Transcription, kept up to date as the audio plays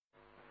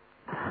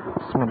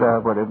بسم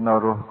الله والابن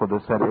والروح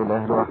القدس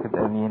الاله الواحد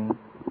امين.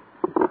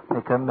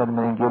 نكمل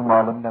من انجيل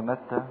معلمنا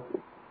متى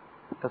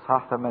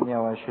اصحاح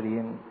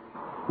 28.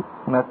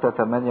 متى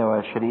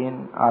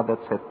 28 عدد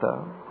 6.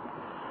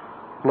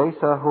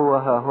 ليس هو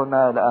ها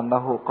هنا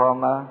لانه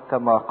قام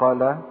كما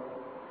قال،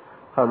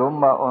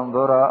 هلما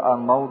انظر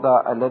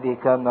الموضع الذي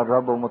كان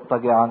الرب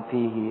مضطجعا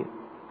فيه.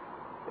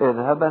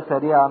 اذهب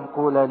سريعا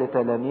قولا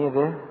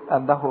لتلاميذه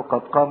انه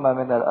قد قام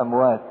من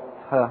الاموات،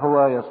 ها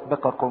هو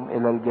يسبقكم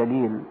الى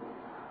الجليل،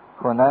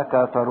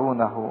 هناك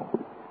ترونه،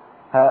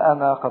 ها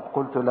أنا قد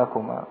قلت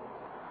لكما.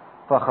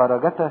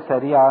 فخرجتا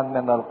سريعا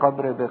من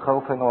القبر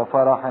بخوف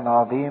وفرح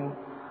عظيم،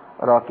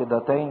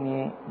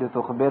 راكضتين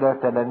لتخبر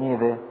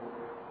تلاميذه.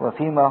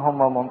 وفيما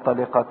هما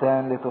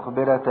منطلقتان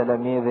لتخبر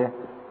تلاميذه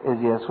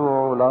إذ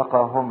يسوع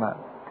لاقاهما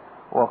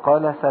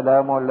وقال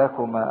سلام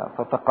لكما،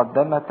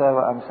 فتقدمتا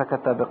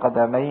وأمسكتا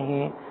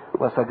بقدميه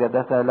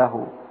وسجدتا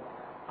له.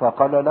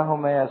 فقال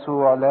لهما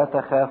يسوع لا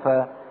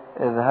تخافا،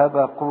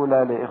 اذهبا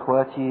قولا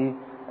لإخوتي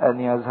أن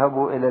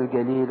يذهبوا إلى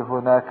الجليل،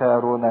 هناك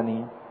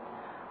يرونني.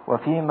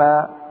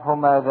 وفيما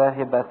هما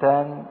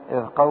ذاهبتان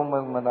إذ قوم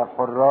من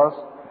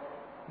الحراس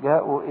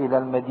جاءوا إلى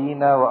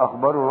المدينة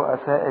وأخبروا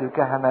رؤساء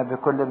الكهنة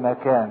بكل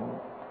مكان،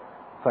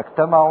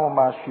 فاجتمعوا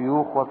مع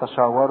الشيوخ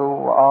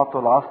وتشاوروا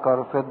وأعطوا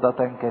العسكر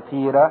فضة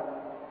كثيرة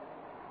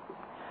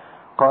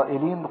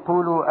قائلين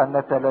قولوا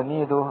أن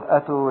تلاميذه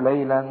أتوا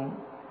ليلا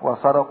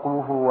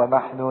وسرقوه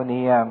ونحن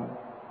نيام.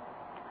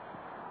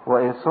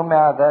 وإذ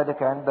سمع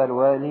ذلك عند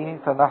الوالي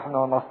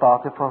فنحن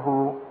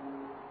نستعطفه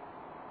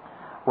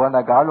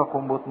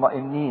ونجعلكم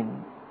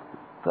مطمئنين.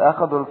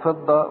 فأخذوا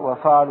الفضة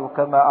وفعلوا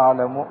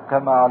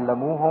كما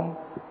علموهم،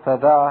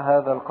 فذاع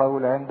هذا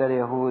القول عند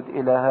اليهود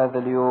إلى هذا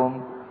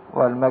اليوم،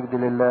 والمجد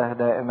لله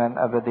دائما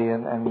أبديا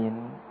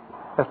أمين.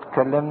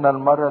 اتكلمنا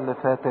المرة اللي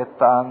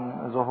فاتت عن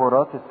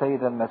ظهورات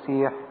السيد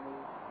المسيح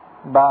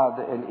بعد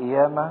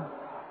القيامة،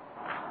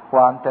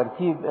 وعن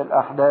ترتيب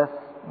الأحداث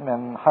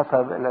من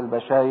حسب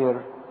البشاير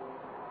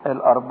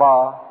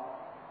الأربعة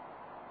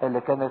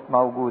اللي كانت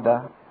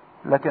موجودة.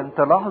 لكن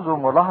تلاحظوا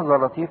ملاحظة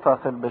لطيفة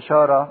في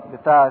البشارة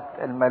بتاعة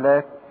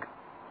الملاك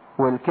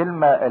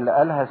والكلمة اللي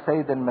قالها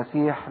السيد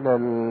المسيح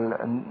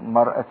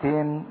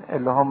للمرأتين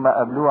اللي هم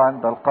قابلوه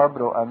عند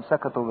القبر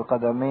وأمسكته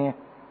بقدميه.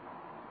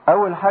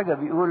 أول حاجة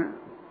بيقول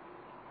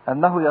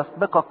أنه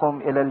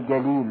يسبقكم إلى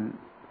الجليل،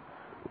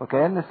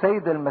 وكأن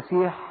السيد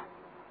المسيح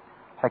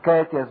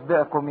حكاية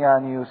يسبقكم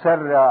يعني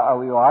يسرع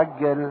أو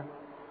يعجل،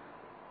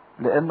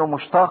 لأنه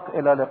مشتاق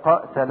إلى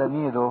لقاء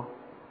تلاميذه.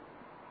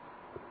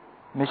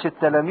 مش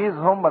التلاميذ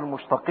هم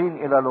المشتاقين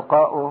إلى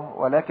لقائه،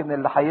 ولكن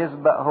اللي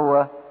هيسبق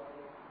هو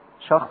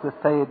شخص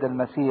السيد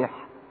المسيح.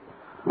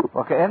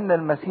 وكأن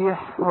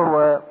المسيح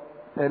هو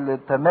اللي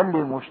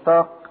تملي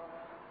مشتاق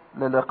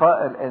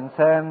للقاء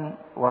الإنسان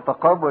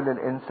وتقابل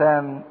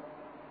الإنسان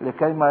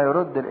لكي ما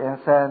يرد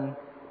الإنسان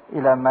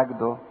إلى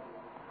مجده.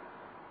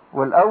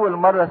 والأول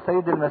مرة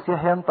السيد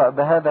المسيح ينطق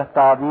بهذا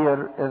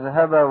التعبير،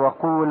 اذهبا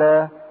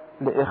وقولا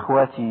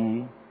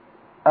لإخوتي.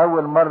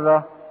 أول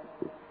مرة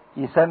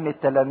يسمي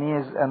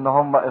التلاميذ أن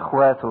هم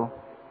إخواته،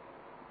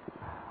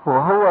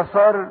 وهو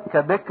صار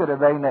كبكر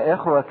بين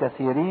إخوة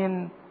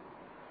كثيرين.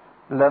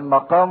 لما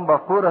قام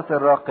بكورة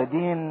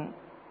الراقدين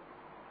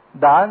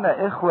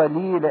دعانا إخوة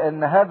لي،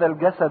 لأن هذا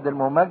الجسد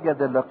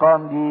الممجد اللي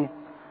قام بيه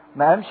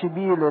ما قامش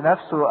بيه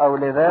لنفسه أو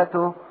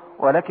لذاته،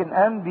 ولكن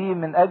قام بيه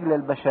من أجل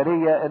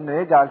البشرية، أنه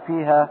يجعل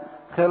فيها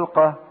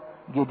خلقة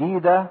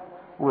جديدة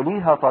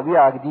وليها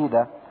طبيعة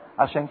جديدة.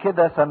 عشان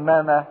كده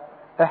سمانا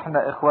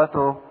احنا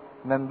اخوته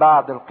من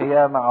بعد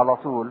القيامة على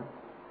طول.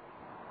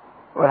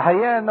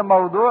 والحقيقة ان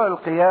موضوع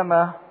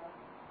القيامة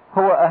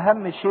هو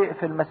اهم شيء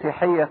في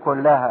المسيحية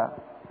كلها،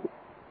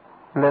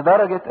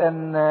 لدرجة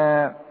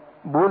ان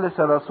بولس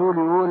الرسول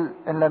يقول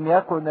ان لم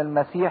يكن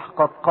المسيح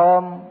قد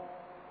قام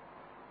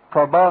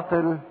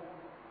فباطل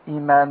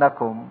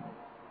ايمانكم.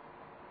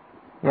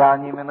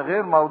 يعني من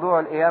غير موضوع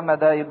القيامة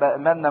ده يبقى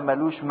ايماننا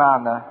ملوش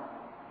معنى.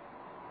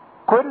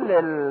 كل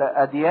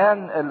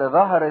الأديان اللي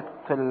ظهرت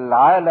في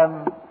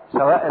العالم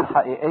سواء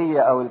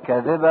الحقيقية أو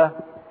الكاذبة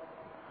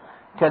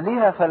كان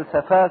ليها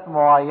فلسفات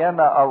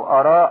معينة أو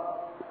آراء،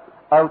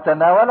 أو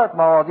تناولت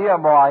مواضيع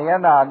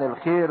معينة عن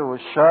الخير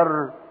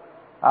والشر،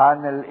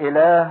 عن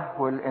الإله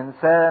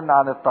والإنسان،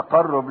 عن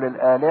التقرب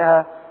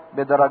للآلهة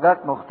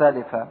بدرجات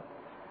مختلفة.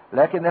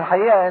 لكن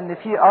الحقيقة أن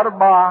في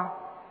 4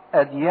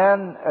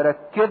 أديان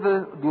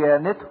ركزوا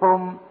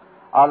ديانتهم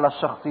على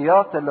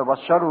الشخصيات اللي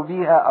بشروا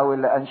بيها أو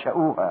اللي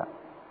أنشأوها.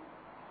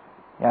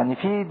 يعني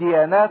في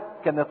ديانات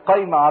كانت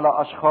قايمة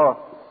على أشخاص،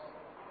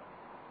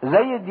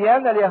 زي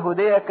الديانة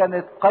اليهودية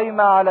كانت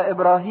قايمة على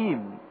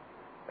إبراهيم.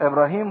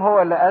 إبراهيم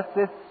هو اللي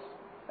أسس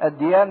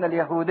الديانة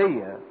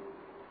اليهودية،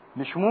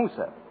 مش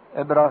موسى،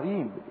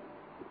 إبراهيم.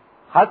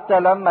 حتى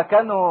لما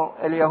كانوا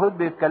اليهود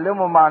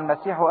بيتكلموا مع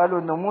المسيح وقالوا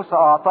إن موسى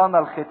أعطانا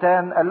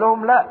الختان، قال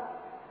لهم لا،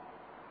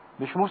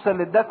 مش موسى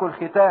اللي اداكوا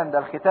الختان، ده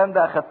الختان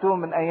ده أخدتوه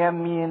من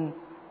أيام مين؟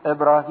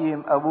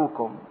 إبراهيم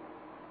أبوكم.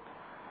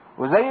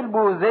 وزي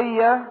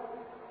البوذية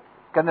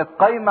كانت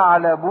قايمة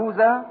على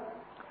بوذا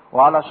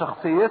وعلى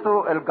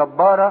شخصيته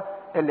الجبارة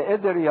اللي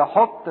قدر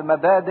يحط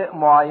مبادئ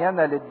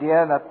معينة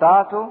للديانة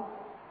بتاعته،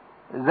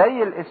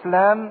 زي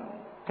الإسلام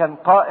كان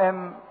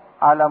قائم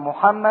على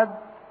محمد،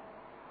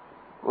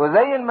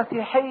 وزي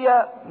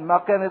المسيحية ما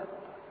كانت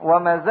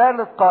وما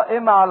زالت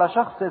قائمة على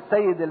شخص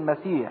السيد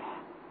المسيح.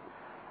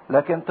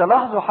 لكن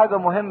تلاحظوا حاجة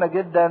مهمة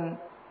جدا،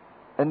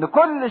 ان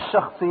كل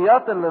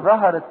الشخصيات اللي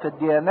ظهرت في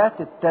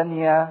الديانات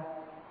التانية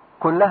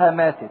كلها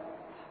ماتت.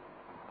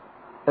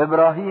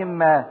 ابراهيم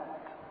مات،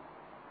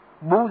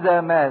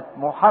 بوذا مات،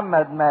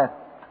 محمد مات.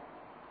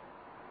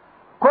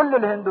 كل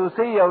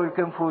الهندوسية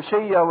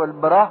والكنفوشية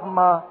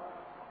والبراهمة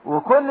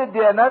وكل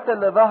الديانات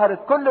اللي ظهرت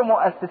كل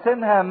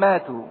مؤسسينها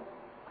ماتوا.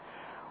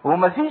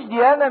 ومفيش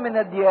ديانة من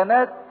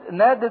الديانات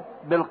نادت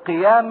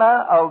بالقيامة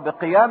او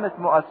بقيامة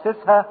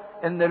مؤسسها،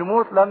 ان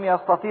الموت لم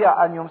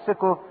يستطيع ان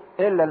يمسكه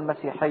الا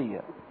المسيحية.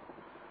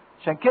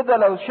 عشان كده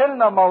لو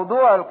شلنا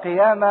موضوع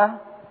القيامة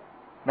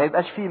ما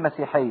يبقاش فيه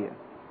مسيحية.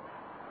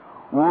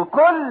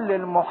 وكل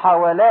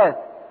المحاولات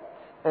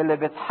اللي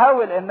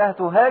بتحاول انها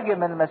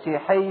تهاجم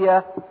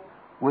المسيحية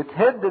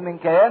وتهد من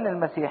كيان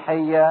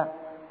المسيحية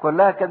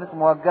كلها كانت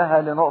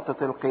موجهة لنقطة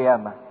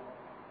القيامة،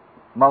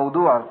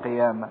 موضوع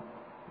القيامة،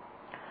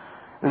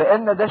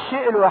 لان ده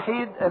الشيء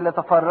الوحيد اللي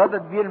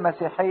تفردت به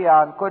المسيحية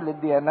عن كل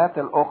الديانات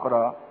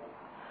الاخرى.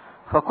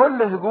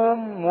 فكل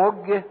هجوم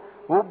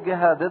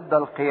وجه ضد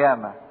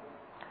القيامة،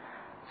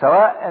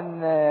 سواء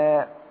ان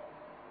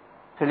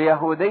في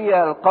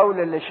اليهودية القول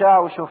اللي شاع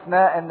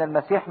وشفناه ان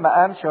المسيح ما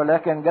قامش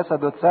ولكن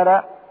جسده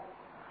اتسرق،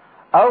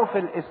 او في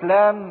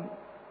الاسلام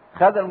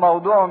خد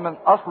الموضوع من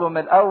اصله من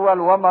الاول،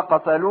 وما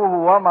قتلوه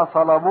وما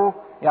صلبوه،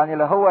 يعني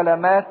لا هو لا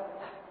مات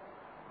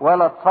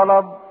ولا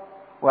اتصلب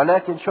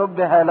ولكن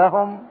شبه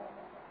لهم.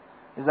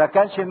 اذا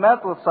كانش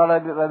مات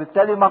والصلب يبقى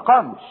بالتالي ما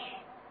قامش.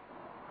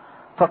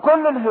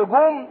 فكل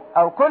الهجوم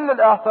او كل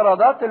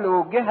الاعتراضات اللي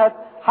وجهت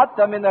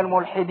حتى من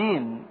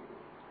الملحدين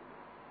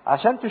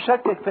عشان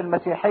تشكك في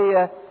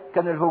المسيحية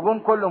كان الهجوم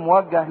كله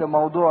موجه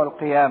لموضوع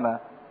القيامة،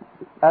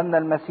 ان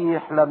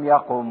المسيح لم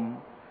يقم،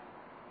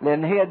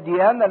 لان هي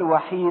الديانة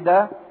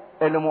الوحيدة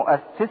اللي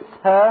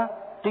مؤسسها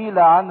قيل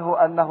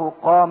عنه انه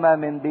قام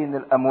من بين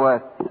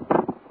الاموات.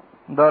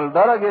 ده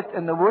لدرجة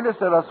ان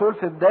بولس الرسول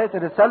في بداية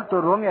رسالته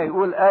الرومية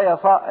يقول آية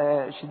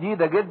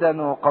شديدة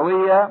جدا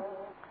وقوية: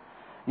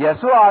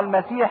 يسوع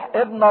المسيح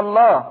ابن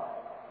الله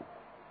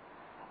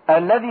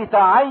الذي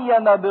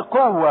تعين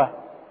بقوة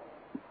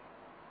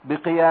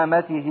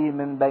بقيامته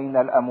من بين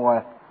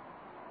الاموات.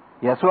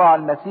 يسوع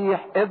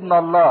المسيح ابن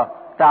الله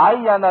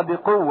تعين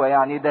بقوة،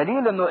 يعني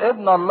دليل انه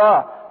ابن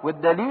الله،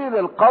 والدليل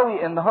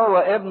القوي ان هو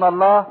ابن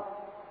الله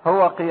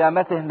هو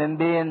قيامته من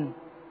بين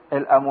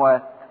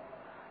الاموات.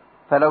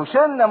 فلو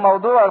شلنا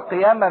موضوع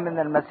القيامة من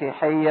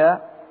المسيحية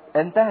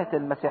انتهت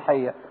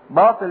المسيحية.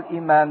 باطل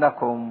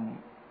ايمانكم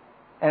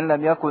ان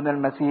لم يكن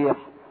المسيح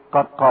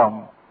قد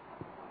قام.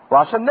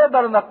 وعشان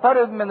نقدر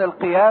نقترب من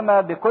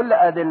القيامة بكل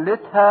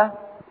ادلتها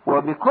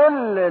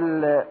وبكل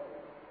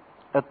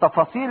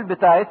التفاصيل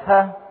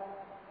بتاعتها،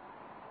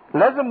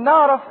 لازم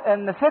نعرف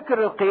ان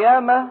فكر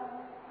القيامة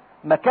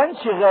ما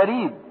كانش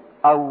غريب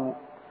او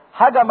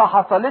حاجة ما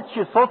حصلتش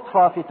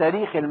صدفة في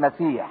تاريخ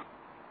المسيح،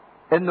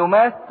 انه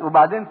مات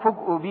وبعدين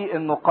فوجئوا بيه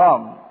انه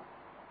قام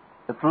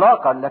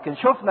اطلاقا. لكن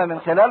شفنا من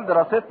خلال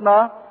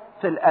دراستنا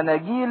في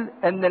الاناجيل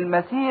ان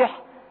المسيح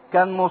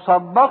كان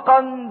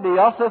مسبقا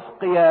بيصف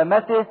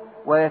قيامته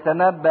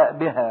ويتنبأ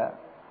بها.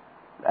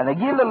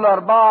 الاناجيل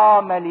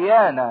الاربعة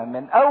مليانة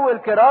من اول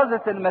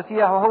كرازة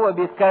المسيح وهو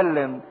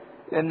بيتكلم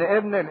ان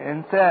ابن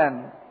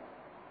الانسان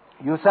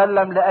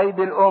يسلم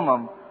لايدي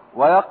الامم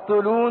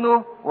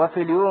ويقتلونه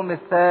وفي اليوم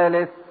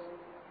الثالث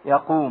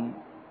يقوم.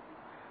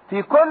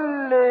 في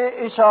كل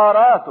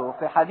اشاراته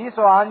في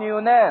حديثه عن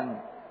يونان: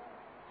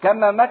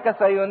 كما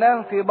مكث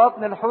يونان في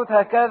بطن الحوت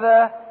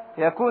هكذا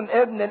يكون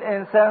ابن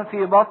الانسان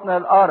في بطن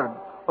الارض،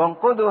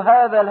 انقذوا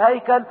هذا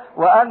الهيكل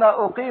وانا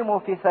اقيمه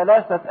في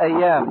 3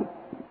 ايام.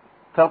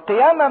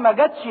 فالقيامة ما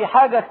جاتش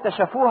حاجة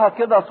اكتشفوها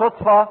كده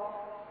صدفة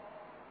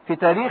في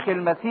تاريخ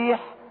المسيح،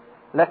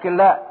 لكن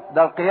لا،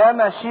 ده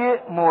القيامة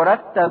شيء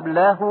مرتب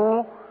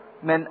له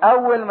من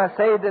اول ما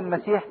السيد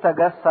المسيح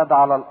تجسد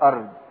على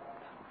الارض،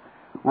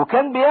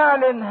 وكان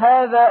بيعلن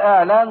هذا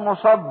اعلان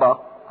مسبق.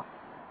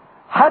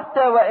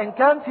 حتى وان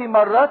كان في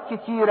مرات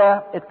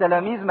كتيرة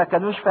التلاميذ ما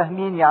كانوش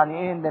فاهمين يعني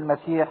ايه ان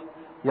المسيح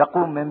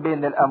يقوم من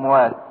بين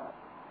الاموات،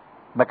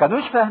 ما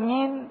كانوش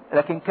فاهمين،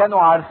 لكن كانوا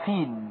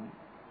عارفين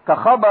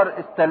كخبر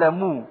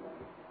استلموه: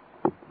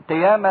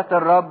 قيامة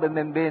الرب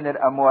من بين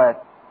الاموات.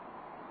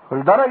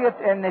 لدرجة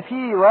ان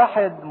في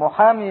واحد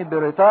محامي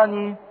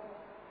بريطاني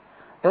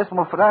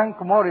اسمه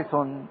فرانك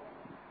موريسون،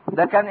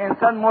 ده كان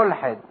انسان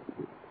ملحد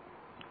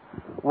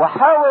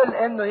وحاول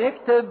انه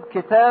يكتب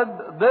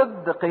كتاب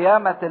ضد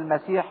قيامة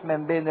المسيح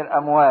من بين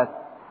الاموات،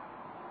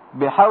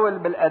 بيحاول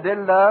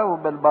بالادلة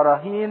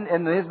وبالبراهين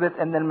انه يثبت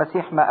ان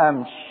المسيح ما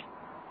قامش.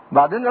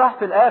 بعدين راح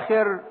في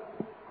الاخر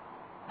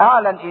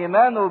اعلن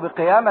ايمانه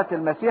بقيامة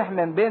المسيح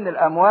من بين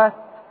الاموات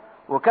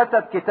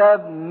وكتب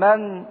كتاب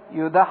من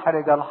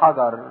يدحرج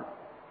الحجر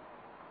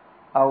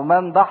او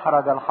من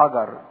دحرج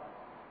الحجر،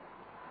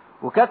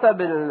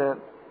 وكتب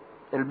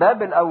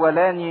الباب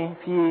الاولاني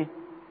فيه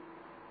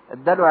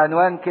اداله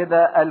عنوان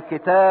كده: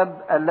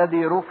 الكتاب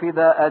الذي رفض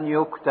ان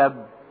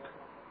يكتب.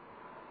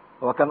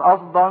 هو كان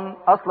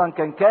اصلا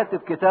كان كاتب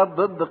كتاب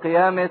ضد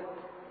قيامة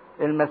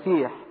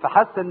المسيح،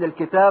 فحس ان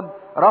الكتاب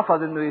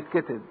رفض انه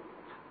يتكتب،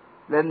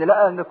 لان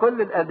لقى ان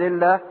كل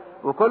الادلة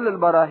وكل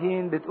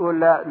البراهين بتقول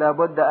لا،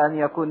 لابد ان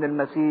يكون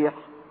المسيح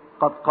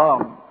قد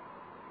قام.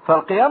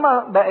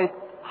 فالقيامة بقت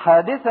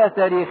حادثة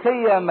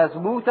تاريخية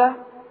مثبوتة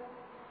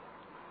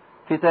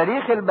في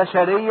تاريخ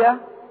البشرية،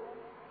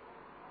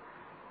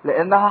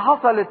 لانها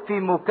حصلت في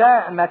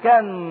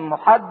مكان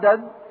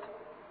محدد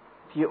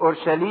في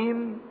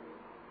اورشليم،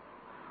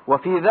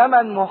 وفي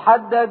زمن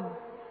محدد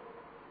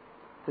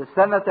في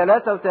السنة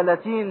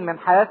 33 من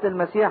حياة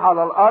المسيح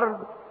على الارض،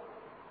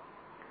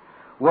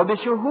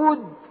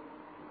 وبشهود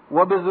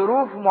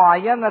وبظروف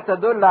معينة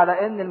تدل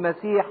على ان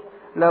المسيح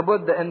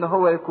لابد ان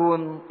هو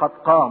يكون قد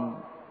قام.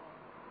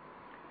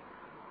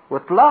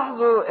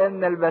 وتلاحظوا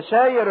ان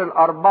البشاير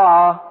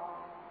الاربعة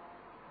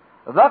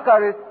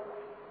ذكرت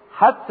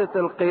حادثة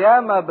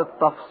القيامة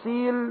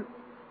بالتفصيل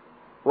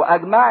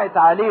واجمعت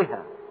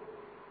عليها.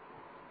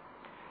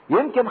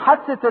 يمكن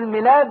حادثة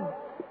الميلاد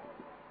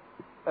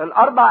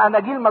الاربع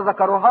اناجيل ما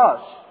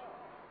ذكروهاش،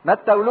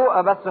 متى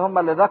ولوقا بس هم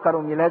اللي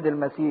ذكروا ميلاد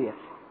المسيح.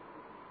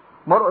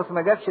 مرقس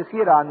ما جابش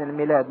سيرة عن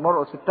الميلاد،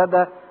 مرقس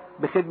ابتدى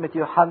بخدمة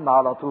يوحنا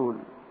على طول.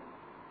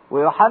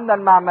 ويوحنا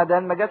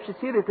المعمدان ما جابش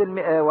سيرة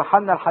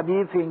يوحنا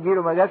الحبيب في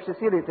انجيله ما جابش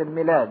سيرة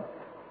الميلاد.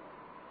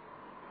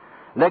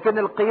 لكن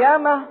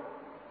القيامة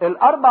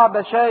الاربع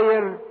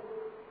بشاير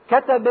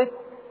كتبت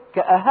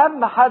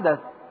كأهم حدث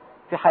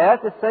في حياة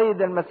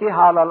السيد المسيح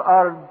على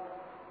الارض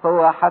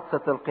هو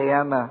حادثة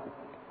القيامة.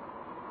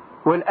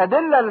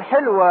 والادلة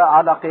الحلوة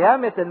على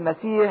قيامة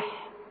المسيح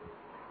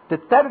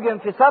تترجم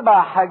في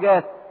 7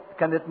 حاجات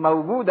كانت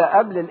موجودة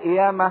قبل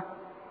القيامة،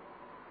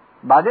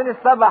 بعدين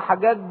ال7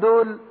 حاجات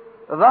دول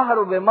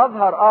ظهروا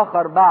بمظهر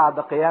اخر بعد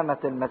قيامة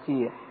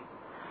المسيح.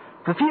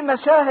 ففي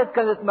مشاهد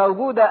كانت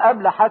موجودة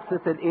قبل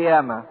حادثة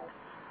القيامة.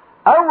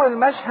 اول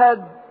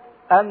مشهد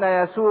ان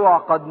يسوع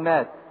قد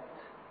مات،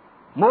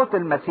 موت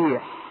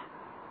المسيح،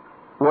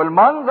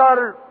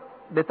 والمنظر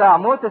بتاع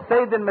موت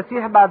السيد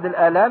المسيح بعد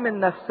الآلام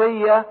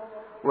النفسية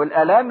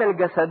والآلام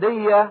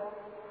الجسدية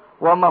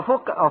وما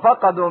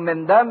فقدوا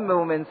من دم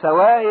ومن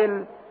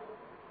سوائل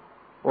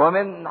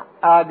ومن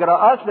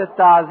اجراءات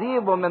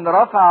للتعذيب ومن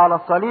رفع على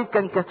الصليب،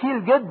 كان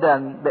كفيل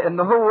جدا بان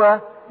هو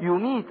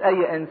يميت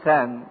اي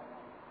انسان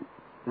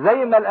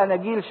زي ما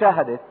الاناجيل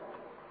شهدت.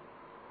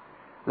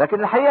 لكن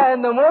الحقيقة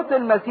ان موت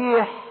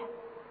المسيح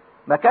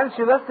ما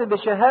كانش بس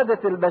بشهادة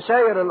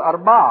البشاير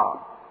الاربعة،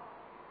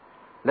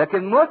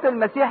 لكن موت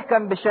المسيح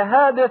كان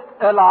بشهادة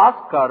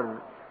العسكر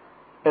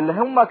اللي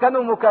هم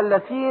كانوا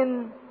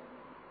مكلفين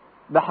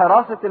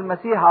بحراسة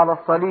المسيح على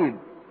الصليب،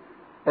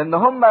 ان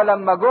هم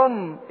لما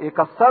جم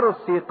يكسروا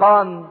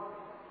السيقان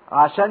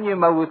عشان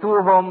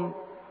يموتوهم،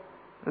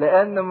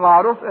 لان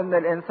معروف ان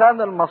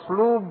الانسان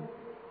المصلوب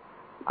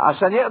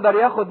عشان يقدر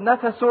ياخد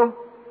نفسه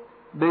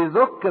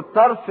بيزك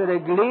بطرف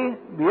رجليه،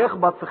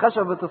 بيخبط في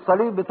خشبة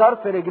الصليب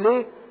بطرف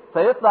رجليه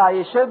فيطلع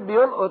يشب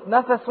يلقط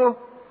نفسه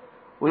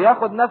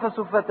وياخد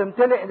نفسه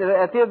فتمتلئ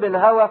رئتيه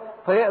بالهواء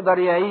فيقدر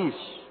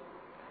يعيش.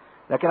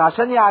 لكن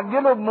عشان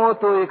يعجلوا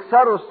بموته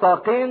ويكسروا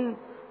الساقين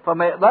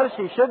فما يقدرش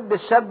يشب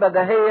الشبة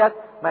دهيت،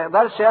 ما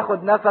يقدرش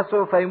ياخد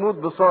نفسه فيموت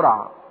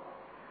بسرعة.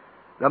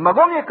 لما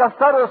جم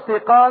يكسروا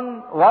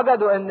السيقان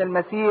وجدوا ان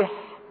المسيح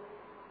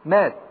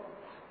مات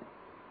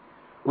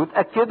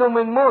وتأكدوا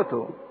من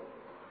موته.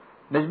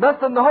 مش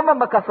بس ان هم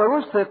ما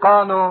كسروش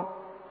سيقانه،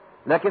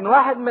 لكن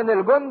واحد من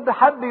الجند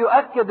حب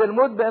يؤكد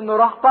الموت بانه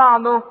راح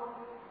طعنه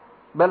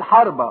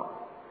بالحربة.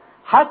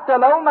 حتى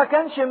لو ما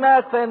كانش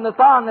مات فان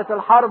طعنة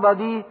الحربة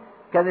دي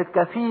كانت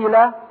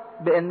كفيلة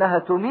بانها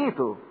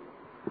تميته.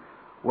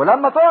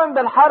 ولما طعن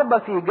بالحربة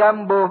في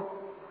جنبه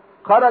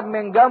خرج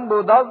من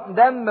جنبه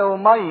دم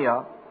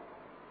ومية،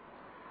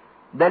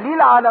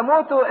 دليل على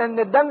موته ان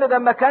الدم ده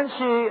ما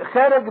كانش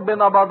خارج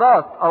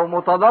بنبضات او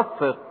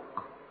متدفق.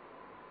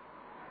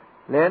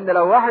 لان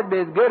لو واحد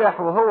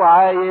بيتجرح وهو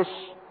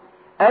عايش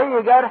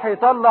اي جرح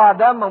يطلع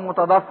دم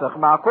متدفق،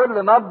 مع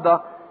كل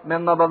نبضة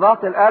من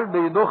نبضات القلب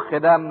يضخ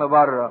دم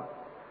بره.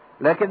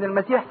 لكن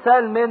المسيح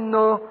سال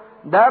منه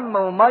دم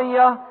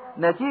ومية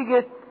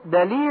نتيجة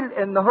دليل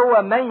ان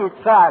هو ميت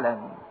فعلا.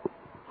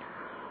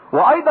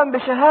 وايضا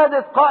بشهادة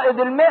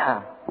قائد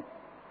 100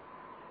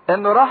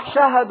 انه راح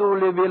شهدوا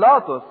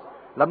لبيلاطس،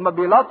 لما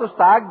بيلاطس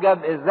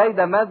تعجب ازاي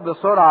ده مات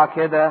بسرعة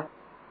كده،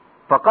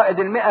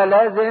 فقائد 100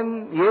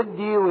 لازم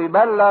يدي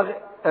ويبلغ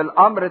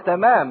الامر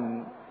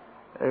تمام.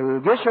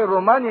 الجيش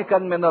الروماني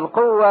كان من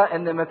القوة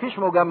ان مفيش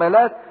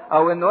مجاملات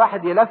او ان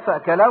واحد يلفق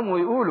كلام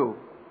ويقوله.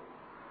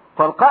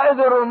 فالقائد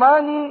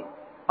الروماني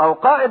او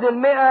قائد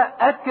 100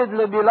 اكد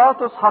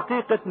لبيلاطس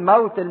حقيقة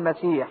موت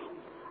المسيح،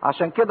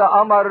 عشان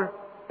كده امر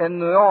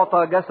انه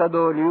يعطى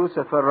جسده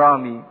ليوسف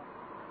الرامي.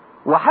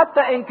 وحتى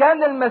ان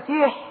كان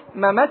المسيح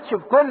ما ماتش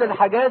بكل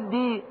الحاجات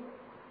دي،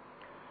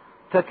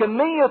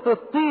 فكمية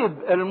الطيب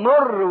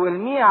المر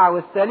والميعة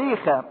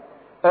والسليخة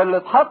اللي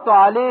اتحطوا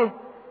عليه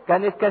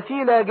كانت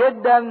كفيلة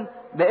جدا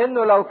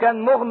بانه لو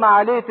كان مغمى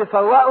عليه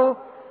تفوقه،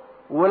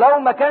 ولو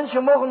ما كانش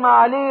مغمى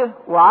عليه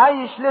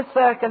وعايش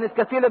لسه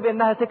كانت كفيلة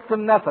بانها تكتم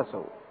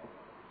نفسه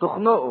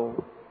تخنقه.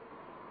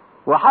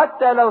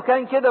 وحتى لو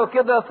كان كده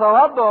وكده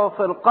فوضعه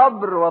في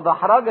القبر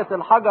ودحرجة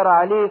الحجر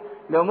عليه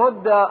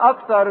لمدة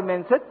اكثر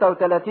من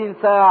 36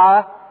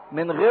 ساعة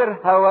من غير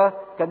هواء،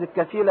 كانت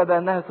كفيلة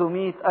بانها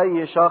تميت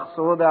اي شخص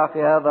وضع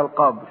في هذا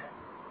القبر.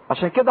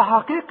 عشان كده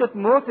حقيقة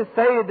موت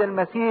السيد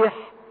المسيح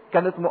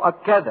كانت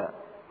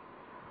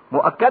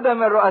مؤكدة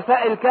من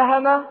رؤساء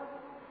الكهنة،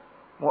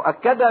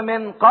 مؤكدة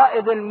من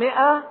قائد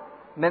 100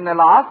 من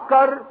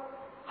العسكر،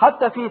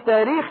 حتى في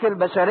تاريخ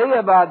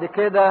البشرية بعد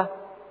كده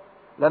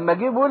لما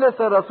جه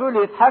بولس الرسول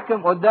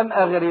يتحاكم قدام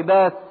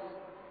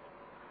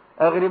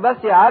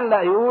أغرباس يعلق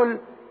يقول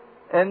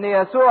ان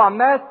يسوع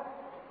مات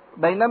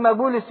بينما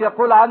بولس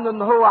يقول عنه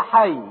ان هو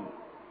حي.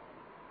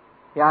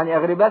 يعني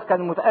أغرباس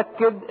كان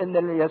متأكد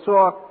ان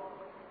يسوع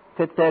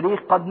في التاريخ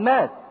قد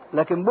مات،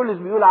 لكن بولس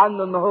بيقول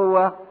عنه ان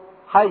هو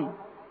حي.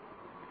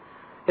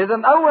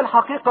 اذا اول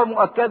حقيقة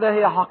مؤكدة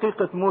هي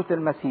حقيقة موت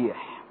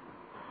المسيح.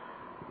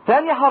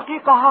 ثاني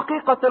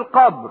حقيقة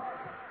القبر،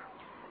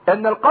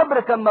 ان القبر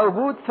كان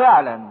موجود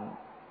فعلا.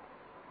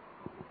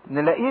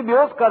 نلاقيه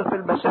بيذكر في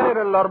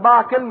البشائر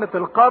 4 كلمة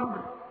القبر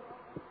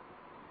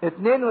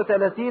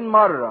 32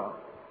 مرة.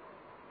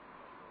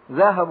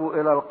 ذهبوا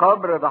الى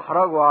القبر،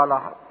 دحرجوا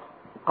على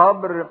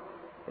قبر،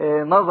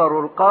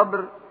 نظروا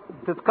القبر.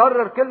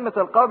 تتكرر كلمة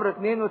القبر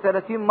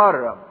 32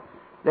 مرة،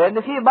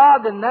 لان في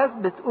بعض الناس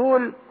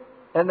بتقول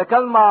ان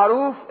كان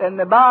معروف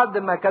ان بعد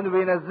ما كانوا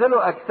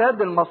بينزلوا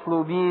اجساد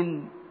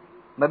المصلوبين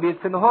ما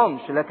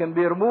بيدفنهمش، لكن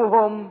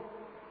بيرموهم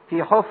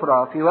في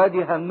حفرة في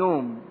وادي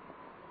هنوم.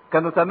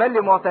 كانوا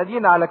تملي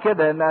معتادين على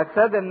كده ان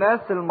اجساد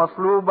الناس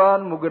المصلوبة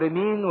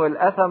المجرمين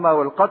والاثمة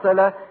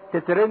والقتلة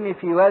تترمي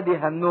في وادي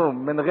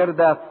هنوم من غير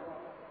دفن.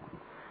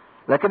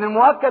 لكن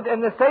المؤكد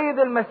ان السيد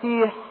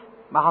المسيح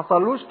ما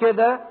حصلوش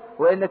كده،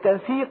 وان كان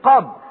في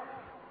قبر.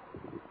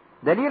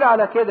 دليل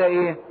على كده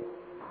ايه؟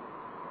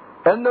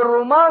 ان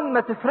الرومان ما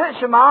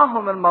تفرقش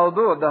معاهم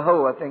الموضوع ده،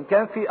 هو ان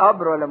كان في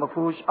قبر ولا ما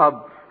فيهوش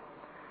قبر.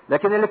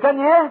 لكن اللي كان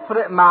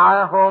يفرق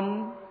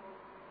معاهم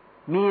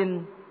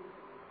مين؟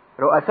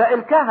 رؤساء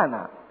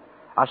الكهنة.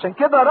 عشان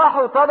كده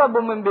راحوا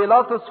طلبوا من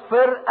بيلاطس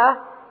فرقة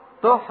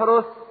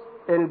تحرس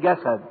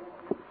الجسد،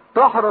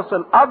 تحرس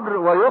القبر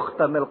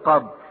ويختم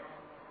القبر.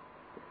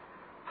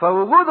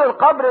 فوجود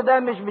القبر ده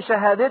مش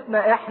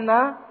بشهادتنا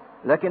احنا،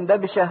 لكن ده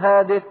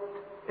بشهادة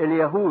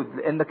اليهود،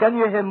 لان كان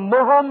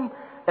يهمهم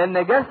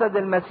ان جسد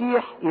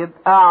المسيح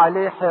يبقى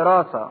عليه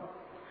حراسة.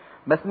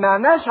 ما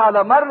سمعناش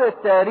على مر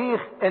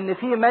التاريخ ان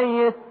في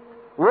ميت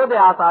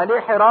وضعت عليه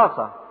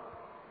حراسة.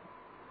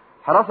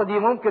 الحراسة دي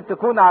ممكن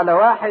تكون على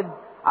واحد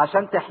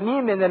عشان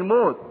تحميه من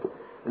الموت،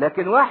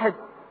 لكن واحد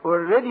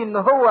اوريدي ان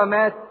هو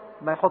مات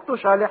ما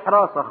يحطوش عليه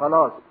حراسة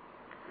خلاص.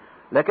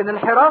 لكن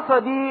الحراسة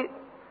دي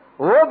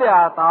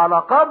وضعت على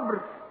قبر،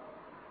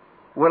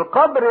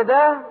 والقبر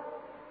ده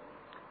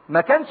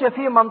ما كانش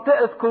فيه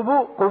منطقة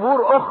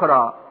قبور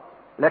اخرى،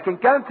 لكن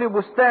كان في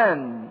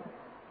بستان،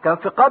 كان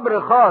في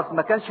قبر خاص،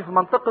 ما كانش في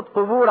منطقة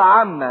قبور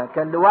عامة،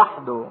 كان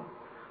لوحده.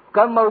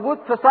 كان موجود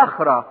في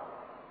صخرة،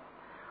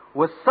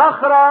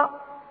 والصخرة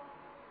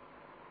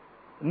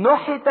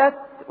نحتت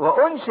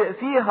وانشئ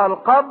فيها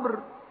القبر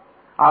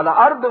على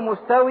ارض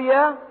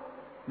مستوية،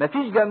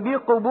 مفيش جنبيه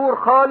قبور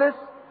خالص،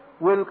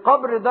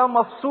 والقبر ده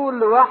مفصول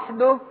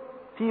لوحده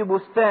في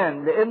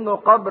بستان لانه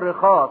قبر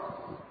خاص.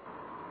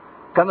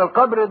 كان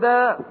القبر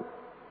ده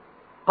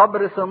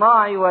قبر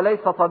صناعي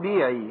وليس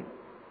طبيعي،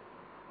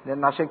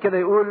 لان عشان كده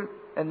يقول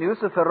ان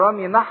يوسف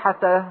الرامي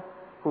نحته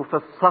في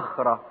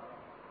الصخرة.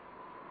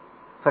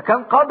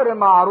 فكان قبر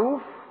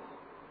معروف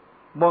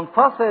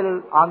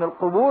منفصل عن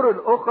القبور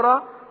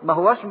الاخرى، ما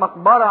هوش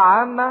مقبرة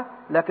عامة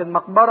لكن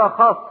مقبرة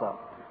خاصة،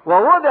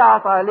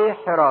 ووضعت عليه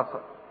حراسة.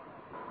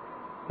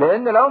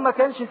 لان لو ما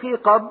كانش فيه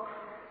قبر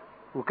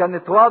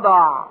وكانت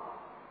وضع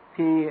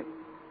في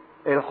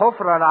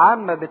الحفرة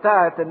العامة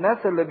بتاعة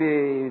الناس اللي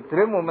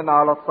بيترموا من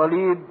على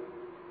الصليب،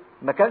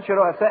 ما كانش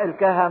رؤساء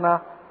الكهنة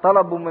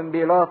طلبوا من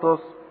بيلاطس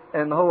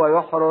ان هو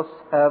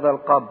يحرس هذا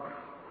القبر.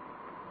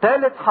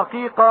 ثالث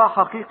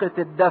حقيقة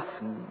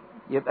الدفن.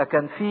 يبقى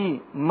كان في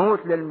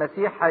موت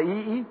للمسيح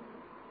حقيقي،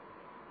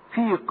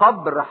 في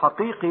قبر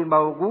حقيقي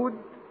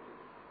موجود.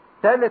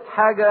 ثالث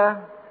حاجة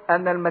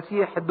ان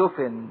المسيح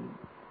دفن.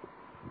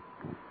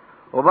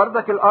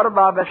 وبرضك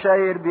 4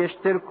 بشاير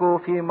بيشتركوا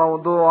في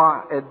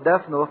موضوع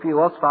الدفن وفي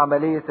وصف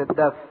عملية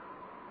الدفن.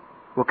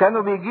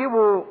 وكانوا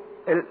بيجيبوا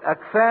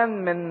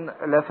الأكفان من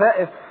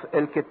لفائف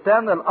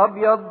الكتان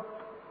الأبيض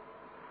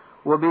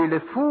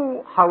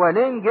وبيلفوه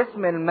حوالين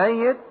جسم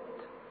الميت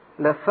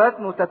لفات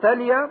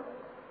متتالية،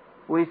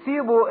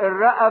 ويسيبوا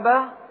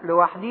الرقبة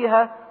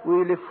لوحديها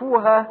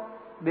ويلفوها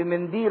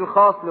بمنديل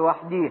خاص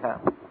لوحديها.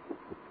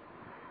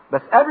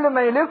 بس قبل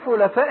ما يلفوا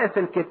لفائف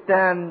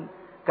الكتان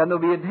كانوا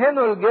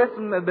بيدهنوا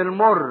الجسم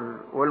بالمر،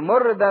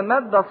 والمر ده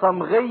مادة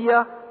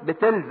صمغية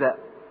بتلزق.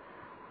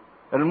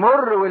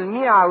 المر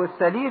والميعة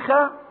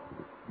والسليخة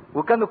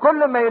وكانوا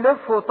كل ما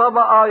يلفوا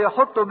طبقة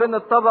يحطوا بين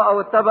الطبقة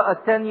والطبقة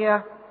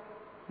التانية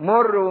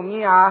مر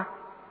وميعة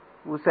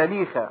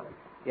وسليخة.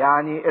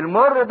 يعني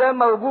المر ده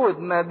موجود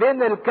ما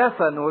بين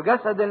الكفن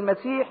وجسد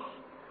المسيح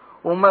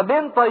وما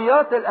بين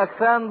طيات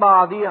الأكفان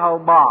بعضيها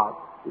وبعض،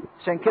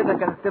 عشان كده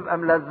كانت تبقى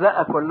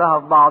ملزقة كلها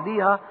في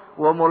بعضيها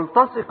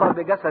وملتصقة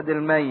بجسد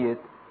الميت.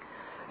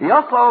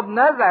 يصعب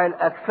نزع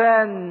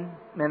الأكفان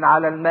من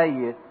على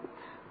الميت،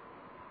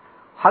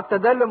 حتى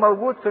ده اللي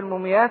موجود في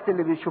الموميات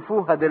اللي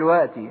بيشوفوها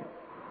دلوقتي.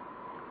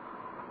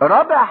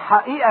 رابع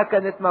حقيقة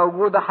كانت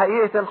موجودة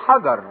حقيقة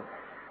الحجر،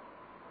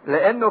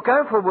 لأنه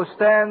كان في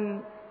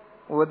بستان،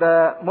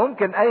 وده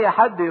ممكن أي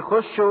حد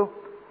يخشه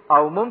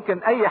أو ممكن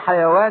أي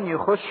حيوان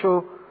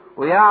يخشه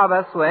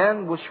ويعبس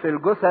وينبش في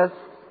الجثث.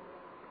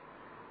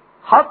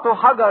 حطوا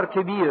حجر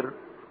كبير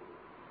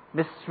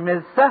مش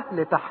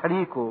سهل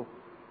تحريكه،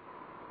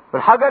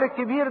 والحجر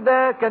الكبير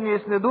ده كان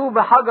يسندوه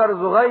بحجر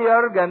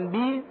صغير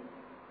جنبيه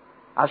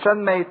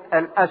عشان ما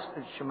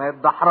يتقلقش ما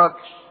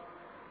يتدحرجش.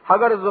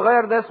 الحجر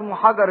الصغير ده اسمه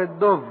حجر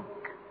الدفج،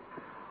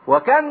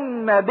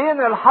 وكان ما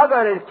بين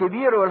الحجر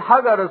الكبير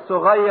والحجر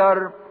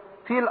الصغير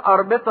في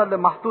الأربطة اللي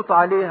محطوط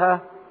عليها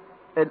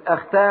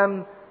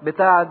الأختام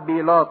بتاعة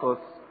بيلاطس،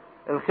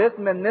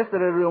 الختم النسر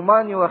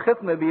الروماني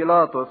وختم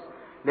بيلاطس،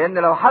 لأن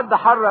لو حد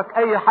حرك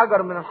أي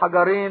حجر من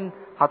الحجرين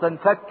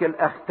هتنفك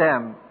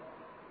الأختام.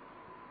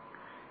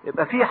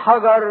 يبقى في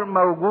حجر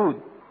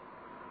موجود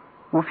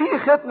وفي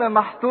ختم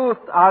محطوط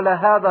على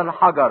هذا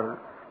الحجر،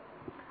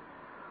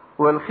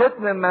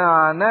 والختم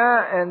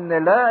معناه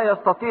ان لا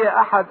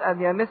يستطيع احد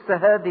ان يمس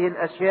هذه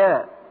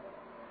الاشياء.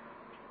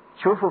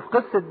 شوفوا في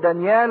قصة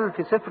دانيال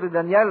في سفر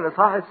دانيال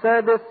الاصحاح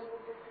السادس،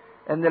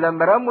 ان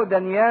لما رموا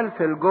دانيال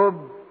في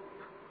الجب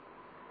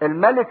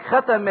الملك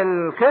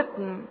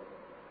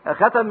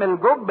ختم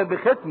الجب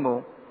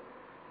بختمه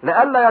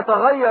لئلا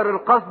يتغير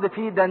القصد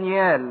في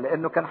دانيال،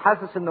 لانه كان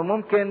حاسس انه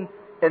ممكن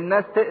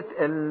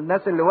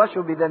الناس اللي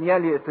وشوا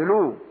بدانيال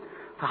يقتلوه،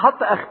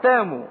 فحط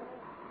اختامه.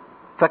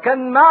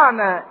 فكان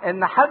معنى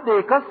ان حد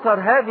يكسر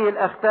هذه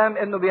الاختام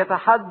انه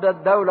بيتحدى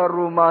الدولة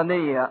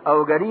الرومانية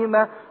او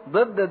جريمة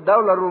ضد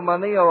الدولة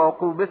الرومانية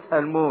وعقوبتها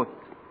الموت.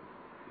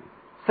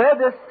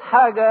 سادس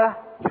حاجة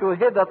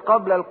شوهدت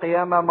قبل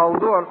القيامة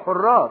موضوع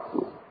الحراس،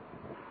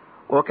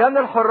 وكان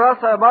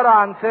الحراس عبارة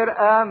عن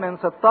فرقة من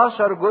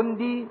 16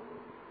 جندي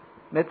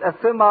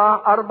متقسمة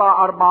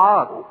 4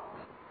 أربعات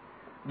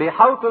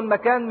بيحوطوا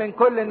المكان من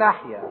كل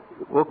ناحية،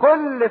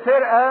 وكل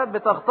فرقة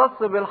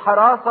بتختص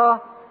بالحراسة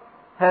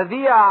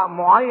هذيع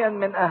معين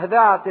من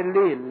أهذعة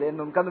الليل،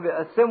 لأنهم كانوا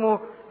بيقسموا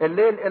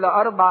الليل إلى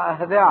 4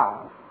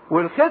 أهذعة.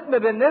 والختم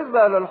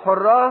بالنسبة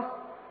للحراس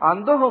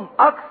عندهم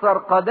أكثر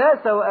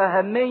قداسة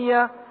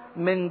وأهمية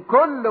من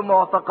كل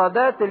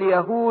معتقدات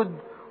اليهود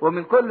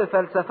ومن كل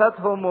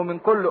فلسفتهم ومن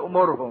كل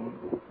أمورهم.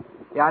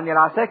 يعني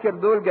العساكر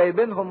دول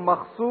جايبينهم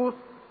مخصوص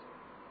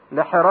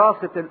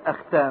لحراسة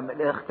الأختام.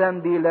 الأختام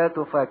دي لا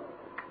تفك.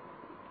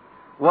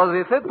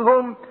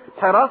 وظيفتهم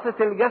حراسة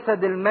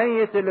الجسد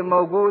الميت اللي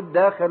موجود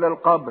داخل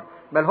القبر،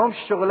 ملهمش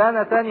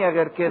شغلانة تانية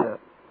غير كده.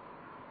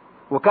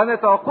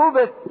 وكانت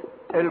عقوبة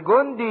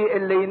الجندي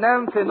اللي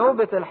ينام في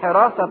نوبة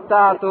الحراسة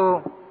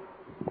بتاعته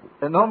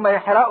ان هم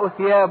يحرقوا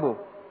ثيابه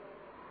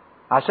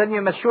عشان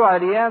يمشوه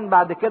عريان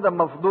بعد كده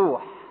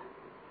مفضوح.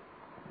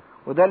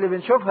 وده اللي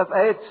بنشوفها في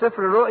آية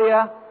سفر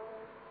الرؤيا،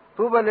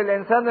 طوبى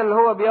للإنسان اللي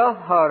هو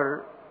بيظهر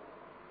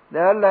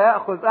لئلا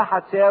يأخذ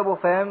أحد ثيابه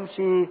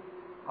فيمشي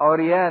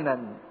عريانا.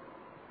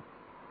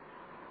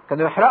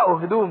 كانوا يحرقوا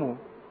هدومه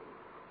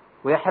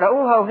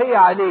ويحرقوها وهي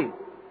عليه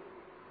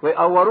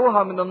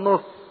ويقوروها من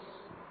النص،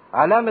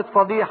 علامة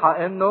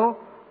فضيحة انه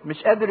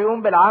مش قادر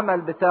يقوم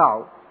بالعمل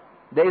بتاعه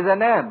ده اذا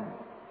نام.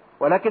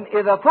 ولكن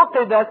اذا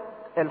فقدت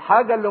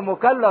الحاجة اللي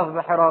مكلف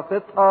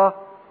بحراستها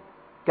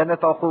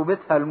كانت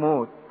عقوبتها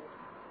الموت،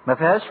 ما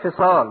فيهاش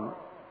فصال.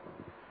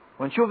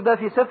 ونشوف ده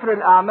في سفر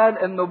الاعمال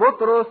انه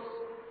بطرس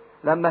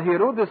لما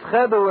هيرودس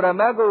خده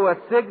ورماه جوه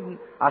السجن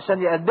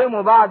عشان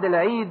يقدمه بعد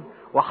العيد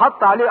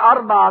وحط عليه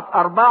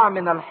 4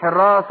 من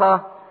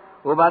الحراسة،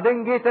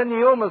 وبعدين جه تاني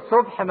يوم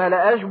الصبح ما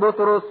لقاش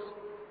بطرس،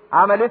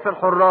 عمل ايه في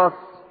الحراس؟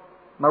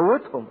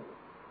 موت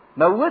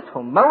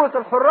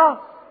الحراس.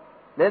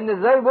 لان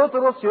ازاي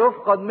بطرس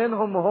يفقد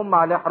منهم وهم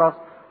عليه حراسة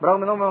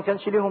برغم انهم ما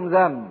كانش ليهم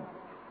ذنب؟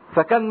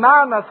 فكان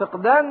معنى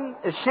فقدان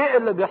الشيء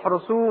اللي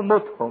بيحرسوه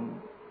موتهم.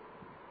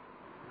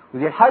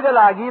 ودي الحاجة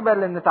العجيبة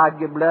اللي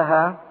نتعجب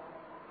لها،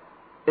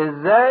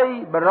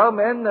 ازاي بالرغم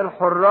ان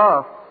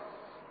الحراس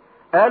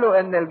قالوا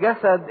ان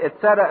الجسد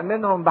اتسرق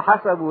منهم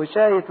بحسب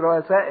وشاية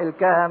رؤساء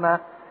الكهنة،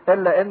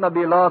 الا ان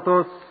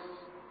بيلاطس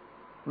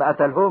ما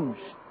قتلهمش.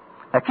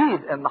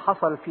 اكيد ان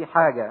حصل فيه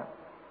حاجة.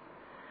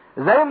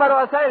 زي ما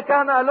رؤساء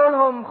الكهنة قالوا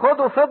لهم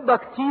خدوا فضة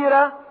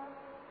كتيرة،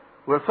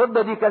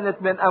 والفضة دي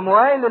كانت من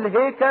اموال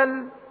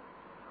الهيكل،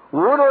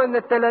 وقولوا ان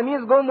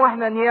التلاميذ جم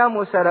واحنا نيام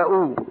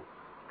وسرقوه،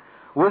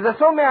 واذا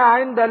سمع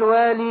عند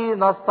الوالي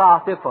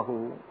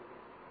نستعطفه.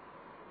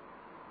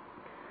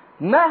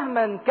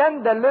 مهما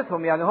كان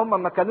دلتهم، يعني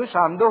هم ما كانوش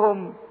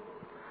عندهم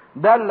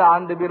دل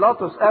عند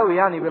بيلاطس قوي،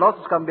 يعني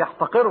بيلاطس كان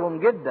بيحتقرهم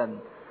جدا،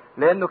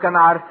 لانه كان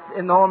عارف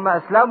ان هم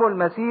اسلموا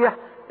المسيح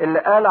اللي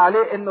قال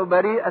عليه انه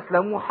بريء،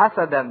 اسلموه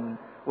حسدا،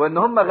 وان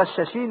هم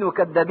غشاشين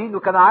وكذابين،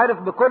 وكان عارف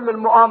بكل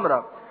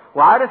المؤامرة،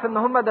 وعارف ان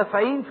هم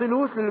دافعين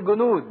فلوس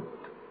للجنود.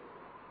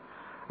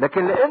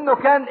 لكن لانه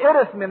كان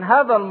قرف من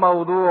هذا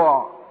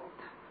الموضوع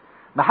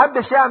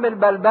محبش يعمل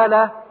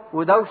بلبلة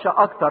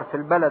ودوشة اكتر في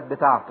البلد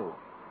بتاعته.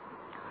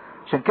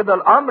 عشان كده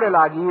الامر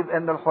العجيب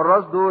ان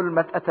الحراس دول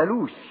ما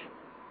اتقتلوش،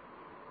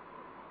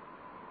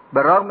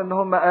 بالرغم ان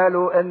هم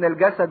قالوا ان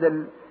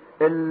الجسد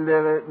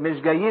اللي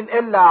مش جايين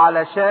الا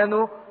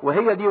علشانه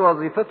وهي دي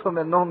وظيفتهم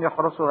انهم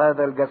يحرسوا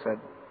هذا الجسد.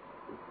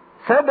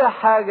 سابع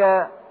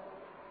حاجة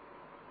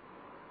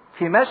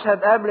في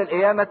مشهد قبل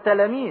القيامة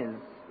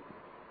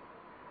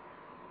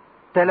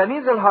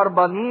التلاميذ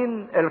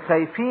الهربانين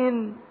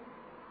الخايفين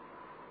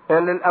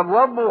اللي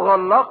الابواب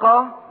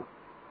مغلقة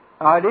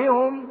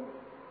عليهم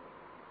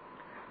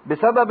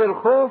بسبب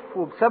الخوف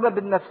وبسبب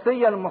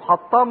النفسية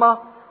المحطمة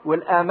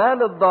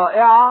والآمال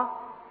الضائعة.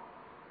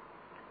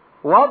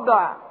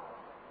 وضع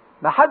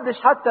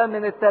محدش حتى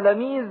من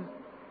التلاميذ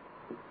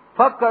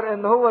فكر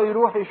ان هو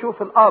يروح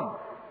يشوف القبر،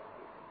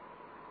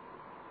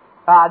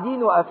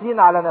 قاعدين وقافلين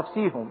على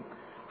نفسيهم،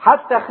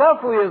 حتى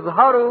خافوا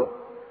يظهروا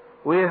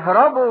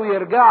ويهربوا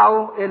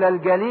ويرجعوا الى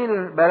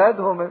الجليل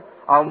بلدهم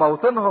او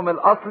موطنهم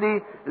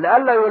الاصلي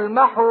لئلا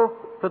يلمحوا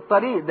في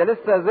الطريق. ده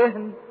لسه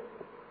ذهن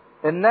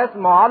الناس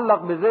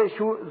معلق بزي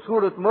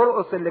صورة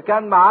مرقس اللي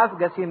كان معاه في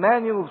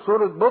جسيماني،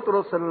 وصورة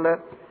بطرس اللي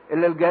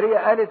الجارية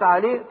قالت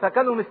عليه،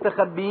 فكانوا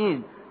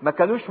مستخبيين، ما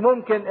كانوش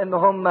ممكن ان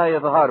هم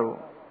يظهروا.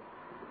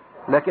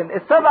 لكن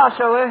السبع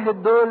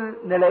شواهد دول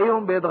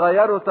نلاقيهم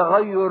بيتغيروا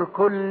تغير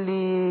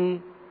كلي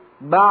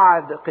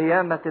بعد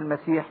قيامة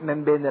المسيح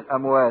من بين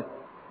الأموات.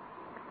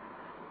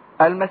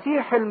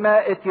 المسيح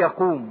المائت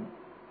يقوم،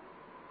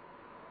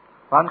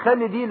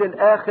 وهنخلي دي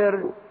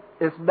للآخر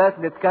إثبات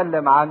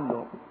نتكلم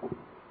عنه.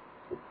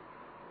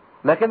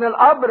 لكن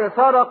القبر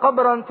صار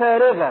قبرا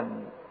فارغا،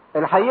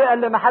 الحقيقة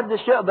اللي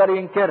محدش يقدر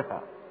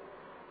ينكرها.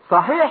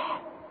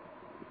 صحيح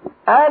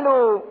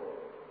قالوا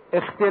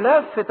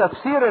اختلاف في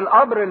تفسير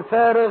القبر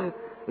الفارغ،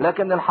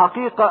 لكن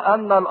الحقيقة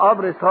ان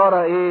القبر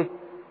صار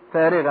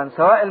فارغا،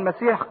 سواء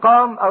المسيح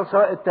قام او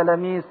سواء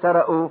التلاميذ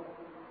سرقوا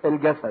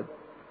الجسد،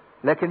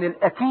 لكن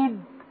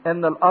الاكيد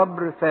ان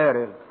القبر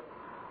فارغ.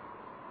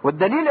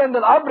 والدليل ان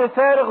القبر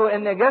فارغ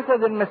وان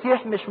جسد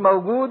المسيح مش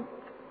موجود،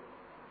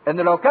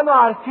 ان لو كانوا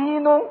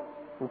عارفينه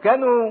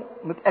وكانوا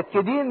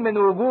متأكدين من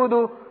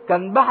وجوده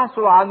كان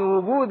بحثوا عن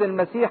وجود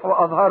المسيح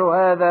واظهروا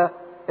هذا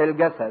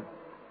الجسد.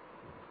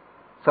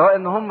 سواء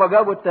ان هم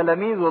جابوا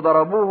التلاميذ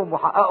وضربوهم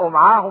وحققوا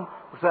معاهم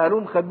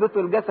وسألوهم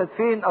خبتوا الجسد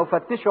فين، او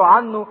فتشوا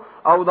عنه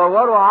او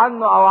دوروا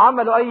عنه او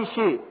عملوا اي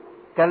شيء،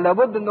 كان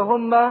لابد ان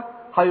هم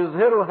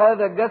هيظهروا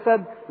هذا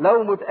الجسد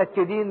لو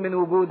متأكدين من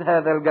وجود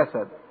هذا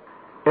الجسد.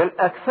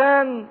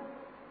 الاكفان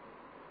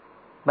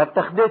ما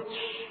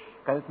اتخذتش،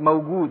 كانت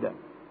موجودة.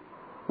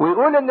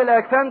 ويقول ان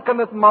الاكفان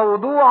كانت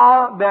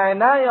موضوعة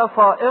بعناية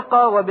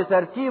فائقة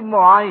وبترتيب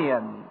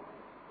معين،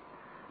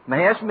 ما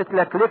هياش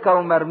متلكلكة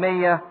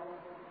ومرمية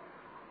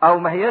او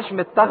ما هياش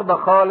متاخدة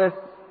خالص،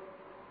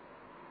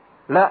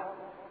 لا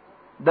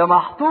ده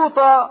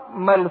محطوطة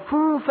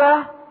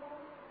ملفوفة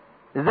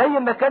زي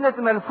ما كانت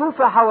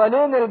ملفوفة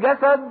حوالين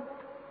الجسد،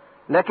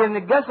 لكن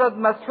الجسد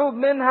مسحوب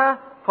منها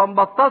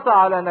فمبططة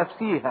على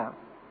نفسيها،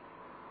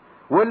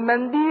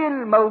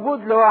 والمنديل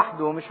موجود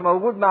لوحده مش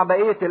موجود مع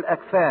بقية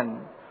الأكفان،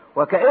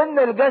 وكأن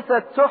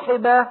الجسد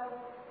سحب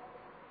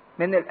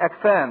من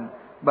الأكفان،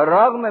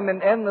 بالرغم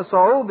من ان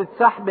صعوبة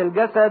سحب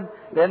الجسد،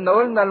 لان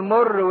قلنا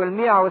المر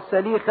والميع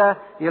والسليخة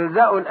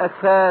يلزقوا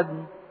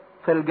الأكفان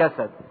في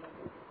الجسد،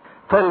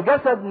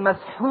 فالجسد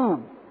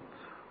مسحوب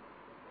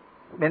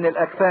من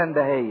الأكفان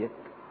دهيت.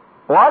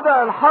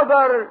 وضع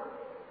الحجر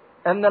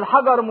ان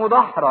الحجر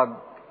مدحرج،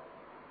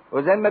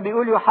 وزي ما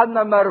بيقول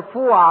يوحنا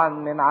مرفوعا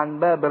من عن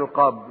باب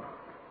القبر،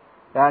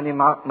 يعني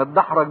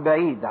متدحرج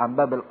بعيد عن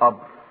باب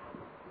القبر،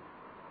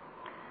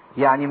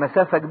 يعني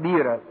مسافة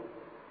كبيرة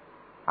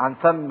عن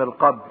فم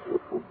القبر.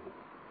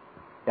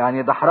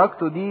 يعني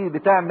دحرجته دي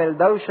بتعمل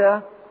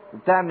دوشة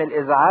بتعمل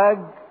ازعاج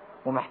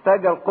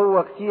ومحتاجة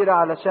القوة كتيرة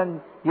علشان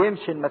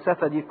يمشي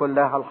المسافة دي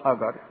كلها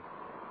الحجر.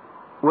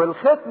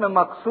 والختم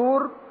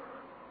مكسور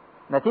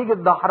نتيجة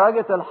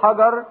دحرجة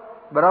الحجر،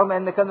 برغم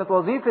ان كانت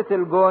وظيفة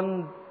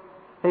الجند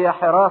هي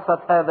حراسة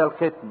هذا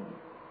الختم.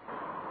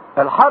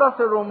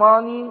 الحرس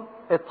الروماني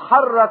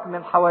اتحرك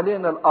من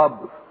حوالين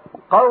القبر،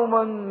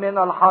 قوم من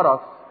الحرس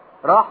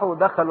راحوا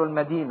دخلوا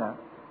المدينة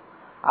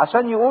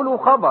عشان يقولوا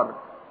خبر،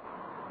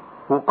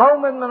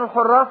 وقوم من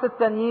الحراس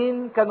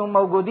التانيين كانوا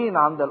موجودين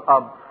عند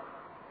القبر.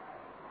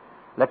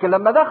 لكن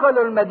لما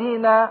دخلوا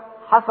المدينة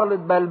حصلت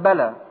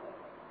بلبلة،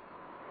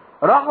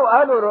 راحوا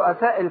قالوا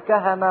رؤساء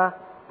الكهنة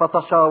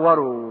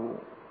فتشاوروا،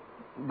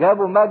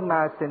 جابوا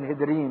مجمع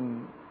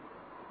السنهدرين،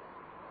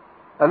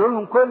 قالوا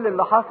لهم كل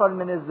اللي حصل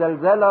من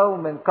الزلزلة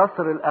ومن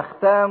كسر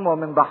الأختام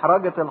ومن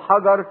دحرجة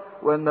الحجر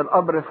وإن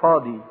القبر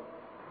فاضي.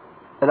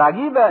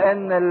 العجيبة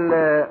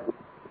إن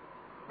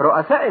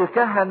رؤساء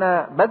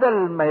الكهنة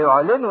بدل ما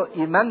يعلنوا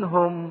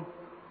إيمانهم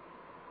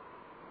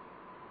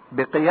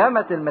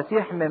بقيامة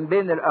المسيح من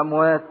بين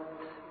الأموات،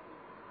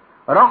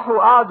 راحوا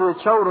قعدوا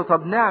يتشاوروا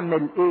طب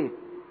نعمل ايه؟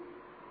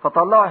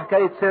 فطلعوا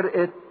حكاية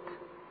سرقة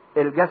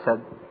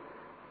الجسد،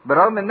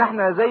 برغم ان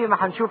احنا زي ما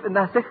هنشوف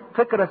انها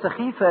فكرة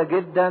سخيفة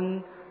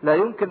جدا لا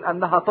يمكن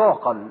انها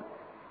تعقل.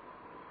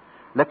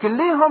 لكن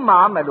ليه هم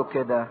عملوا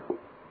كده؟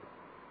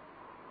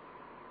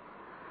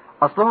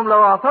 اصلهم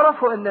لو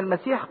اعترفوا ان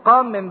المسيح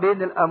قام من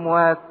بين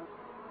الاموات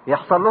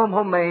يحصل لهم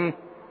هم ايه؟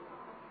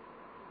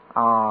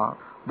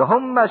 ده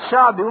هم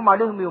الشعب يقوم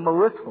عليهم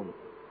يموتهم،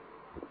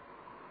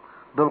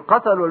 دول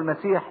قتلوا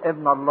المسيح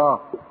ابن الله.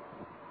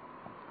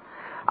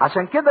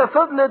 عشان كده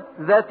فضلت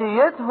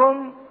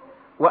ذاتيتهم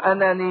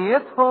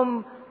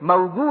وانانيتهم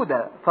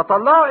موجودة،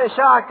 فطلعوا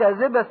اشاعة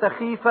كاذبة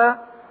سخيفة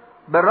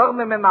بالرغم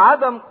من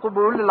عدم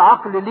قبول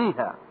العقل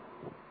ليها.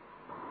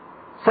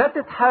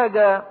 ساتت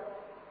حاجة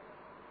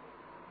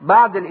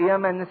بعد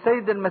القيامة ان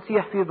السيد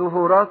المسيح في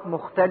ظهورات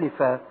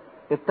مختلفة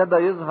ابتدى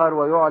يظهر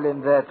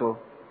ويعلن ذاته،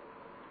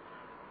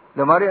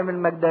 لمريم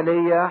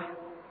المجدلية،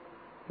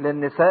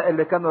 للنساء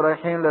اللي كانوا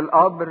رايحين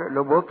للقبر،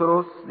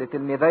 لبطرس،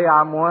 لتلميذي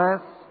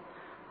عمواس،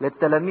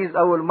 للتلاميذ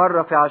اول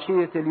مرة في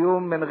عشية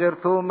اليوم من غير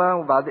تومة،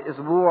 وبعد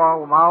اسبوع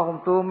ومعاهم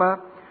تومة،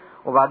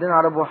 وبعدين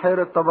على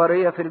بحيرة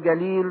طبرية في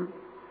الجليل،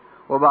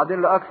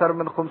 وبعدين لأكثر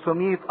من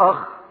 500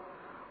 أخ،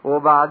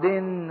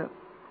 وبعدين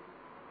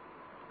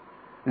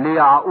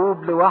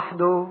ليعقوب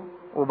لوحده،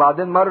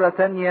 وبعدين مرة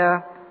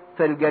تانية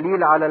في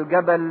الجليل على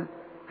الجبل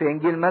في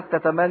إنجيل متى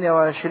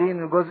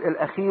 28 الجزء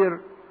الأخير،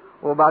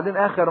 وبعدين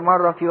آخر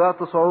مرة في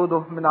وقت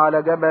صعوده من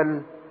على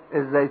جبل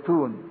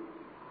الزيتون.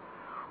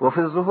 وفي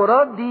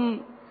الظهورات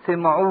دي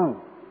سمعوه،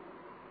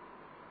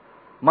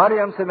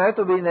 مريم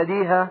سمعته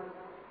بيناديها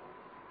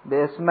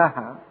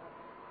باسمها،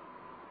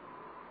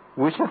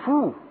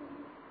 وشافوه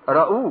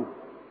رأوه،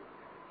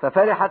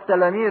 ففرح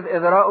التلاميذ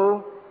إذ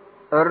رأوا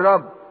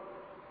الرب،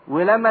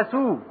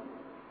 ولمسوه،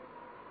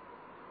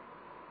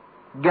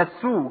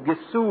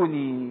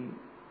 جسوني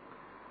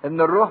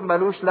ان الروح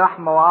ملوش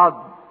لحم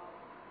وعظم،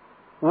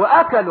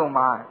 واكلوا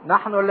معه،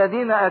 نحن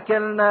الذين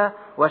اكلنا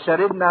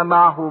وشربنا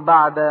معه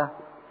بعد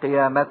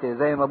قيامته،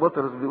 زي ما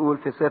بطرس بيقول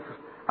في سفر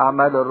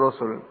اعمال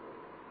الرسل.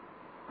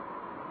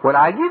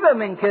 والعجيبة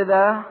من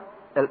كده،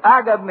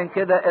 الاعجب من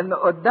كده، ان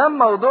قدام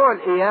موضوع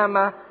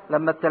القيامة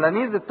لما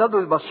التلاميذ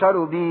ابتدوا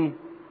يبشروا بيه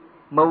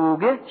ما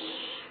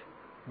وجدش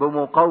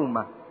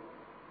بمقاومة.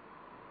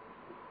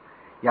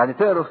 يعني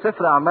تقروا في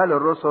سفر اعمال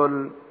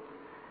الرسل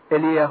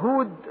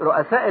اليهود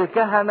رؤساء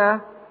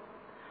الكهنة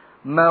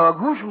ما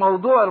واجهوش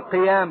موضوع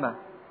القيامة،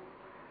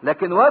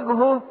 لكن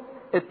واجهوا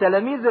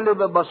التلاميذ اللي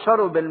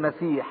بيبشروا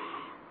بالمسيح.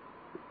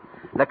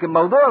 لكن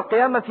موضوع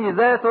القيامة في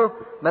ذاته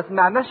ما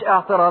سمعناش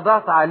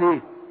اعتراضات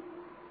عليه.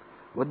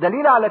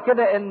 والدليل على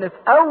كده ان في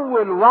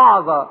اول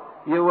وعظة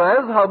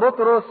يوعظها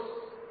بطرس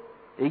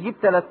يجيب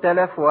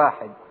 3000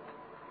 واحد.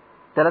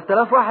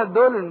 3000 واحد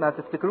دول ما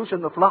تفتكروش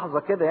انه في لحظة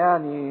كده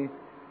يعني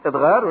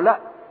اتغيروا، لا،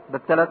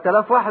 ده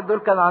 3000 واحد دول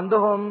كان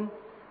عندهم،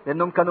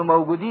 لانهم كانوا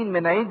موجودين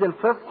من عيد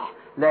الفصح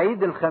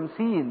لعيد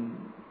ال50،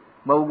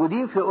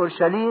 موجودين في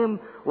اورشليم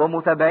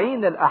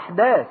ومتابعين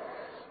الاحداث،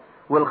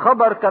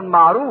 والخبر كان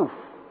معروف.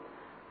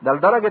 ده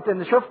لدرجة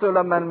ان شفتوا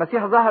لما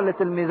المسيح ظهر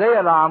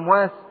لتلميذي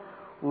لعمواس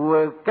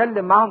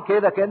واتكلم معهم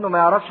كده كأنه ما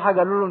يعرفش حاجة،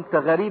 قالوا له انت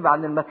غريب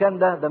عن المكان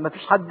ده ما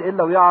فيش حد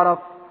الا ويعرف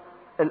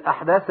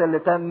الاحداث اللي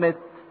تمت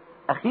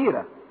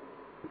اخيرا.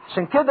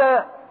 عشان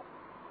كده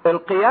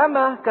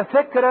القيامة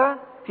كفكرة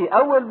في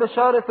اول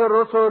بشارة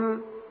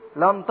الرسل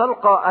لم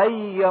تلقى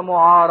اي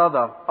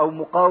معارضة او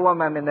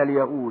مقاومة من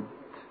اليهود،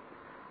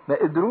 ما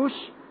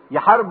قدروش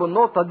يحاربوا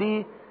النقطة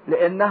دي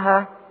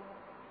لانها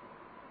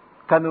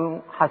كانوا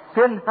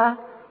حاسينها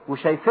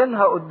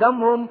وشايفينها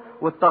قدامهم،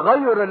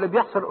 والتغير اللي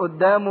بيحصل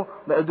قدامه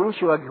ما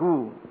قدروش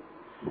يواجهوه.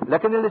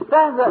 لكن اللي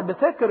استهزأ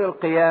بفكر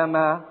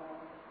القيامة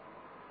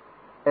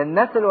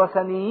الناس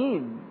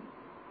الوثنيين،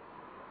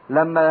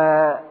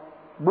 لما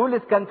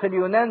بولس كان في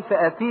اليونان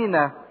في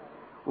أثينا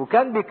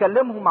وكان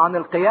بيكلمهم عن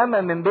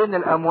القيامة من بين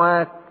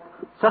الأموات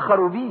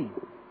سخروا بيه.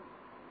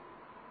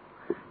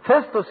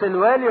 فيستوس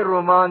الوالي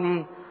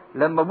الروماني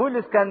لما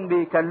بولس كان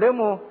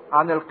بيكلمه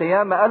عن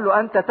القيامة قال له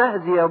أنت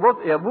تهزي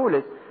يا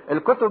بولس،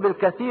 الكتب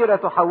الكثيرة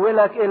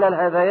تحولك إلى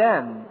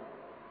الهذيان.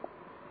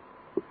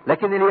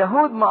 لكن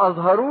اليهود ما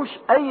أظهروش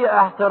أي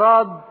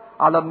اعتراض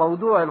على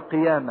موضوع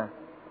القيامة.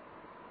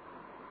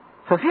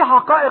 ففي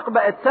حقائق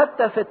بقت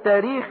ثابتة في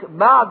التاريخ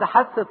بعد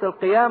حادثة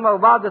القيامة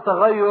وبعد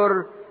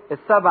تغير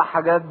ال7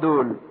 حاجات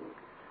دول.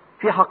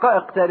 في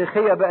حقائق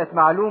تاريخية بقت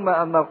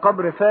معلومة أن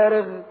القبر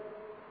فارغ.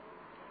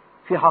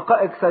 في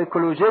حقائق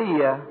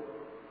سيكولوجية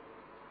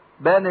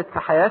بانت في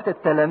حياة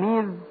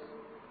التلاميذ،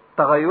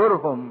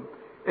 تغيرهم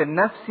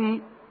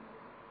النفسي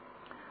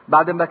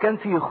بعد ما كان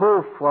فيه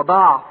خوف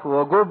وضعف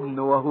وجبن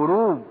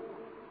وهروب،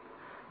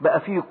 بقى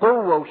فيه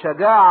قوة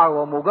وشجاعة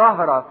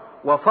ومجاهرة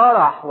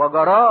وفرح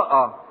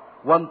وجراءة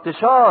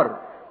وانتشار.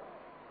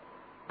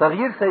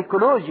 تغيير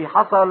سيكولوجي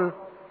حصل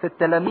في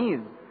التلاميذ،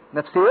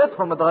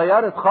 نفسيتهم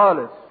اتغيرت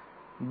خالص.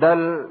 ده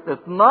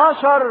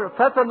 12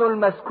 فتنوا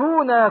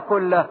المسكونة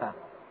كلها.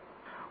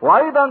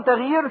 وايضا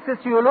تغيير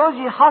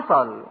فسيولوجي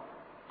حصل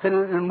في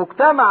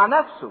المجتمع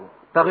نفسه،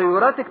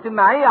 تغيرات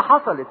اجتماعية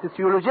حصلت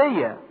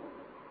فسيولوجية،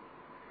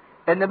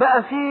 ان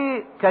بقى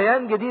في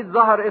كيان جديد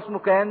ظهر اسمه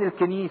كيان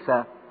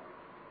الكنيسة.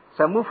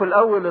 سموه في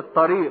الاول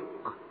الطريق،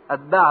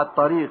 اتباع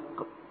الطريق،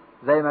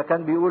 زي ما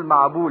كان بيقول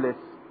مع بولس.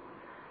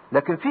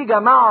 لكن في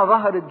جماعة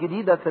ظهرت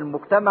جديدة في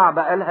المجتمع،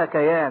 بقى لها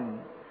كيان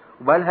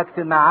وبقى لها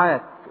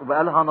اجتماعات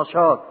وبقى لها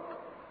نشاط.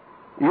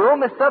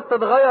 يوم السبت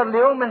اتغير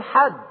ليوم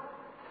الحد،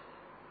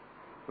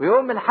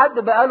 ويوم الحد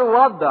بقى له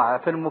وضع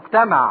في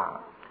المجتمع.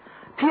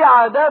 في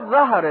عادات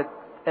ظهرت،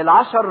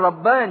 العشر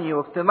رباني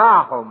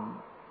واجتماعهم،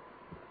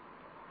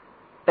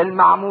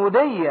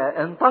 المعمودية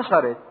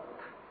انتشرت.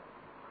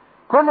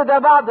 كل ده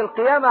بعد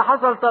القيامة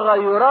حصل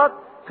تغيرات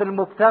في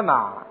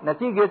المجتمع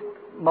نتيجة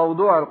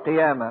موضوع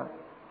القيامة.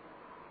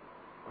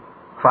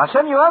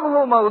 فعشان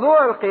يواجهوا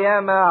موضوع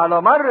القيامة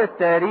على مر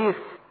التاريخ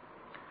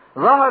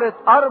ظهرت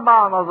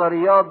 4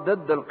 نظريات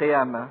ضد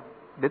القيامة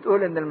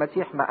بتقول ان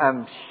المسيح ما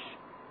قامش.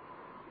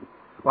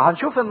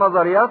 وهنشوف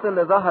النظريات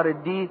اللي ظهرت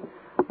دي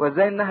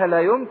وازاي انها لا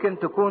يمكن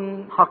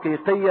تكون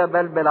حقيقية،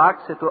 بل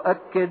بالعكس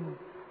تؤكد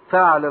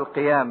فعل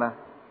القيامة.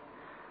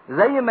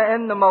 زي ما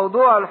ان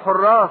موضوع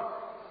الحراس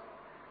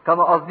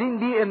كانوا قاصدين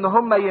بيه ان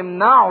هم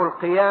يمنعوا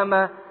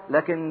القيامة،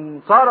 لكن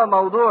صار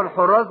موضوع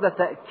الحراس ده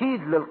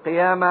تأكيد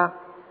للقيامة.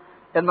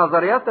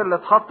 النظريات اللي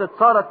اتحطت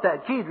صارت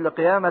تأكيد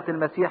لقيامة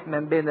المسيح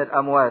من بين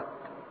الأموات.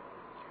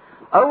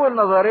 أول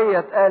نظرية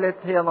اتقالت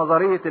هي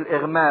نظرية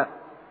الإغماء،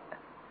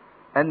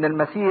 أن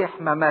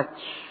المسيح ما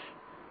ماتش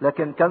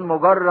لكن كان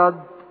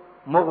مجرد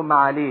مغمى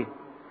عليه،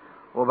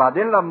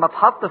 وبعدين لما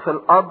اتحط في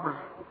القبر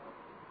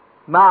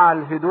مع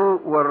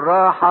الهدوء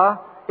والراحة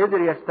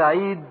قدر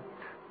يستعيد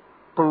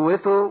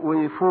قوته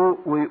ويفوق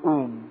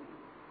ويقوم.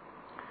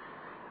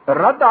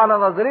 الرد على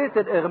نظرية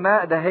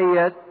الإغماء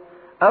دهيت،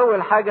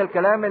 أول حاجة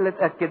الكلام اللي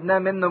اتأكدناه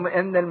منه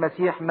ان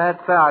المسيح مات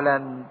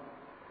فعلا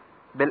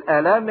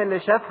بالآلام اللي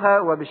شافها،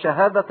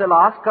 وبشهادة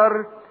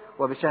العسكر،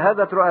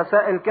 وبشهادة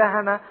رؤساء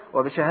الكهنة،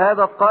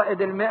 وبشهادة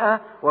قائد 100،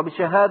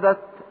 وبشهادة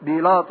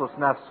بيلاطس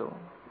نفسه.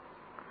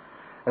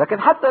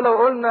 لكن حتى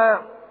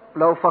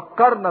لو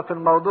فكرنا في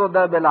الموضوع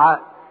ده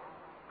بالعقل،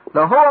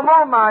 لو هو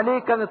مغمى عليه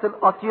كانت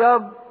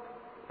الأطياب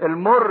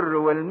المر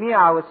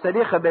والميعة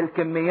والسليخة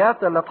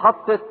بالكميات اللي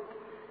اتحطت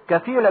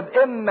كفيلة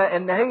بإما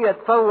ان هي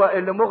تفوق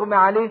اللي مغمى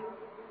عليه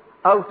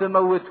او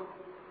تموته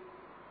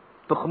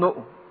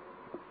تخنقه.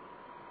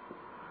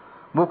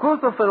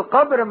 مكوثه في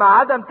القبر مع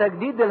عدم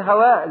تجديد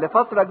الهواء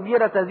لفترة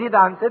كبيرة تزيد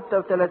عن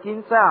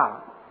 36 ساعة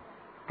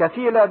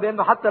كفيلة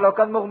بانه حتى لو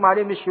كان مغمى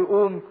عليه مش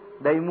يقوم،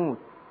 ده يموت.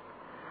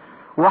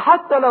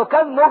 وحتى لو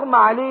كان مغمى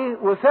عليه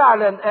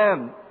وفعلا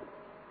قام،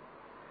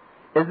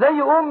 ازاي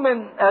يقوم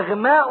من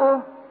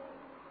اغمائه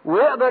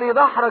ويقدر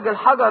يدحرج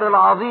الحجر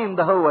العظيم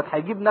ده؟ هو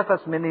هيجيب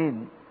نفس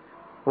منين؟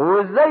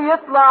 وازاي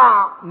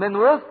يطلع من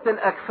وسط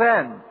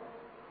الاكفان؟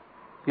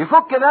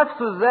 يفك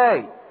نفسه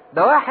ازاي؟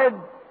 ده واحد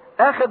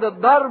اخد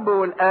الضرب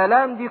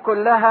والالام دي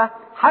كلها،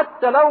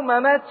 حتى لو ما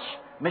ماتش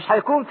مش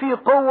هيكون فيه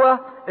قوة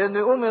انه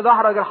يقوم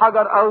يدحرج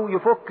الحجر او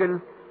يفك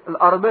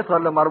الاربطة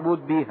اللي مربوط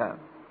بيها.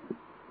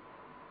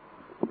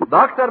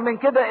 ده اكتر من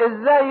كده،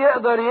 ازاي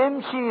يقدر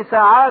يمشي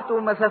ساعات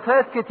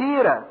ومسافات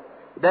كتيرة؟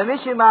 ده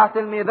مشي مع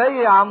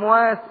تلميذي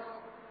عمواس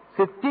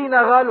 60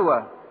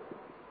 غلوة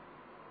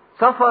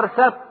سفر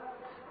سبت.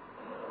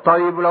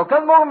 طيب لو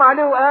كان مغمى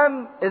عليه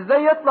وقام،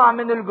 ازاي يطلع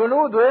من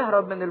الجلود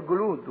ويهرب من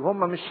الجلود وهم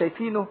مش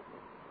شايفينه؟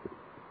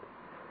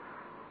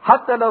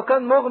 حتى لو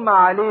كان مغمى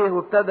عليه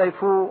وابتدى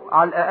يفوق،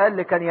 على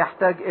الاقل كان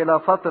يحتاج الى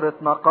فترة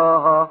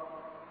نقاهة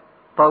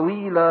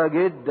طويلة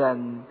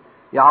جدا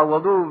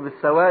يعوضوه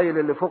بالسوائل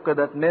اللي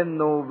فقدت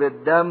منه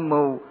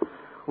بالدم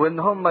وان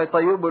هم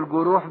يطيبوا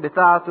الجروح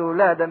بتاعته.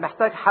 لا، ده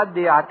محتاج حد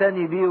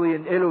يعتني بيه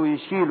وينقله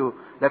ويشيله،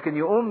 لكن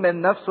يقوم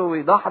من نفسه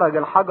ويدحرج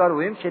الحجر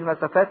ويمشي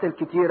المسافات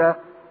الكتيرة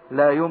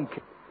لا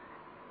يمكن.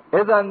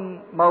 اذا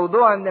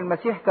موضوع ان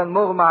المسيح كان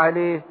مغمى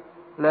عليه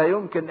لا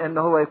يمكن ان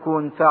هو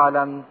يكون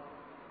فعلا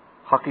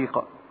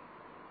حقيقة.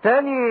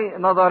 تاني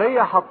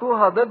نظرية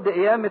حطوها ضد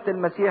قيامة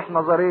المسيح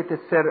نظرية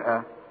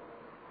السرقة،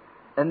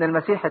 ان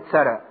المسيح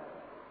اتسرق،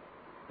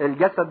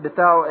 الجسد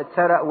بتاعه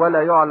اتسرق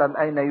ولا يعلم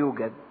اين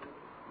يوجد.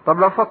 طب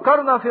لو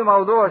فكرنا في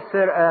موضوع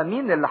السرقة،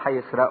 مين اللي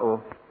هيسرقه؟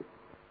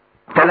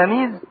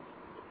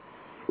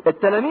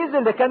 التلاميذ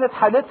اللي كانت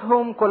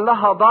حالتهم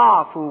كلها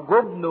ضعف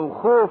وجبن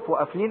وخوف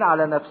وقافلين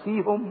على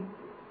نفسيهم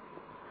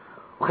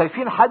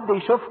وخايفين حد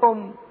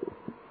يشوفهم.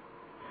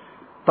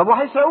 طب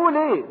وهيسرقوه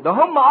ليه؟ ده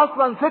هم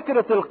اصلا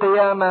فكرة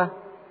القيامة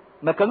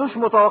ما كانوش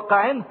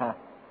متوقعينها،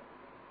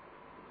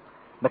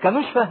 ما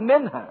كانوش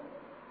فاهمينها.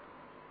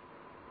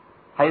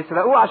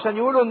 هيسرقوه عشان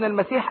يقولوا ان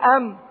المسيح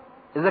قام؟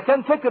 اذا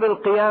كان فكر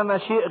القيامة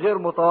شيء غير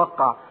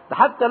متوقع، ده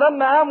حتى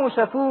لما قاموا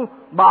شافوه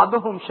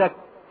بعضهم شك،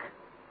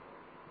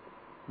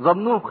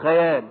 ظنوه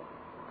خيال.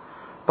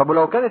 طب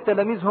ولو كان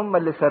التلاميذ هم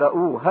اللي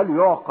سرقوه، هل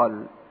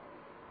يعقل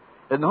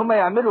ان هم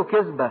يعملوا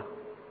كذبة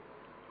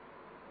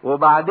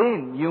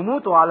وبعدين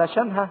يموتوا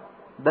علشانها؟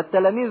 ده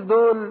التلاميذ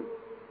دول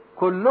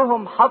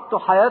كلهم حطوا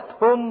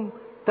حياتهم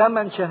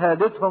تمن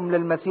شهادتهم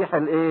للمسيح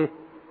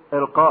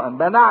القائم.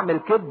 بنعمل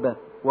كذبة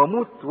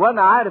واموت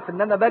وانا عارف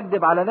ان انا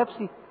بكذب على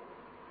نفسي؟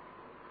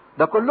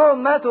 ده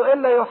كلهم ماتوا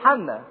الا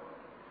يوحنا،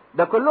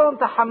 ده كلهم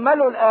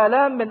تحملوا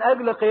الآلام من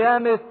اجل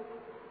قيامة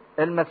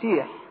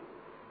المسيح.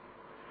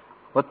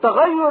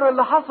 والتغير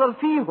اللي حصل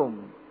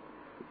فيهم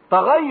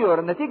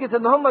تغير نتيجة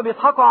ان هم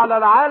بيضحكوا على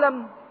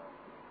العالم.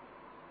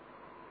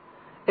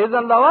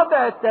 اذا لا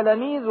وضع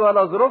التلاميذ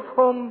ولا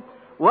ظروفهم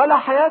ولا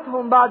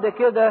حياتهم بعد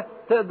كده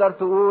تقدر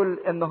تقول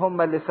ان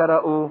هم اللي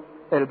سرقوا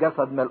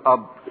الجسد من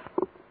القبر.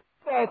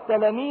 وضع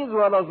التلاميذ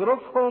ولا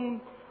ظروفهم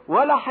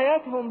ولا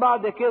حياتهم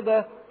بعد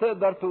كده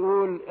تقدر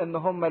تقول ان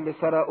هم اللي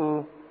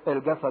سرقوا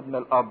الجسد من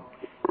القبر.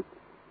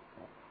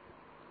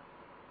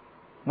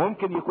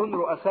 ممكن يكون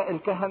رؤساء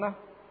الكهنة،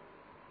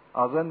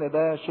 اظن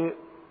ده شيء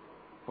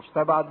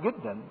مستبعد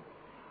جدا،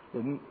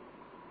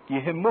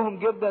 يهمهم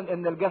جدا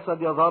ان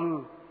الجسد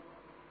يظل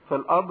في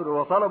القبر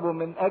وطلبوا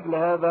من اجل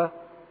هذا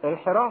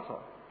الحراسة.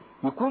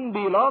 يكون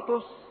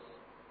بيلاطس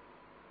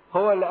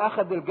هو اللي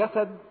اخذ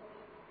الجسد،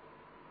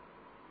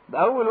 ده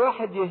اول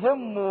واحد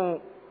يهمه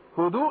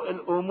هدوء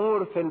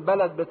الامور في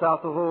البلد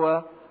بتاعته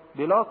هو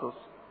بيلاطس،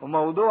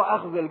 وموضوع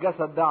اخذ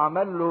الجسد ده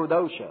عمل له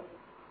دوشة،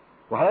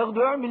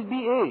 وهياخده يعمل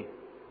بيه ايه؟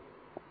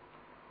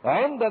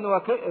 عندا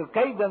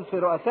وكيدا في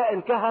رؤساء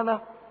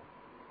الكهنة.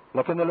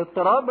 لكن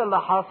الاضطراب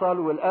اللي حصل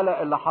والقلق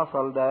اللي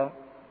حصل ده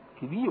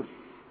كبير،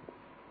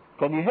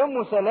 كان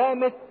يهمه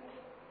سلامة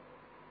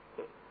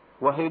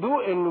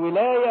وهدوء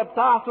الولاية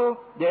بتاعته،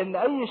 لان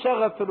اي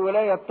شغب في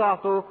الولاية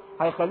بتاعته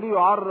هيخليه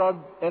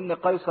يعرض ان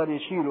قيصر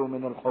يشيله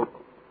من الحكم.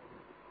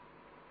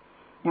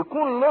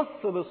 يكون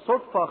لص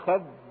بالصدفة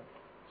خد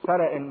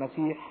سرق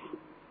المسيح،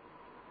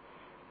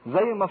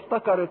 زي ما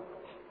افتكرت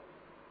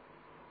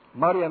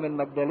مريم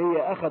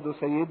المجدلية اخذوا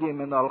سيدي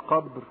من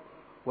القبر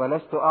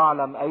ولست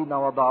اعلم اين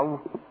وضعوه.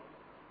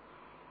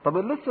 طب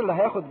اللص اللي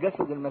هياخد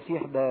جسد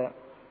المسيح ده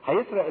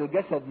هيسرق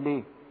الجسد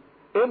ليه؟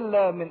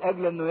 الا من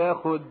اجل انه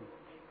ياخد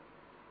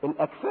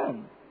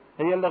الاكفان،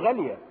 هي اللي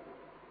غالية.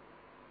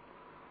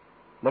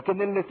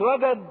 لكن اللي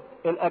اتوجد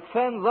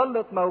الاكفان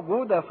ظلت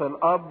موجودة في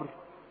القبر،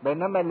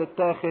 بينما اللي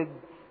اتاخد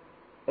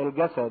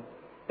الجسد.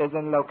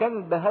 اذا لو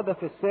كانت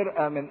بهدف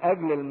السرقة من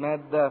اجل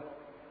المادة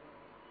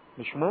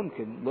مش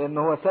ممكن، لان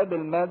هو ساب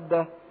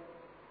المادة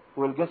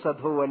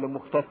والجسد هو اللي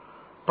مختفي.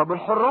 طب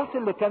الحراس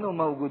اللي كانوا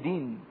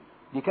موجودين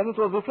دي كانت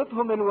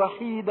وظيفتهم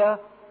الوحيدة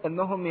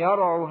انهم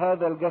يرعوا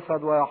هذا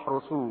الجسد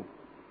ويحرسوه،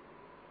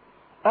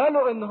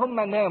 قالوا ان هم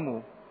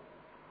ناموا.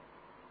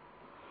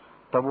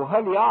 طب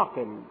وهل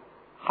يعقل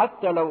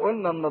حتى لو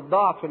قلنا من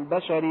الضعف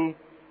البشري،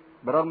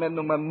 برغم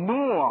انه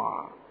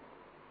ممنوع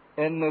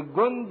ان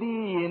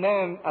الجندي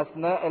ينام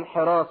اثناء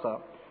الحراسة،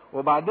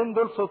 وبعدين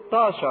دول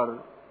 16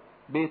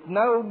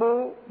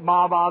 بيتناوبوا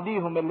مع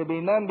بعضيهم، اللي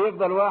بينام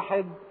بيفضل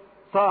واحد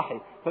صاحي،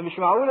 فمش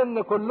معقول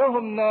ان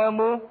كلهم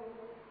ناموا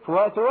في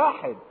وقت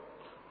واحد.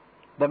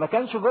 ده ما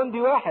كانش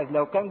جندي واحد،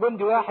 لو كان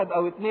جندي واحد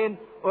او اتنين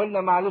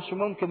قلنا معلش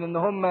ممكن ان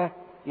هم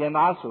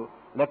ينعسوا،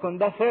 لكن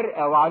ده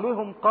فرقة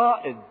وعليهم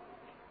قائد،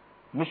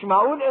 مش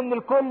معقول ان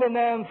الكل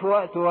نام في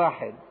وقت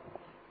واحد.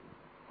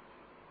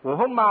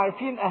 وهم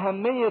عارفين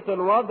اهمية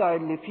الوضع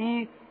اللي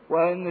فيه،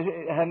 وان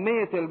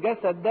اهمية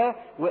الجسد ده،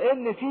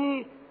 وان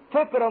في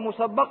فكرة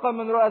مسبقة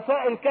من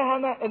رؤساء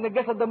الكهنة ان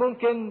الجسد ده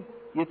ممكن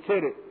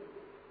يتسرق،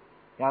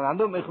 يعني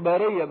عندهم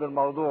اخبارية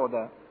بالموضوع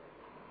ده.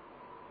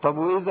 طب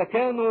واذا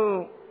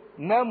كانوا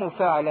ناموا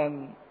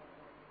فعلا،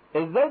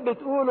 ازاي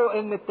بتقولوا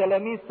ان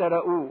التلاميذ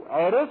سرقوه؟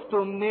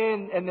 عرفتوا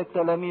منين ان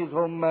التلاميذ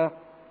هم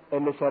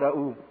اللي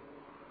سرقوه؟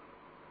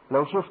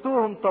 لو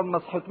شفتوهم طب ما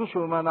صحتوش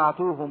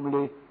ومنعتوهم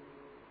ليه؟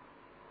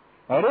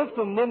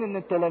 عرفتوا منين ان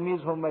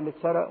التلاميذ هم اللي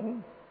سرقوه؟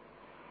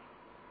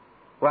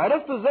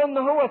 وعرفتوا ازاي ان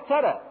هو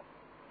اتسرق؟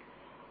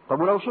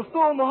 طب ولو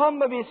شفتوهم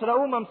وهم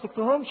بيسرقوه ما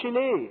مسكتوهمش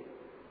ليه؟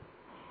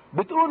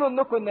 بتقولوا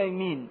انكم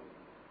نايمين.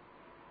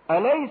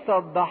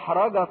 أليست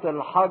دحرجة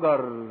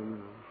الحجر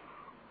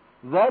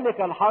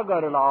ذلك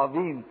الحجر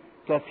العظيم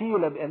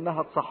كفيلة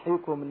بأنها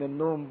تصحيكم من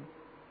النوم؟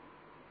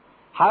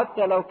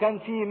 حتى لو كان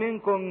في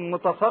منكم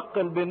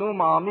متثقل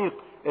بنوم عميق،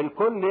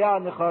 الكل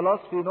يعني خلاص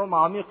في نوم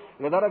عميق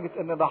لدرجة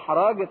ان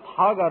دحرجة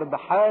حجر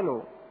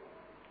بحاله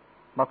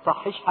ما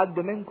تصحيش حد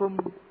منكم؟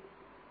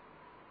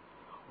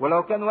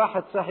 ولو كان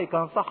واحد صحي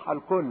كان صح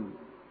الكل.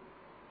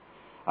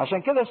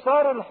 عشان كده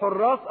صار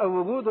الحراس او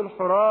وجود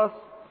الحراس،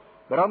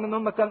 برغم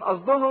انهم كان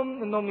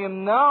قصدهم انهم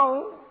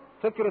يمنعوا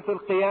فكرة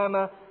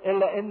القيامة،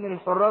 الا ان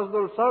الحراس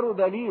دول صاروا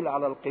دليل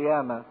على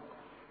القيامة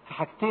في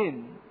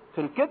حاجتين: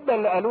 في الكذبة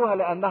اللي قالوها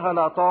لانها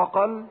لا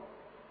تعقل،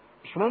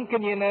 مش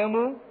ممكن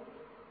يناموا،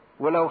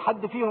 ولو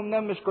حد فيهم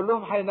نام مش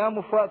كلهم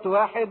هيناموا في وقت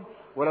واحد،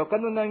 ولو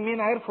كانوا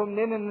نايمين عرفوا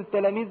منين ان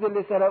التلاميذ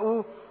اللي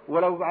سرقوه،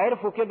 ولو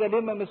عرفوا كده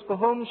ليه ما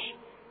مسكوهمش.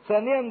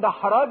 ثانيا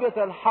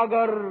دحرجة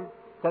الحجر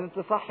كانت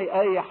تصحي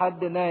اي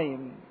حد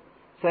نايم.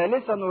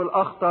 ثالثا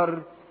والاخطر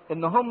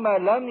ان هم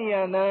لم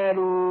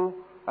ينالوا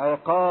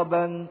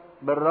عقابا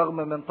بالرغم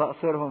من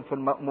تقصيرهم في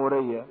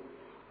المأمورية،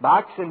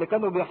 بعكس اللي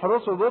كانوا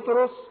بيحرسوا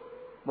بطرس،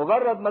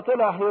 مجرد ما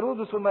طلع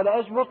هيرودس وما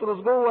لقاش بطرس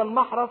جوه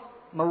المحرس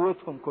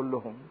موتهم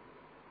كلهم.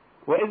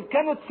 وإذ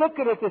كانت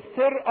فكرة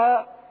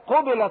السرقة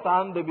قبلت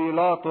عند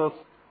بيلاطس،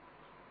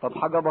 طب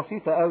حاجة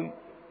بسيطة قوي،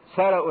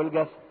 سرقوا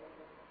الجسد،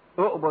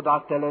 اقبض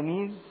على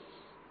التلاميذ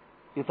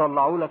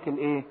يطلعوا لك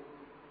الايه؟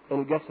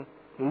 الجسد.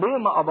 ليه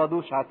ما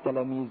قبضوش على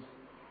التلاميذ؟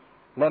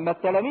 لما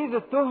التلاميذ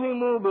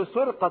اتهموا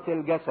بسرقة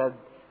الجسد،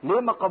 ليه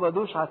ما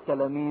قبضوش على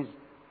التلاميذ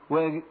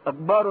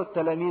واجبروا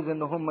التلاميذ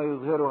ان هم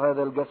يظهروا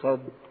هذا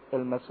الجسد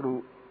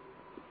المسروق؟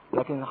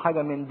 لكن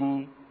حاجة من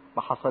دي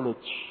ما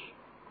حصلتش.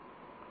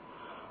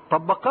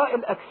 طب بقاء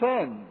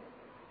الاكفان،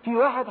 في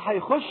واحد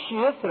هيخش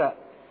يسرق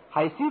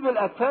هيسيب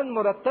الاكفان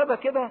مرتبة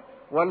كده،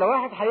 ولا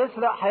واحد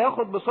هيسرق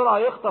هياخد بسرعة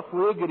يخطف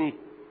ويجري؟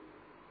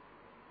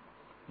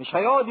 مش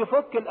هيقعد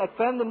يفك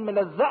الاكفان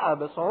الملزقة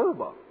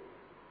بصعوبة.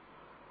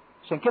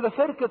 عشان كده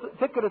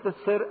فكرة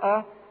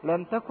السرقة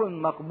لم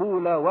تكن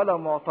مقبولة ولا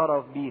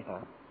معترف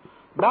بيها.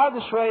 بعد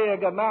شوية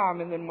جماعة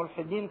من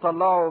الملحدين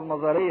طلعوا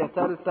نظرية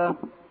ثالثة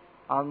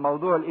عن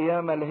موضوع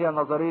القيامة، اللي هي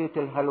نظرية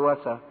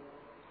الهلوسة.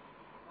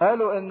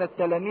 قالوا ان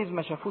التلاميذ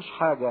ما شافوش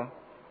حاجة،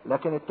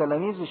 لكن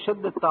التلاميذ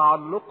شدة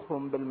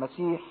تعلقهم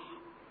بالمسيح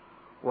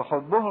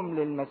وحبهم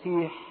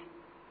للمسيح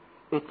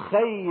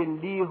اتخيل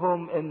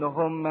ليهم ان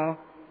هم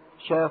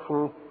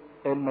شافوا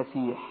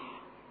المسيح.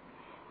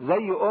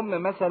 زي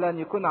ام مثلا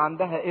يكون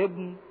عندها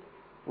ابن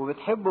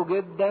وبتحبه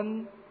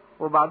جدا،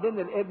 وبعدين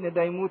الابن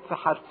ده يموت في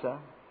حادثة،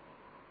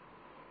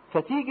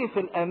 فتيجي في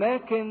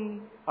الاماكن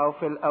او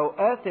في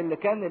الاوقات اللي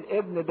كان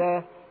الابن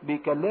ده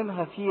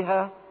بيكلمها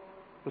فيها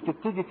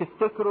وتبتدي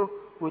تفتكره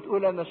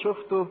وتقول انا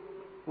شفته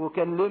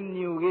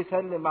وكلمني وجي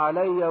يسلم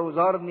عليا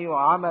وزارني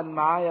وعمل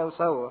معايا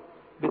وسوى،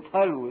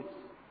 بتهلوس.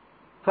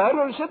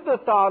 فقالوا لشدة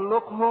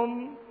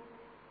تعلقهم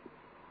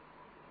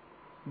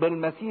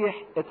بالمسيح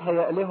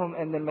اتهيأ لهم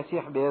ان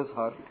المسيح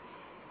بيظهر.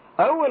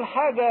 اول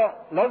حاجة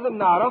لازم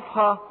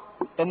نعرفها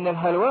ان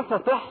الهلوسة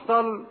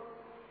تحصل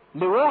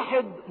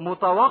لواحد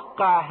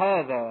متوقع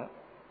هذا،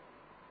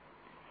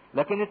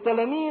 لكن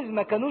التلاميذ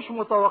ما كانوش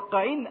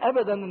متوقعين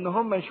ابدا ان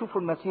هم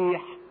يشوفوا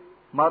المسيح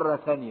مرة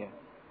ثانية.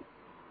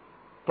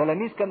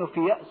 التلاميذ كانوا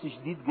في يأس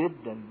شديد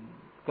جدا،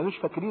 كانوش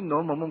فاكرين ان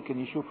هم ممكن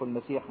يشوفوا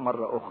المسيح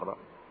مرة اخرى.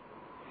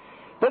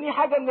 تاني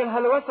حاجة ان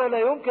الهلوسة لا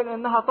يمكن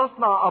انها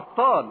تصنع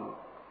ابطال.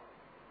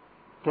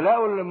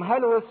 تلاقوا اللي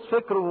مهلوس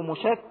فكره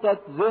مشتت،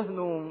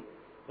 ذهنه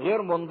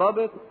غير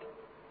منضبط،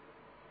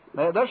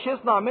 ما يقدرش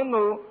يصنع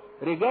منه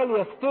رجال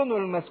يفتنوا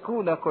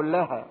المسكونة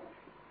كلها.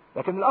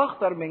 لكن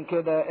الاخطر من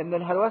كده ان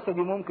الهلوسة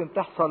دي ممكن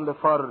تحصل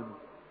لفرد،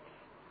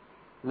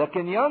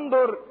 لكن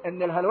ينظر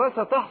ان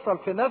الهلوسة تحصل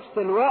في نفس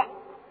الوقت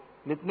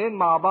الاثنين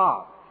مع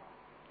بعض.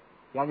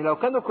 يعني لو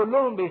كانوا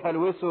كلهم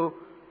بيهلوسوا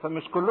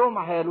فمش كلهم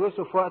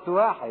هيهلوسوا في وقت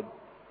واحد،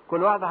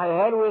 كل واحد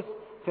هيهلوس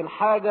في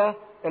الحاجة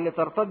اللي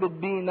ترتبط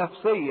بيه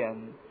نفسيا.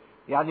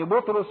 يعني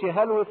بطرس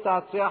يهلوس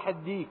ساعة صياح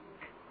الديك،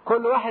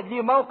 كل واحد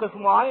ليه موقف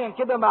معين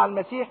كده مع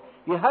المسيح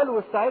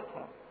يهلوس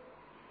ساعتها.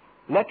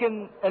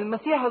 لكن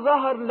المسيح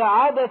ظهر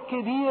لعدد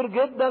كبير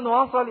جدا،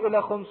 وصل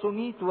الى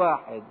 500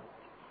 واحد،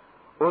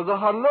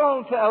 وظهر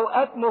لهم في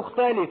اوقات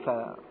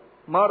مختلفة،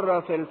 مرة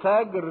في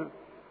الفجر،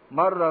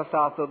 مرة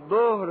ساعة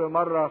الظهر،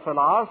 مرة في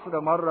العصر،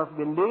 مرة في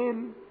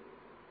بالليل.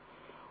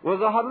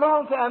 وظهر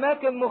لهم في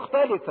اماكن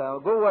مختلفة،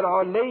 جوه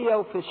العلية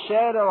وفي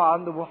الشارع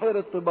وعند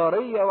بحيرة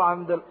طبارية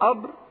وعند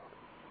القبر،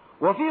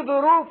 وفي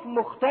ظروف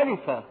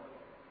مختلفة.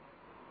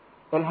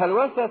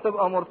 الهلوسة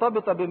تبقى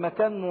مرتبطة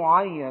بمكان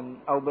معين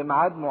او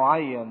بميعاد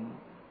معين،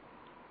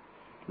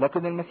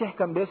 لكن المسيح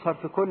كان بيظهر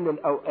في كل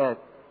الاوقات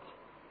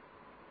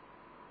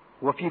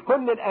وفي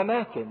كل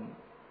الاماكن.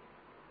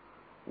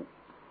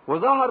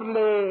 وظهر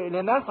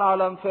لناس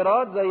على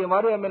انفراد زي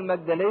مريم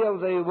المجدلية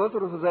وزي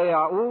بطرس وزي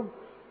يعقوب،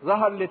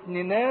 ظهر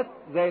لاتنينات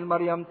زي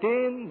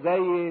المريمتين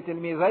زي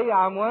تلميذي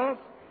عمواس،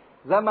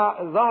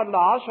 ظهر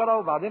ل10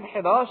 وبعدين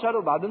 11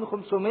 وبعدين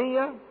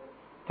 500.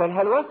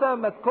 فالهلوسة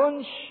ما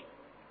تكونش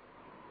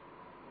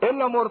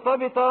الا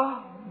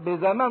مرتبطة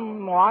بزمن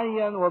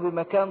معين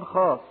وبمكان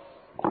خاص.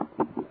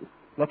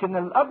 لكن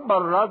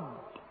الاكبر رد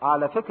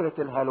على فكرة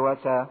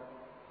الهلوسة،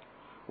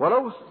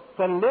 ولو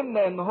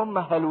سلمنا ان هم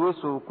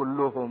هلوسوا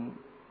كلهم،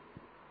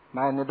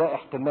 مع ان ده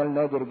احتمال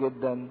نادر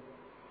جدا،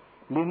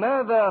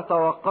 لماذا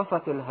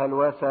توقفت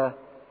الهلوسة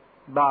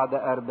بعد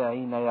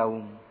 40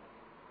 يوم؟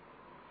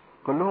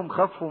 كلهم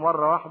خفوا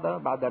مرة واحدة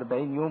بعد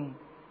 40 يوم؟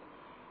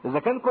 اذا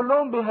كان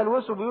كلهم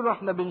بيهلوسوا بيقولوا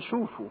احنا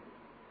بنشوفه،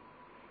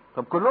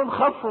 طب كلهم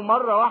خفوا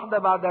مرة واحدة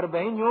بعد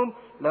 40 يوم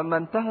لما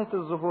انتهت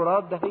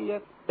الظهورات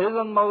دهيت؟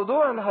 اذا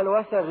موضوع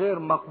الهلوسة غير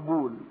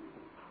مقبول.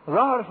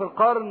 ظهر في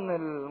القرن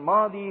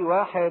الماضي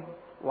واحد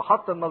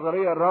وحط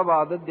النظرية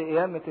الرابعة ضد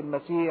قيامة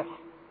المسيح،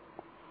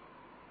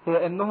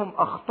 هي انهم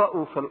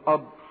اخطأوا في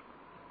القبر.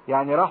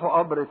 يعني راحوا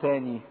قبر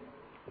تاني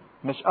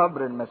مش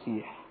قبر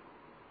المسيح،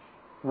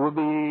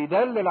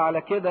 وبيدلل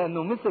على كده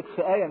انه مسك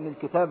في آية من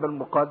الكتاب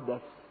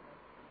المقدس،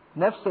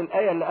 نفس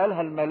الآية اللي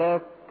قالها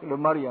الملاك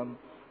لمريم،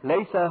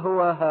 ليس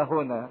هو ها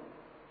هنا،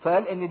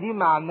 فقال ان دي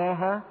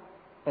معناها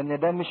ان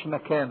ده مش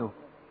مكانه.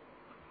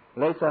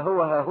 ليس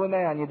هو ها هنا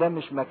يعني ده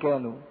مش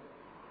مكانه.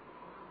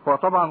 هو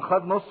طبعا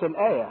خد نص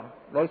الآية،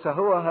 ليس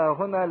هو ها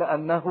هنا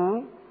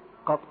لأنه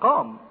قد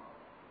قام،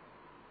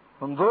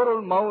 انظروا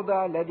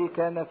الموضع الذي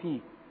كان فيه.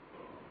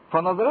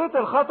 فنظرية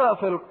الخطأ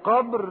في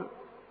القبر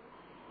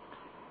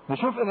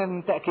نشوف ان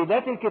من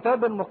تأكيدات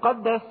الكتاب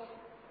المقدس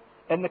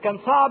ان كان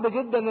صعب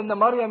جدا ان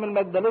مريم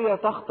المجدلية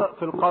تخطئ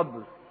في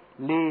القبر.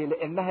 ليه؟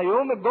 لانها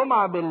يوم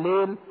الجمعة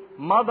بالليل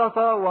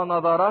مضتا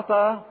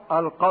ونظرتا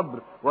القبر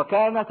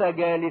وكانتا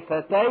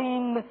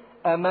جالستين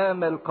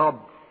امام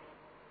القبر.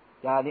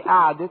 يعني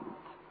قعدت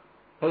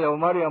هي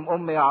ومريم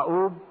ام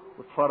يعقوب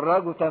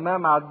واتفرجوا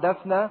تمام على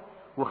الدفنة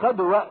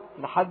وخدوا وقت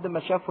لحد ما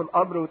شافوا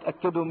القبر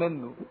وتأكدوا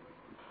منه.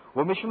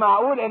 ومش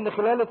معقول ان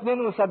خلال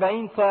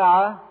 72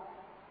 ساعة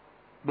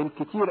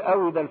بالكتير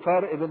قوي، ده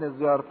الفرق بين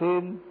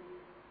الزيارتين،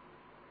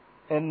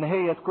 ان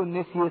هي تكون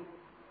نسيت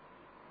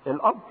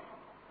القبر.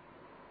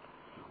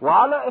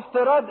 وعلى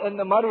افتراض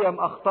ان مريم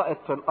اخطأت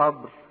في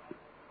القبر،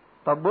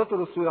 طب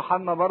بطرس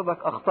ويوحنا برضك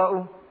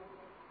اخطأوا؟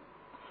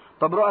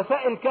 طب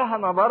رؤساء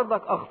الكهنة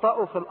برضك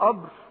اخطأوا في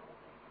القبر؟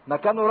 ما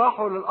كانوا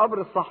راحوا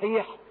للقبر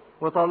الصحيح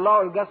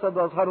وطلعوا الجسد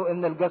واظهروا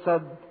ان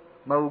الجسد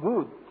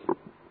موجود.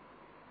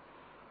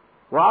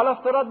 وعلى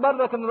افتراض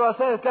برضك ان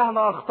رؤساء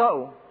الكهنة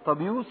اخطأوا،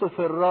 طب يوسف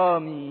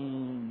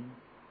الرامي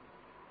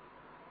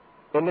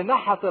اللي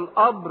نحت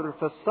القبر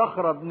في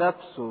الصخرة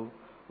بنفسه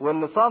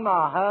واللي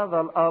صنع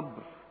هذا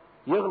القبر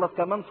يغلط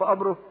كمان في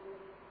قبره؟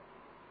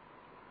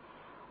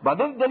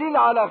 بعدين دليل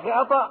على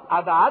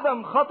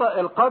عدم خطأ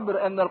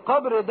القبر ان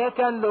القبر ده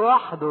كان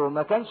لوحده،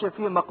 ما كانش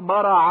فيه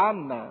مقبرة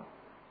عامة.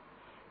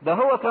 ده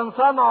هو كان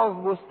صنعه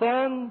في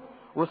بستان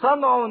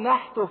وصنعه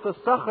نحته في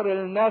الصخر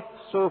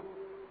لنفسه،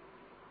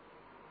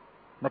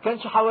 ما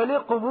كانش حواليه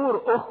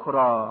قبور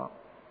اخرى.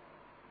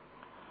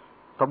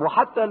 طب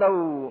وحتى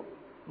لو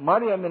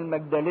مريم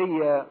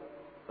المجدلية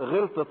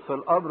غلطت في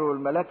القبر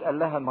والملاك قال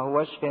لها ما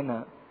هوش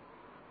هنا،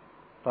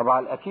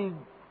 طبعا اكيد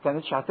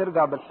كانتش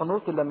هترجع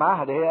بالحنوط اللي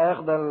معاها، ده هي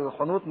اخده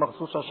الحنوط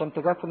مخصوص عشان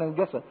تكفن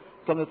الجسد،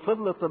 كانت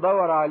فضلت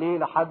تدور عليه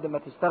لحد ما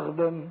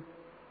تستخدم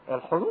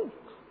الحنوط.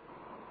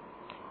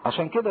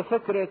 عشان كده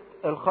فكرة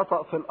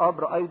الخطأ في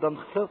القبر ايضا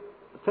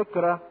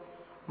فكرة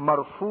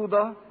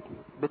مرفوضة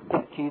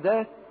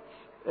بالتأكيدات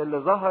اللي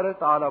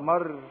ظهرت على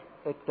مر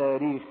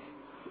التاريخ.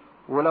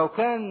 ولو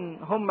كان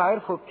هم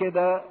عرفوا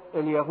بكده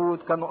اليهود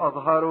كانوا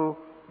اظهروا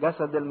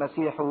جسد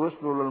المسيح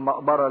ووصلوا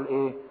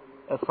للمقبرة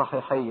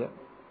الصحيحية.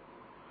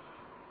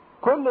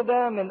 كل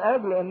ده من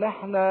اجل ان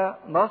احنا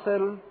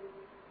نصل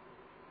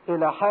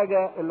الى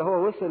حاجة اللي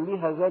هو وصل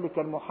ليها ذلك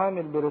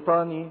المحامي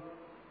البريطاني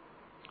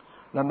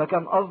لما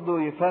كان قصده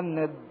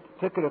يفند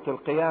فكرة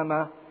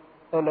القيامة،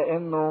 الى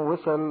انه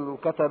وصل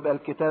وكتب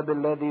الكتاب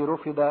الذي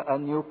رفض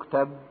ان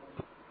يكتب،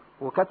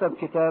 وكتب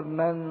كتاب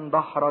من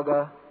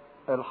دحرج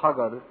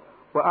الحجر،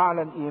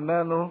 واعلن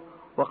ايمانه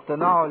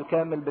واقتناعه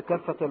الكامل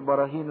بكافة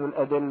البراهين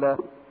والادلة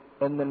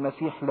ان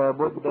المسيح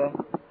لابد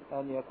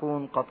ان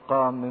يكون قد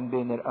قام من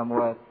بين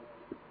الاموات.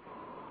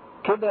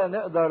 كده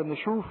نقدر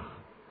نشوف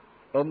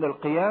ان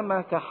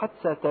القيامة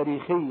كحادثة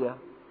تاريخية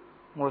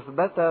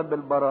مثبتة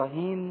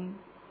بالبراهين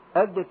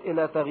ادت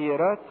الى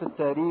تغييرات في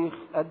التاريخ،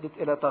 ادت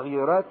الى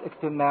تغييرات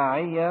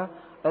اجتماعية،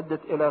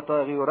 ادت الى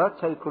تغييرات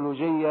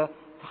سيكولوجية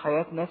في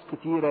حياة ناس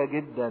كتيرة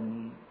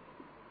جدا.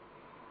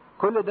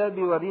 كل ده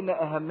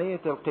بيورينا اهمية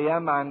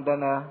القيامة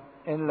عندنا.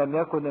 ان لم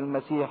يكن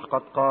المسيح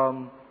قد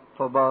قام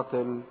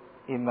فباطل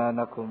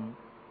ايمانكم.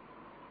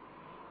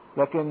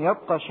 لكن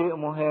يبقى شيء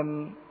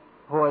مهم،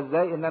 هو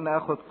ازاي ان انا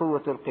اخد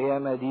قوة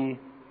القيامة دي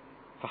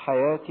في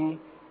حياتي،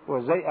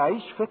 وازاي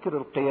اعيش فكر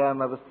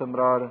القيامة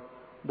باستمرار.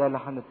 ده اللي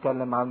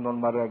هنتكلم عنه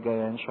المرة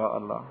الجاية ان شاء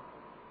الله.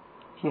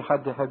 في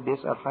حد يحب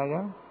يسأل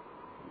حاجة؟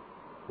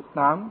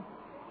 نعم.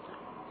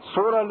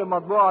 الصورة اللي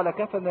مطبوعة على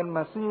كفن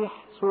المسيح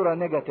صورة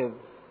نيجاتيف،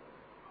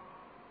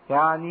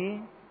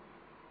 يعني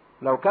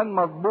لو كان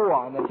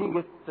مطبوع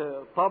نتيجة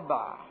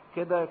طبع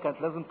كده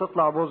كانت لازم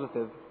تطلع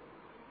بوزيتيف،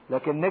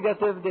 لكن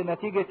نيجاتيف دي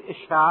نتيجة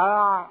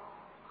اشعاع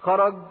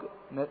خرج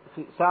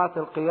في ساعة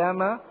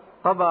القيامة،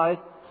 طبعت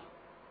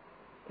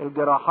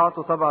الجراحات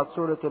وطبعت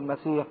صورة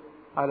المسيح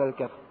على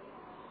الكفن.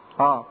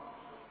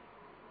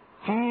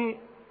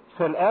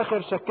 في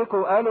الاخر شككوا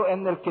وقالوا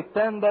ان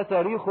الكتان ده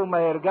تاريخه ما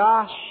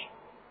يرجعش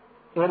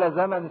الى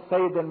زمن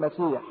السيد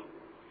المسيح.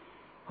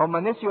 هم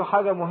نسيوا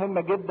حاجة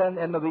مهمة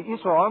جدا، انه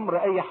بيقيسوا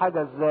عمر اي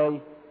حاجة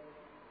ازاي؟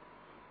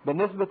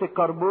 بنسبة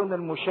الكربون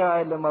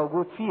المشع اللي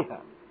موجود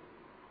فيها.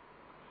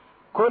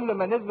 كل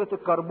ما نسبة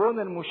الكربون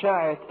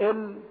المشع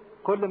تقل،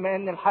 كل ما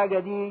ان الحاجة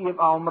دي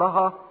يبقى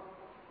عمرها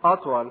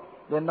اطول،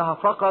 لانها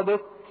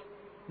فقدت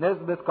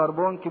نسبة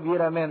كربون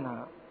كبيرة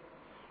منها.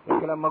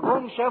 لكن لما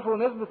جم شافوا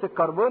نسبة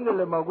الكربون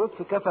اللي موجود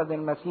في كفن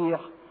المسيح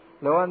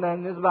اللي هو انها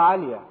نسبة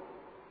عالية،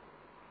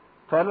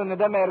 فقالوا ان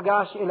ده ما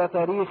يرجعش الى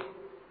تاريخ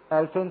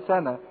 2000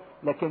 سنة.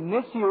 لكن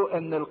نسيوا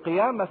ان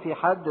القيامة في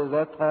حد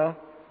ذاتها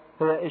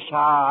هي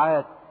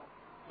اشعاعات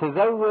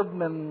تزود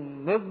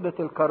من نسبة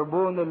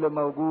الكربون اللي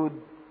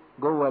موجود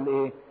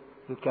جوه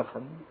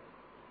الكفن،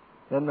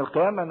 لان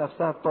القيامة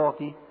نفسها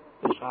بتعطي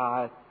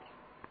اشعاعات.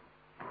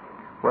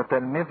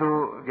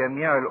 وتلمذوا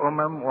جميع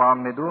الامم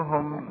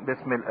وعمدوهم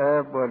باسم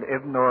الاب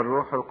والابن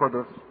والروح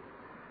القدس،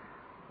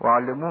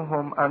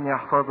 وعلموهم ان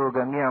يحفظوا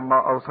جميع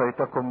ما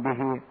اوصيتكم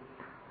به،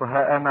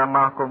 وها انا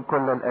معكم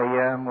كل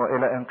الايام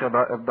والى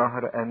انقضاء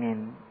الدهر.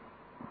 امين.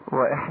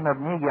 واحنا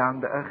بنيجي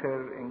عند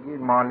اخر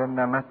انجيل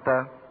معلمنا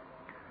متى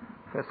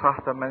في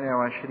اصحاح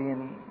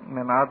 28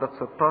 من عدد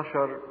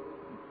 16،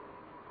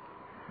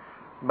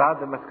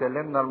 بعد ما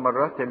اتكلمنا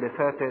المرات اللي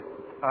فاتت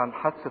عن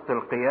حادثة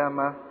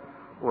القيامة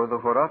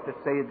وظهورات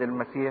السيد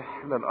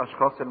المسيح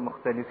للاشخاص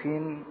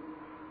المختلفين،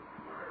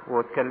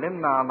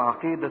 واتكلمنا عن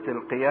عقيدة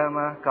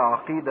القيامة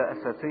كعقيدة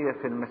اساسية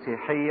في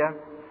المسيحية،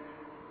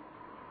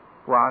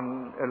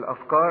 وعن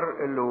الافكار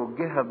اللي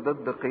وجهت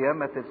ضد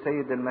قيامة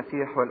السيد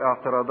المسيح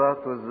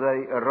والاعتراضات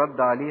وازاي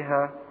الرد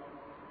عليها.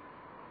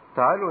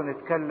 تعالوا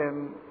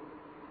نتكلم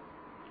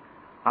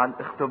عن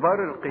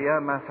اختبار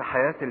القيامة في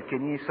حياة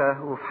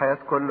الكنيسة وفي حياة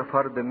كل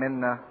فرد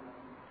منا.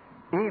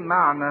 ايه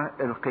معنى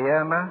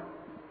القيامة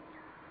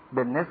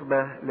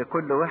بالنسبة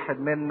لكل واحد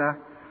منا،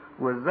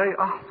 وازاي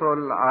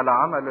احصل على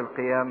عمل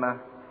القيامة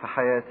في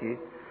حياتي؟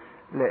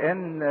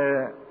 لان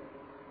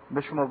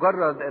مش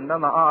مجرد ان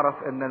انا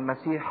اعرف ان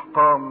المسيح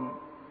قام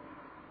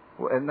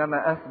وان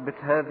انا اثبت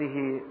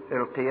هذه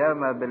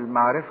القيامة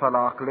بالمعرفة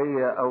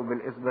العقلية او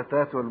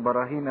بالاثباتات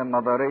والبراهين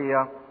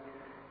النظرية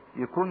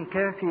يكون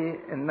كافي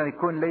ان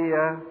يكون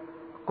ليا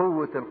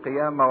قوة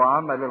القيامة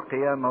وعمل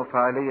القيامة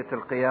وفعالية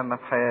القيامة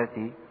في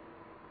حياتي.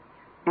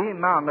 ايه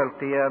معنى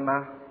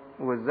القيامة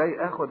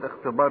وازاي اخد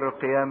اختبار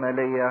القيامة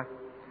ليا؟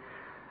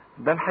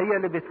 ده الحقيقة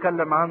اللي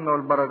بيتكلم عنه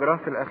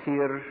البراجراف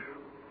الاخير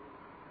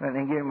من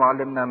انجيل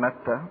معلمنا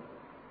متى.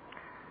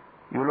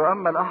 يقولوا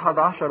اما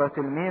 11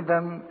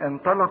 تلميذا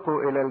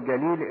انطلقوا الى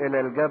الجليل الى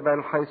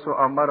الجبل حيث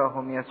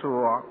امرهم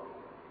يسوع.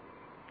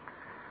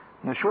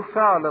 نشوف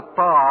فعل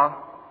الطاعة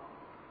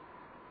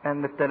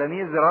ان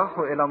التلاميذ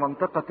راحوا الى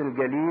منطقة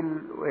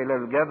الجليل والى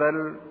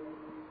الجبل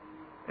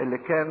اللي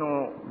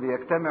كانوا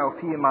بيجتمعوا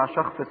فيه مع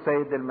شخص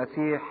السيد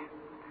المسيح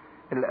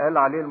اللي قال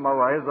عليه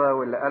الموعظة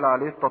واللي قال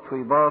عليه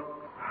التطويبات.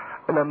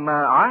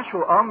 لما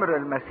عاشوا امر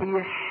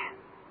المسيح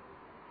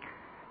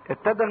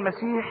ابتدى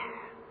المسيح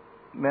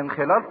من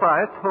خلال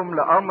طاعتهم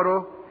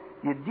لامره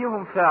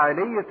يديهم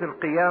فاعلية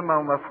القيامة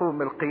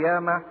ومفهوم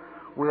القيامة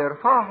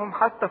ويرفعهم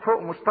حتى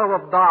فوق مستوى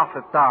الضعف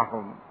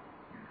بتاعهم.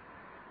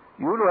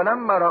 يقول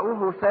ولما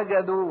رأوه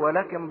سجدوا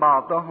ولكن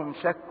بعضهم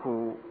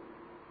شكوا.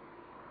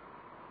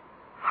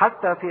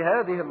 حتى في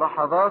هذه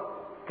اللحظات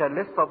كان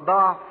لسه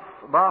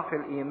ضعف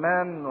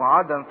الإيمان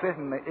وعدم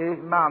فهم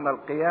إيه معنى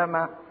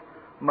القيامة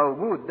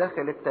موجود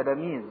داخل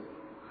التلاميذ،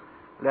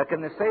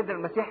 لكن السيد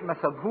المسيح ما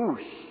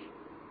سابهوش.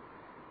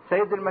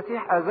 السيد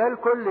المسيح أزال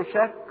كل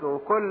شك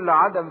وكل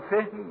عدم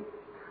فهم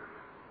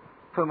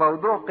في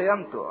موضوع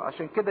قيامته.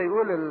 عشان كده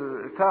يقول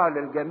الفعل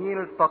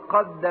الجميل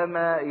تقدم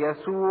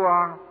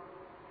يسوع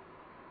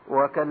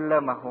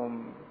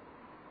وكلمهم.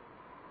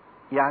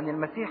 يعني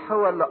المسيح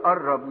هو اللي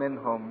قرب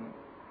منهم.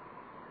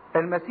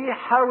 المسيح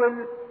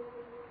حاول،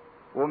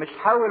 ومش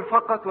حاول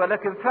فقط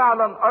ولكن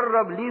فعلا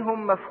قرب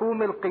ليهم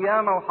مفهوم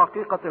القيامة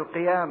وحقيقة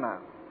القيامة.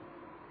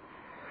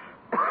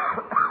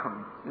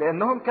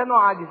 لانهم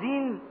كانوا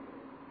عاجزين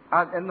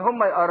عن ان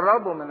هم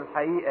يقربوا من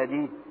الحقيقة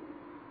دي،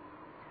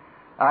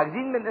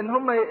 عاجزين من ان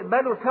هم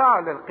يقبلوا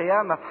فعل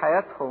القيامة في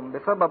حياتهم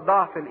بسبب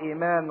ضعف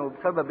الايمان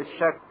وبسبب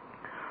الشك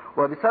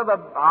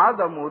وبسبب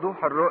عدم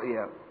وضوح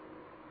الرؤية.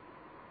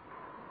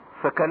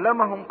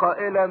 فكلمهم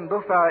قائلا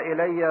دفع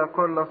الي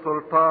كل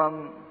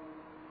سلطان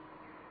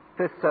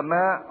في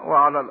السماء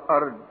وعلى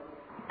الارض.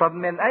 طب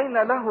من اين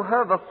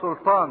له هذا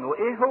السلطان؟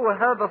 وايه هو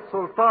هذا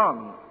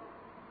السلطان؟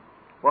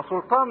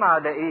 وسلطان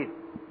على ايه؟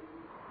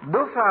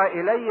 دفع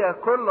الي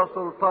كل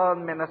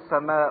سلطان من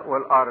السماء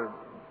والارض.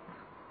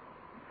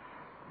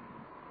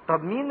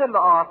 طب مين اللي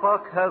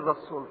اعطاك هذا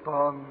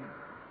السلطان؟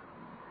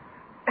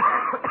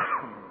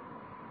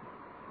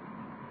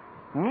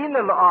 مين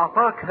اللي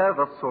اعطاك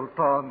هذا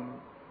السلطان؟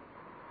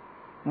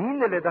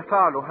 مين اللي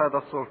دفع له هذا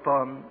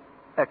السلطان؟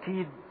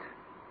 اكيد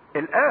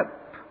الاب.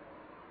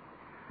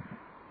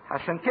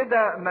 عشان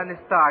كده ما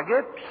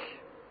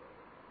نستعجبش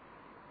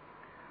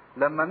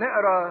لما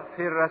نقرا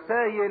في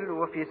الرسائل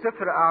وفي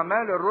سفر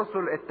اعمال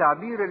الرسل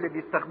التعبير اللي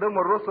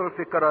بيستخدمه الرسل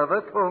في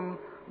كرازتهم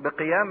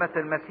بقيامة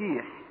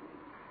المسيح.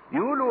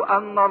 يقولوا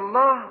ان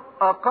الله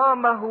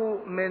اقامه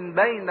من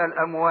بين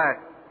الاموات.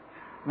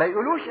 ما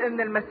يقولوش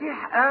ان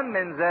المسيح قام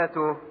من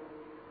ذاته،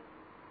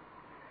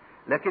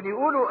 لكن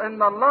يقولوا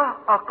ان الله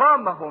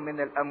اقامه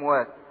من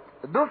الاموات.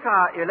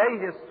 دفع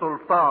اليه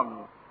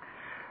السلطان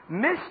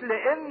مش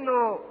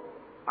لانه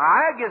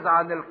عاجز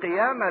عن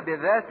القيامة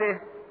بذاته،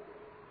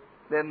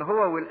 لان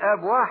هو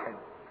والاب واحد،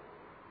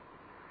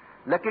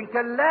 لكن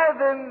كان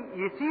لازم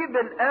يسيب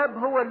الاب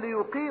هو اللي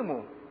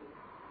يقيمه.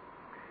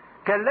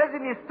 كان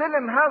لازم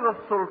يستلم هذا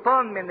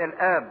السلطان من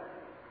الاب،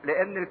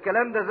 لان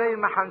الكلام ده زي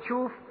ما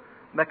هنشوف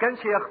ما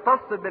كانش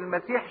يختص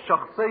بالمسيح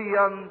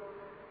شخصيا،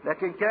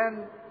 لكن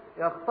كان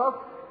يختص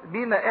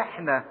بينا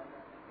احنا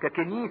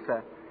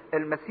ككنيسة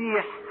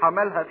المسيح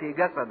حملها في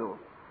جسده.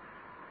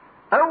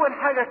 اول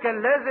حاجة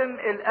كان لازم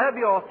الاب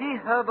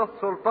يعطيه هذا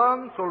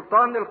السلطان،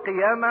 سلطان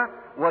القيامة،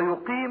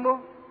 ويقيمه.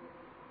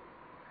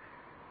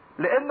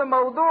 لان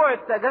موضوع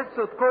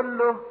التجسد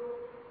كله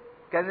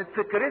كانت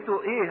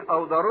فكرته ايه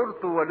او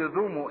ضرورته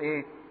ولزومه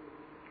ايه؟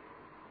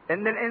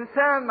 ان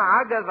الانسان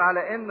عجز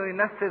على انه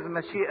ينفذ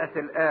مشيئة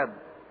الاب.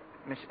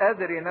 مش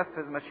قادر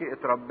ينفذ مشيئة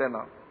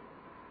ربنا.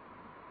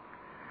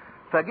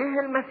 فجه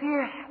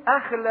المسيح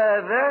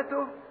اخلى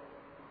ذاته،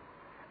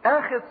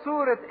 اخذ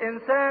صورة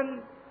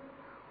انسان،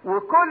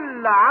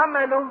 وكل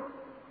عمله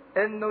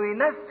انه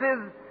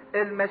ينفذ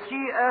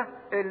المشيئة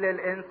اللي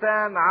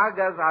الانسان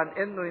عجز عن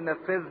انه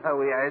ينفذها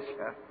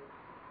ويعيشها.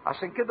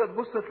 عشان كده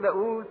تبص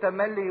تلاقوه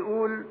تملي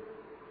يقول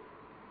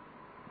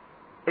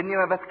اني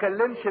ما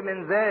بتكلمش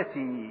من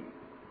ذاتي،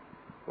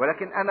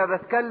 ولكن انا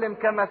بتكلم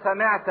كما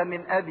سمعت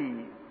من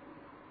ابي،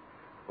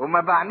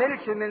 وما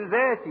بعملش من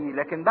ذاتي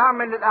لكن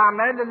بعمل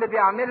الاعمال اللي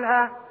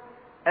بيعملها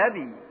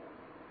ابي.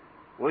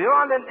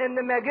 ويعلن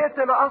ان ما جئت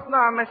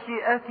لاصنع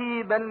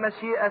مشيئتي بل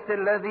مشيئة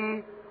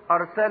الذي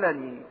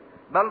ارسلني،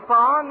 بل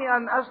طعامي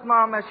ان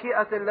اصنع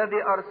مشيئة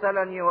الذي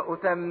ارسلني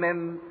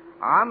واتمم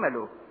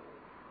عمله.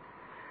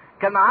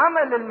 كان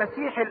عمل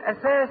المسيح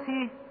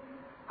الاساسي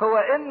هو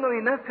انه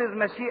ينفذ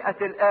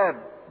مشيئة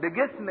الاب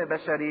بجسم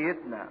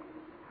بشريتنا،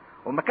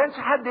 وما كانش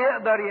حد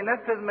يقدر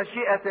ينفذ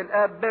مشيئة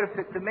الاب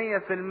بيرفكت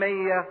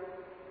 100%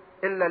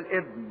 الا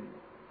الابن،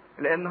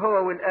 لان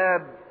هو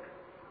والاب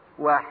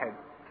واحد.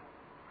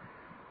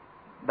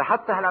 ده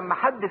حتى لما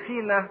حد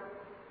فينا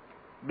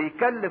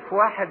بيكلف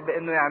واحد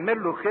بانه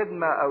يعمل له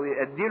خدمة او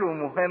يؤدي له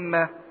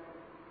مهمة،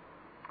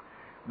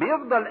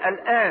 بيفضل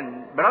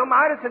قلقان برغم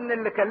عارف ان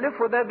اللي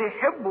كلفه ده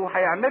بيحبه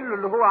وهيعمل له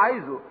اللي هو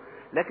عايزه،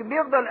 لكن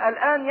بيفضل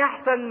قلقان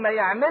يحسن ما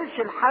يعملش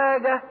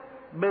الحاجة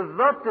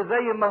بالظبط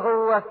زي ما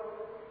هو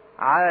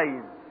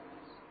عايز.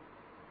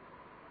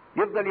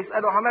 يفضل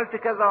يسأله عملت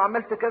كذا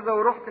وعملت كذا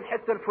ورحت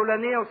الحتة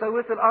الفلانية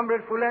وسويت الامر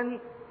الفلاني.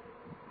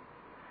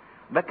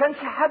 ما كانش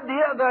حد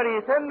يقدر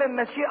يتمم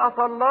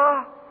مشيئة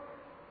الله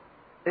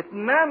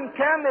اتمام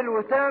كامل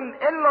وتام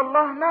الا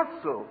الله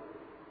نفسه.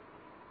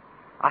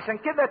 عشان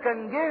كده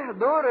كان جه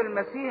دور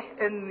المسيح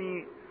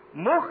ان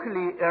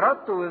مخلي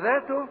ارادته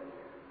وذاته،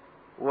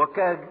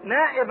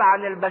 وكنائب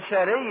عن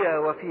البشرية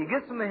وفي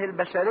جسمه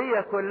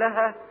البشرية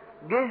كلها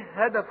جه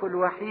هدفه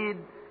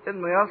الوحيد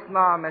انه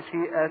يصنع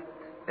مشيئة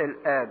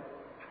الاب.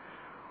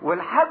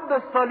 والحد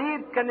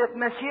الصليب كانت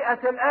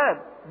مشيئة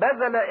الاب،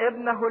 بذل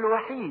ابنه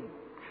الوحيد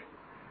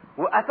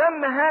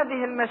واتم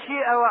هذه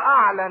المشيئة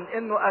واعلن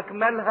انه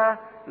اكملها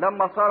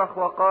لما صرخ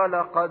وقال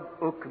قد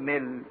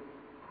اكمل.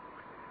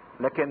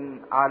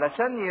 لكن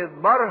علشان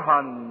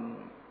يتبرهن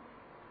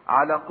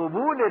على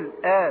قبول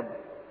الاب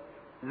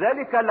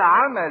ذلك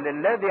العمل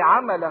الذي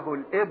عمله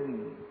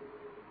الابن،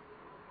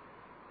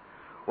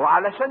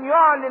 وعلشان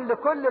يعلن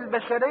لكل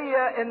البشرية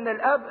ان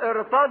الاب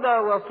ارتضى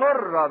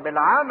وسر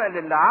بالعمل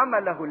اللي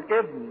عمله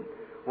الابن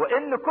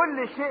وان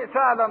كل شيء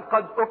فعلا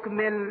قد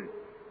اكمل،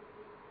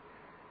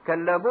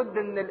 كان لابد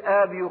ان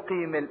الاب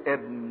يقيم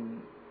الابن.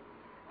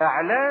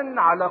 اعلان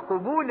على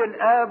قبول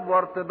الاب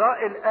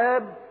وارتضاء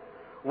الاب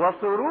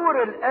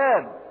وسرور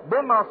الاب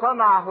بما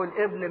صنعه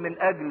الابن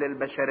من اجل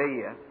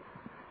البشرية.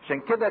 عشان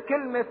كده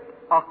كلمة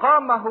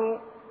اقامه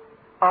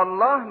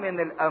الله من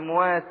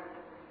الاموات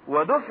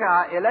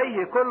ودفع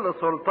اليه كل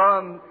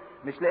سلطان،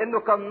 مش لانه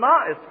كان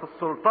ناقص في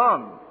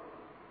السلطان،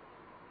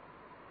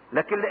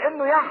 لكن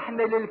لانه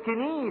يحمل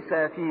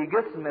الكنيسة في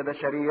جسم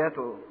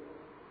بشريته،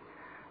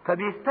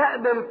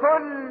 فبيستقبل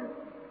كل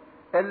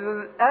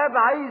الاب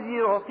عايز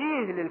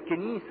يعطيه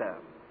للكنيسة.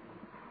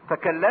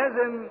 فكان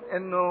لازم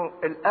انه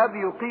الاب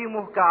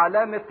يقيمه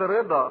كعلامة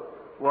رضا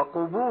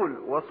وقبول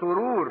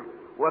وسرور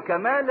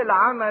وكمال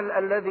العمل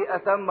الذي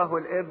اتمه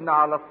الابن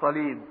على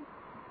الصليب.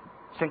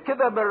 عشان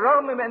كده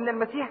بالرغم من ان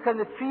المسيح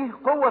كانت فيه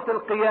قوة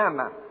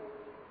القيامة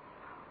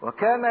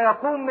وكان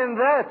يقوم من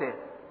ذاته،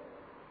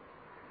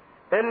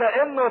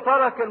 الا انه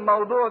ترك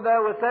الموضوع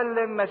ده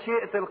وسلم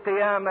مشيئة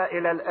القيامة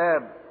الى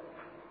الاب،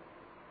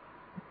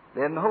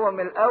 لان هو من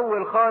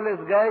الاول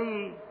خالص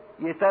جاي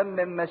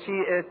يتمم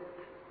مشيئة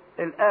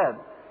الاب.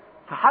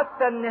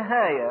 فحتى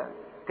النهاية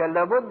كان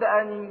لابد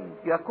ان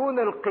يكون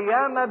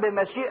القيامة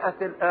بمشيئة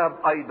الاب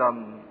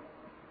ايضا،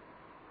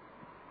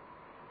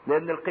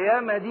 لان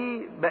القيامة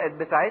دي بقت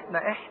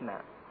بتاعتنا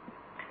احنا.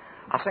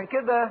 عشان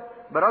كده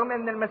برغم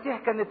ان المسيح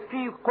كانت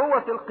فيه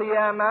قوة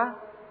القيامة،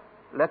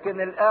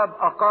 لكن الاب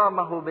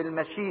اقامه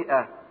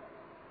بالمشيئة،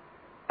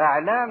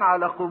 اعلان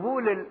على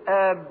قبول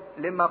الاب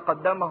لما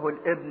قدمه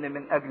الابن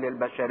من اجل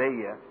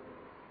البشرية.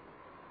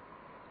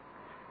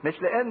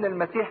 مش لان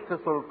المسيح في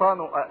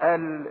سلطانه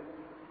اقل،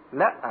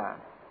 لا،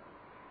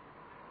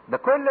 ده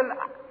كل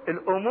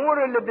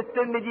الامور اللي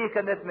بتتم دي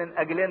كانت من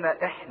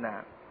اجلنا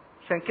احنا.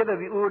 عشان كده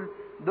بيقول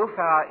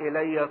دفع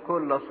الي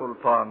كل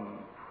سلطان.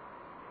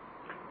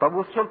 طب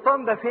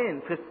والسلطان ده فين؟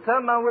 في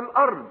السماء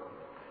والارض.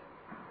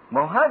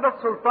 ما هو هذا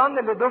السلطان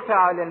اللي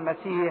دفع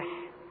للمسيح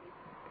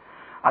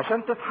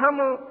عشان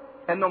تفهموا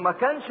انه ما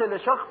كانش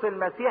لشخص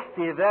المسيح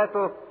في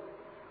ذاته،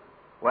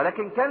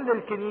 ولكن كان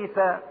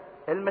للكنيسة.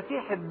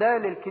 المسيح اداه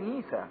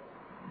للكنيسة،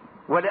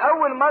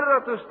 ولأول مرة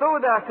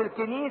تستودع في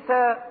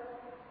الكنيسة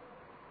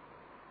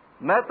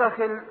ما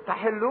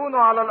تحلونه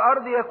على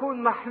الارض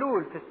يكون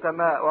محلول في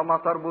السماء، وما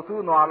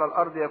تربطونه على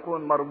الارض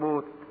يكون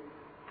مربوط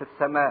في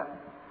السماء.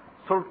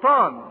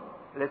 سلطان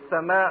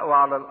للسماء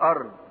وعلى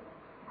الارض.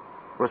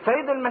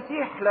 والسيد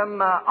المسيح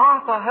لما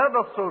اعطى هذا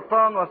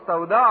السلطان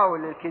واستودعه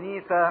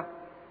للكنيسة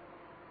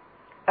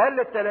قال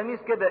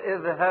للتلاميذ كده: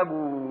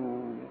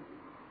 اذهبوا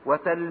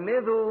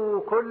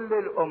وتلمذوا كل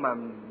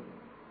الامم.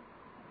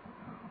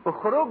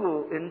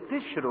 اخرجوا،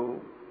 انتشروا،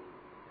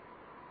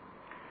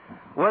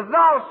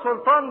 وزعوا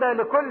السلطان ده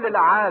لكل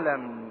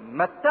العالم،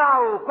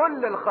 متعوا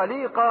كل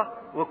الخليقة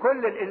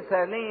وكل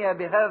الإنسانية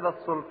بهذا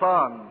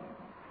السلطان.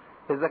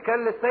 إذا كان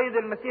للسيد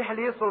المسيح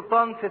ليه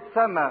سلطان في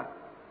السماء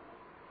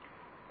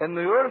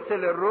إنه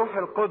يرسل الروح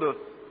القدس،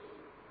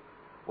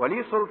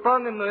 وليه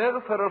سلطان إنه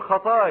يغفر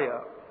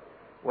الخطايا،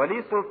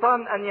 وليه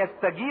سلطان أن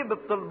يستجيب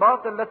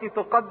الطلبات التي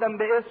تقدم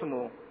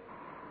باسمه،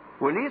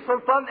 وليه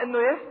سلطان إنه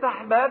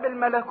يفتح باب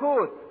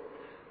الملكوت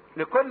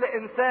لكل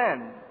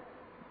إنسان،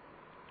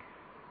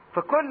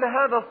 فكل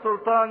هذا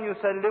السلطان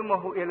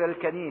يسلمه إلى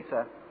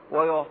الكنيسة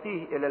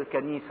ويعطيه إلى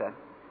الكنيسة،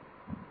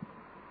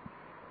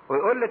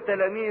 ويقول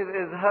للتلاميذ: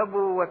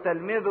 اذهبوا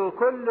وتلمذوا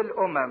كل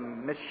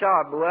الأمم. مش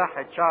شعب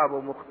واحد، شعب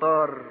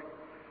مختار.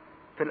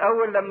 في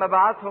الأول لما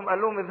بعتهم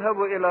قال لهم: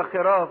 اذهبوا إلى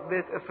خراف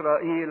بيت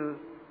إسرائيل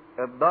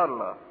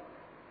الضالة،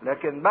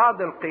 لكن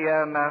بعد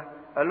القيامة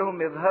قال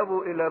لهم: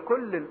 اذهبوا إلى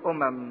كل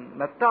الأمم،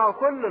 متعوا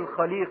كل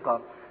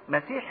الخليقة.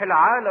 مسيح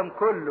العالم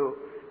كله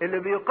اللي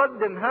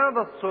بيقدم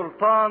هذا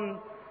السلطان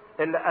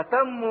اللي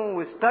أتموا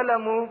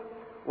واستلموا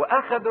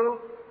وأخذوا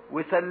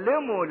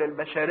وسلموا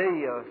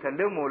للبشرية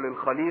وسلموا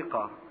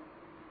للخليقة.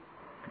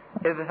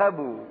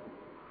 اذهبوا،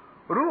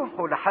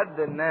 روحوا لحد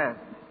الناس.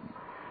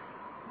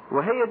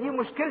 وهي دي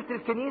مشكلة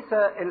الكنيسة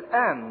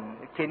الآن.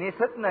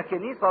 كنيستنا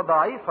كنيسة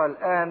ضعيفة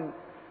الآن،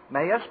 ما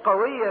هياش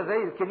قوية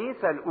زي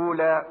الكنيسة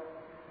الأولى،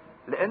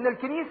 لأن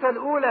الكنيسة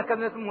الأولى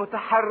كانت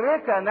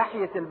متحركة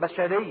ناحية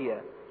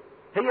البشرية،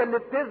 هي اللي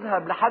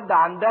بتذهب لحد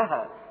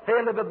عندها، هي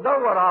اللي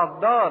بتدور على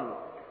الضال،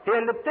 هي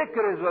اللي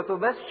بتكرز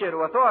وتبشر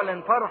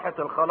وتعلن فرحة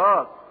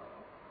الخلاص.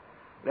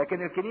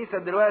 لكن الكنيسة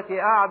دلوقتي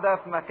قاعدة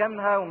في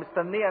مكانها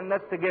ومستنية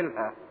الناس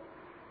تجيلها،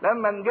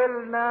 لما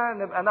نجيلنا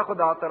نبقى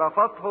ناخد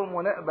اعترافاتهم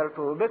ونقبل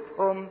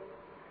توبتهم،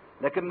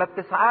 لكن ما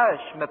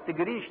بتسعاش، ما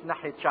بتجريش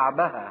ناحية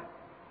شعبها.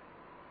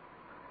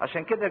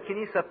 عشان كده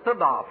الكنيسة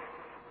بتضعف،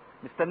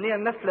 مستنية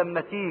الناس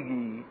لما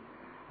تيجي،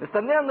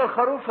 مستنية ان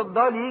الخروف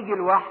الضال يجي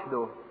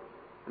لوحده،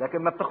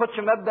 لكن ما بتاخدش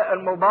مبدأ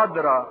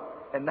المبادرة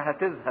انها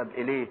تذهب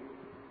اليه.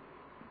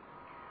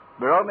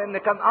 برغم ان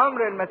كان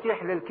امر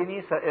المسيح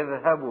للكنيسة: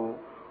 اذهبوا،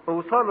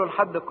 اوصلوا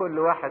لحد كل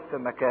واحد في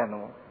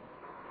مكانه،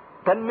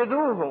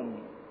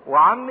 تلمذوهم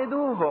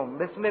وعمدوهم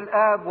باسم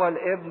الاب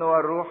والابن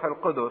والروح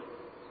القدس.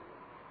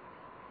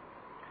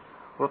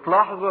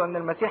 وتلاحظوا ان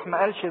المسيح ما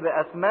قالش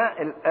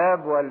باسماء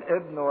الاب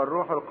والابن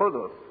والروح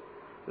القدس،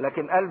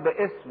 لكن قال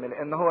باسم،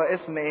 لان هو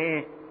اسم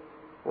ايه؟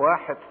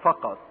 واحد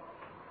فقط.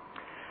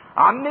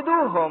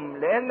 عمدوهم،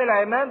 لان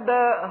العماد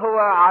ده هو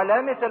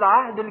علامة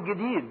العهد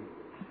الجديد،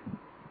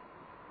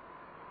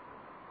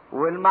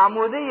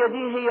 والمعمودية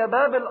دي هي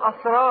باب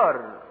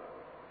الاسرار،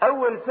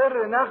 اول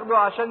سر ناخده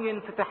عشان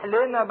ينفتح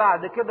لنا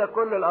بعد كده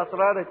كل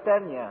الاسرار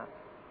التانية،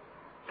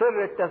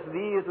 سر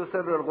التثبيت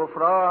وسر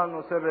الغفران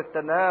وسر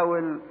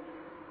التناول،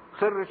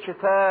 سر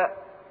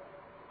الشفاء.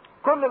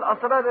 كل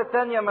الاسرار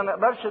التانية ما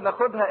نقدرش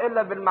ناخدها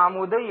الا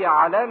بالمعمودية،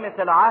 علامة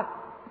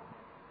العهد.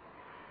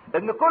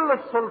 ان كل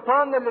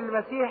السلطان اللي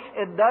المسيح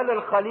اداه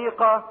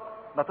للخليقة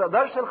ما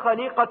تقدرش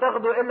الخليقة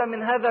تاخده الا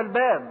من هذا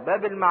الباب،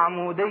 باب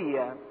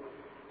المعمودية.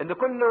 ان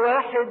كل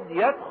واحد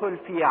يدخل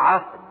في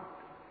عهد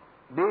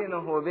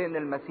بينه وبين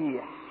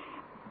المسيح،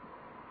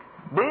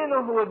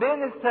 بينه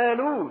وبين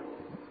الثالوث.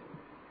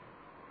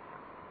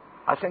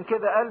 عشان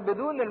كده قال: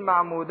 بدون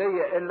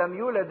المعمودية ان لم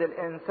يولد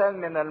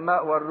الانسان من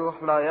الماء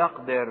والروح لا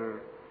يقدر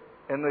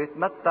انه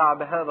يتمتع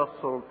بهذا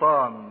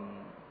السلطان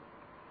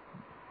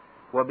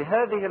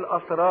وبهذه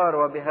الاسرار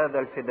وبهذا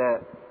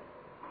الفداء.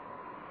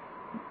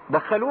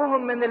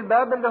 دخلوهم من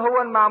الباب اللي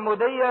هو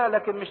المعمودية،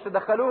 لكن مش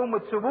تدخلوهم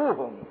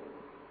وتسيبوهم.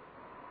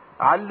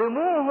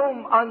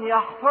 علموهم ان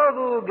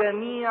يحفظوا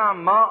جميع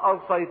ما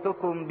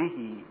اوصيتكم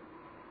به.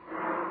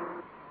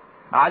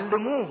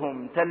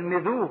 علموهم،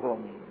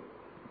 تلمذوهم،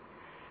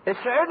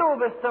 اشعلوا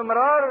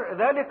باستمرار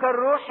ذلك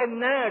الروح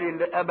الناري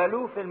اللي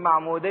قبلوه في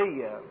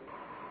المعمودية.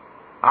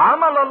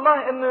 عمل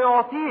الله انه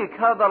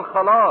يعطيك هذا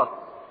الخلاص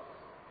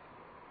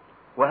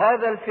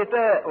وهذا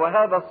الفتاء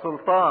وهذا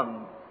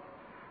السلطان،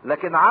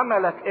 لكن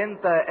عملك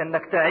انت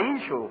انك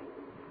تعيشه،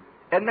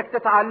 انك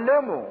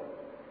تتعلمه،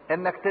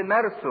 انك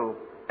تمارسه،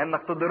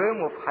 انك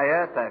تضرمه في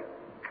حياتك،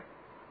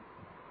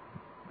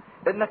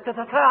 انك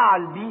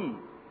تتفاعل بيه.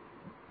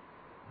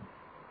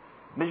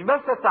 مش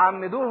بس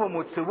تعمدوهم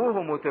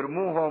وتسيبوهم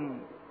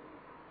وترموهم،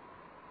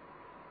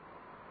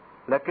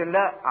 لكن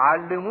لا،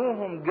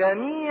 علموهم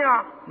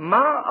جميع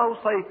ما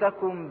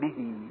اوصيتكم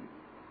به.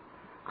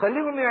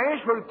 خليهم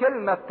يعيشوا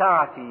الكلمة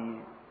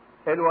بتاعتي،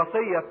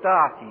 الوصية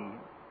بتاعتي،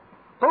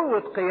 قوة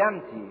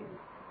قيامتي.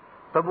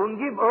 طب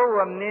ونجيب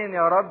قوة منين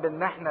يا رب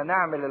ان احنا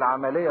نعمل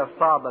العملية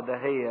الصعبة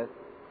دهيت؟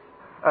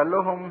 قال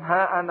لهم: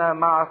 ها انا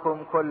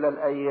معكم كل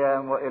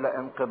الايام والى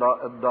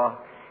انقضاء الدهر.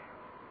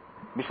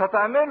 مش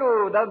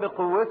هتعملوا ده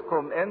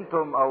بقوتكم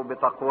انتم او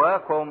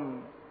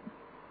بتقواكم،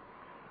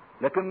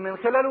 لكن من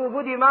خلال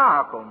وجودي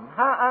معكم،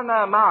 ها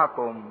أنا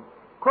معكم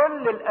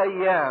كل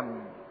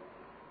الأيام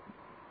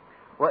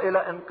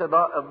وإلى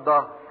انقضاء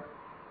الدهر.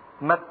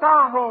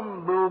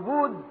 متعهم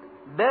بوجود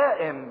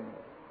دائم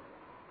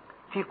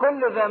في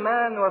كل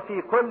زمان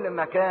وفي كل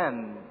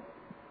مكان.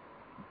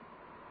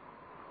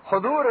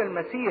 حضور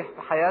المسيح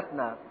في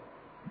حياتنا،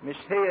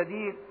 مش هي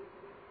دي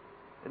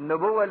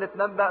النبوة اللي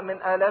تنبأ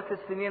من آلاف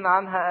السنين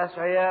عنها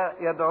أشعياء؟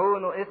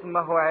 يدعون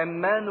اسمه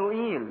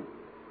عمانوئيل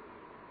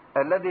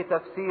الذي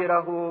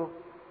تفسيره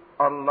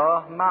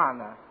الله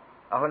معنا.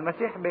 أهو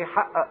المسيح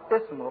بيحقق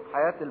اسمه في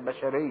حياة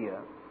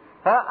البشرية.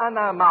 ها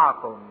أنا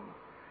معكم،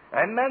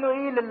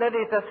 عمانوئيل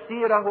الذي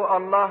تفسيره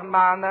الله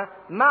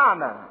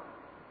معنا.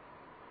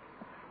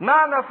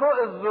 معنا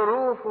فوق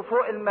الظروف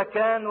وفوق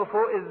المكان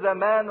وفوق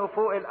الزمان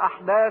وفوق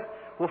الأحداث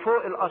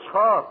وفوق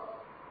الأشخاص.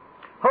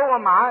 هو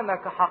معانا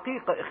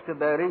كحقيقة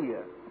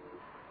اختبارية،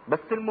 بس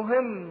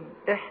المهم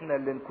احنا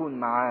اللي نكون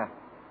معاه.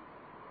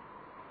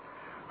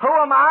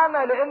 هو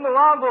معانا لأنه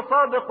وعده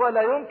صادق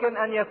ولا يمكن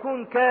أن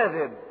يكون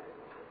كاذب،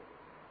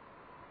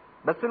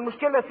 بس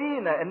المشكلة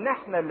فينا ان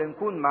احنا اللي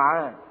نكون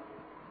معاه.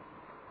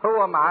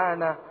 هو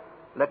معانا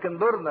لكن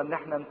دورنا ان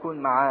احنا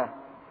نكون معاه.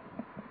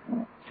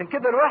 عشان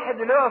كده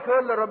الواحد اللي يقف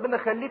يقول لربنا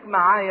خليك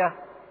معايا،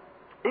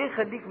 ايه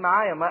خليك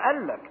معايا؟ ما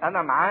قالك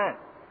انا معاك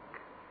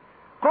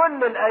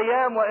كل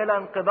الايام والى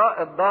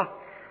انقضاء الدهر.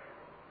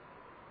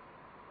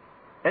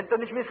 انت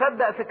مش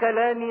مصدق في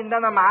كلامي ان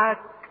انا معاك،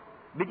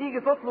 بتيجي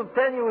تطلب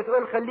تاني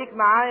وتقول خليك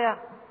معايا؟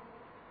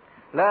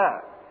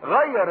 لا،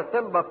 غير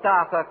الطلبة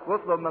بتاعتك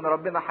واطلب من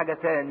ربنا حاجة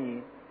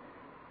تاني.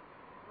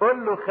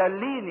 قل له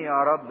خليني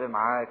يا رب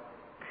معاك،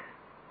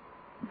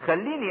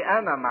 خليني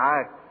انا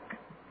معاك،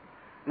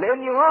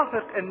 لاني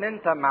واثق ان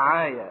انت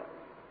معايا.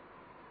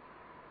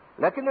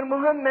 لكن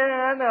المهم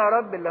انا يا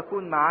رب اللي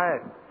اكون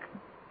معاك.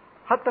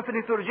 حتى في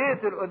ليتورجية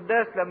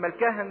القداس لما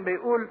الكاهن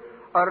بيقول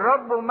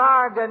الرب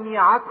مع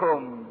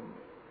جميعكم،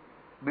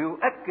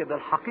 بيؤكد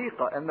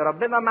الحقيقة ان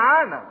ربنا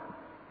معانا.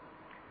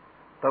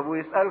 طب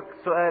ويسألك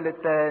السؤال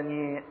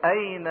الثاني،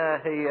 اين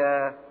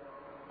هي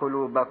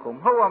قلوبكم؟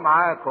 هو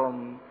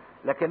معاكم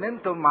لكن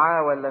انتم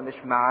معاه ولا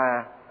مش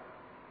معاه؟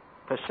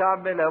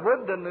 فالشعب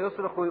لابد انه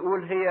يصرخ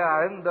ويقول هي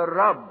عند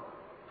الرب،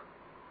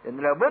 ان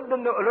لابد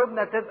ان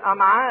قلوبنا تبقى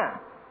معاه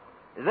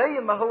زي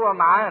ما هو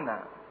معانا.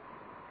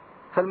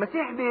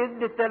 فالمسيح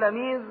بيدي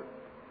التلاميذ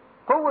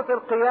قوة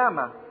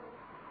القيامة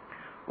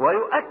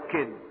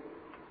ويؤكد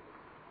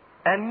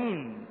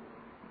امين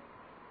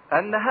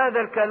ان هذا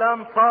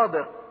الكلام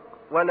صادق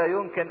ولا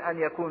يمكن ان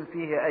يكون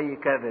فيه اي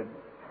كذب.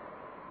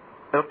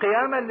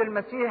 القيامة اللي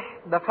المسيح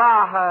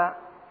دفعها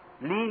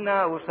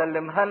لينا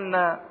وسلمها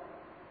لنا،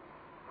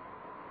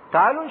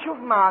 تعالوا نشوف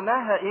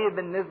معناها ايه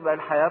بالنسبة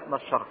لحياتنا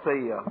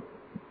الشخصية.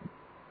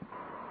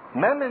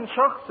 ما من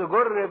شخص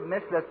جرب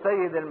مثل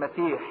السيد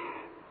المسيح.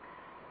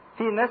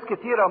 في ناس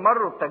كتيرة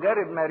مروا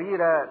بتجارب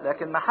مريرة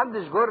لكن ما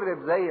حدش جرب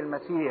زي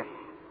المسيح.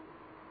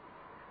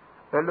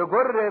 اللي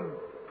جرب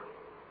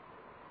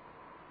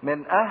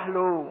من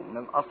اهله،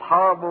 من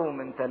اصحابه،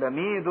 من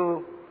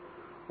تلاميذه،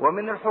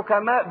 ومن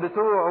الحكماء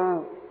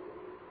بتوعه.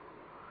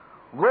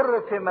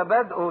 جرب في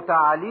مبادئه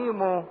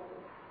وتعاليمه،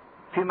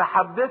 في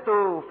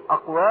محبته، في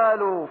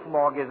اقواله، في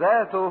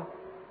معجزاته.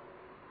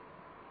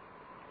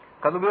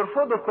 كانوا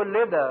بيرفضوا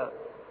كل ده.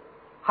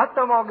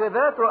 حتى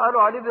معجزاته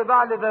قالوا عليه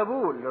ببعل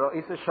ذبول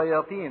رئيس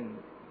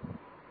الشياطين.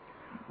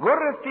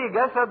 جرب في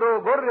جسده،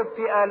 جرب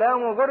في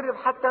آلامه، جرب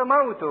حتى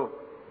موته.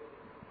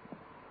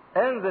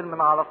 انزل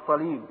من على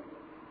الصليب.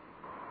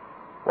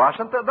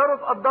 وعشان تقدروا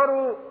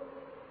تقدروا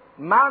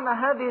معنى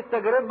هذه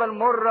التجربة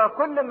المرة،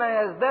 كل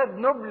ما يزداد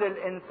نبل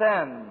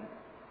الإنسان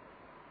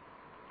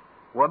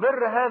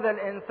وبر هذا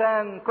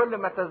الإنسان كل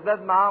ما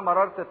تزداد معاه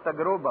مرارة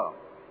التجربة.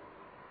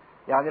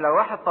 يعني لو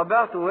واحد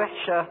طبيعته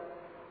وحشة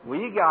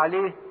ويجي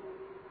عليه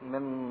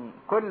من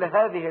كل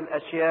هذه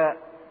الأشياء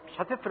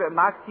مش هتفرق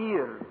معاه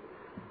كتير،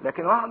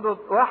 لكن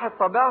واحد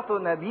طبيعته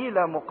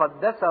نبيلة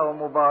مقدسة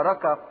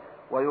ومباركة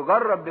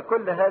ويجرب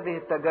بكل هذه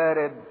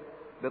التجارب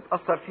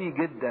بتأثر فيه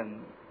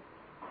جدا.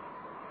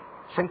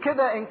 عشان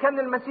كده إن كان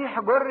المسيح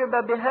جرب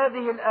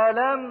بهذه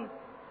الآلام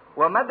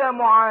ومدى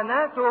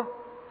معاناته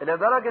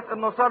لدرجة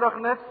أنه صرخ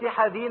نفسي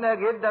حزينة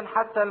جدا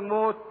حتى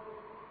الموت،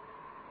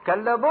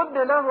 كان لابد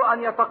له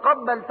أن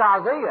يتقبل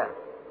تعزية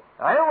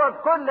عوض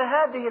كل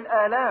هذه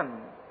الآلام.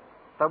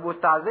 طب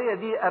والتعزية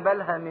دي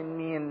قبلها من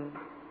مين؟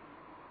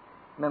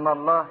 من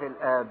الله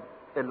الآب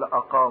اللي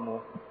أقامه،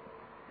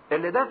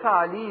 اللي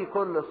دفع ليه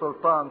كل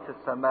سلطان في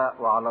السماء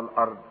وعلى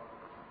الأرض.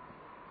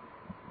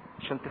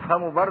 عشان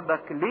تفهموا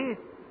بردك ليه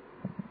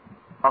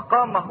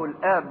أقامه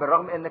الآب،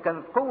 بالرغم أن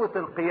كانت قوة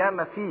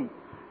القيامة فيه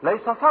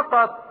ليس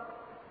فقط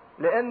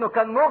لأنه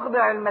كان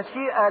مخضع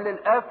المشيئة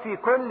للآب في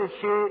كل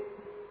شيء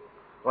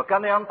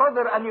وكان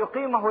ينتظر أن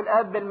يقيمه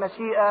الآب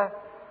بالمشيئة،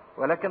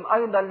 ولكن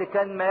أيضا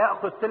لكان ما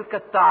يأخذ تلك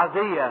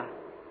التعزية،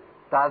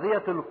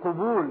 تعزية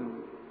القبول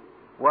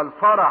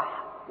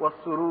والفرح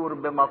والسرور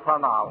بما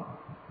صنعه.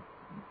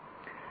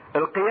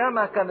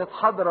 القيامة كانت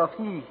حاضرة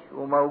فيه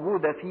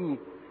وموجودة فيه،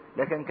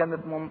 لكن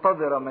كانت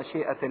منتظرة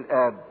مشيئة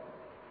الآب.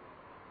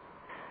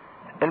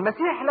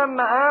 المسيح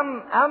لما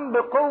قام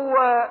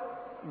بقوة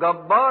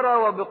جبارة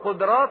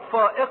وبقدرات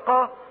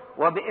فائقة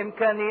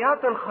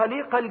وبإمكانيات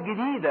الخليقة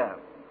الجديدة،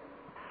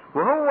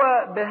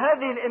 وهو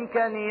بهذه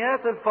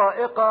الإمكانيات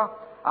الفائقة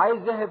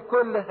عايز يهب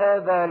كل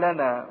هذا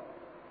لنا.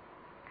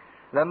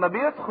 لما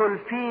بيدخل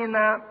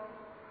فينا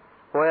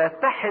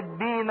ويتحد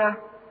بينا،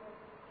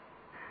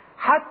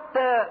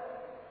 حتى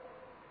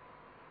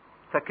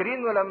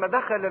فاكرين لما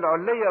دخل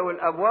العلية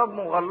والأبواب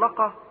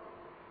مغلقة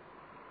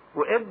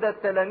وإبدأ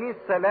التلاميذ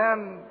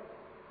سلام،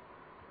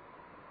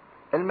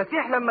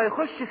 المسيح لما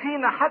يخش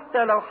فينا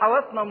حتى لو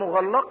حواسنا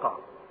مغلقة،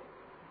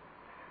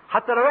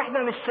 حتى لو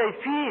احنا مش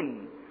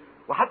شايفين،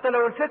 وحتى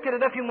لو الفكر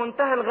ده في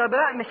منتهى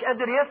الغباء مش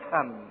قادر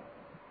يفهم،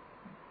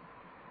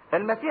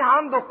 المسيح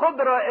عنده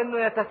قدرة انه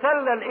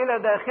يتسلل الى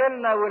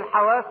داخلنا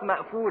والحواس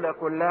مقفولة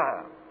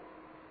كلها،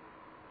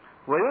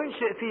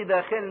 وينشئ في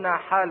داخلنا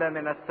حالة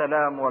من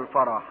السلام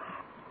والفرح.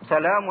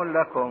 سلام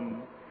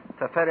لكم،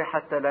 ففرح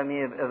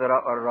التلاميذ إذ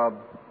رأوا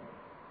الرب.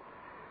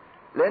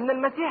 لأن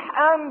المسيح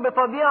قام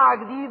بطبيعة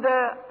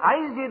جديدة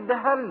عايز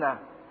يديها لنا،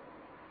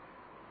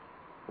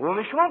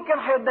 ومش ممكن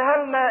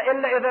هيديها لنا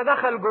إلا إذا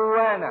دخل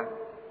جوانا،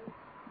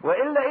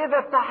 وإلا إذا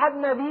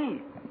اتحدنا بيه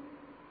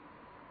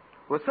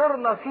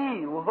وصرنا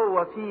فيه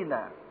وهو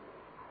فينا.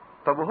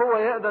 طب وهو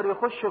يقدر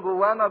يخش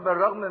جوانا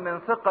بالرغم من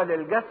ثقل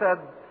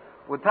الجسد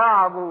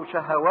وتعبه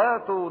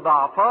وشهواته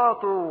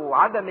وضعفاته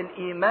وعدم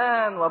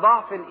الإيمان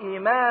وضعف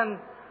الإيمان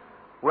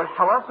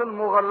والحواس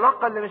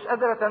المغلقة اللي مش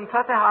قادرة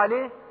تنفتح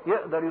عليه؟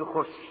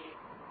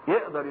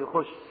 يقدر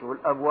يخش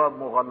والأبواب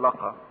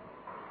مغلقة.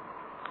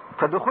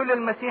 فدخول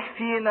المسيح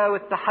فينا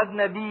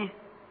واتحدنا بيه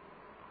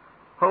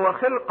هو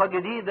خلقة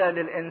جديدة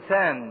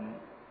للإنسان.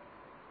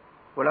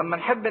 ولما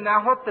نحب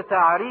نحط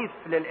تعريف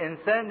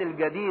للإنسان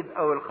الجديد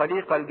أو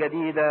الخليقة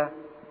الجديدة،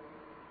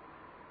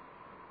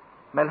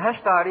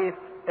 ملهاش تعريف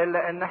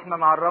إلا إن احنا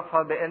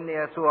نعرفها بأن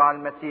يسوع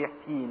المسيح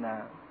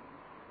فينا.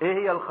 إيه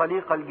هي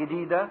الخليقة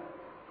الجديدة؟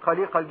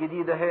 الخليقة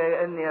الجديدة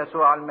هي أن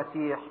يسوع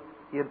المسيح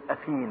يبقى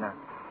فينا.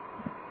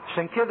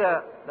 عشان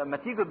كده لما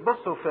تيجي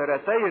تبصوا في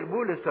رسائل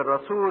بولس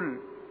الرسول،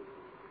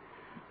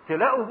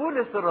 تلاقوا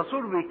بولس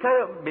الرسول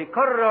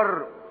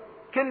بيكرر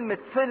كلمة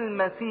في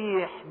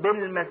المسيح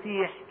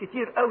بالمسيح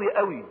كتير قوي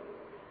قوي.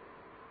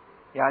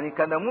 يعني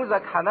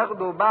كنموذج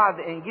هناخده بعد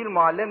انجيل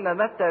معلمنا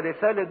متى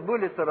رسالة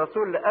بولس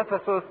الرسول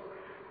لأفسس،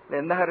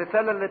 لانها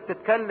الرسالة اللي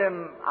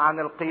بتتكلم عن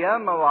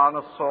القيامة وعن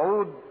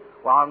الصعود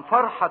وعن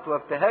فرحة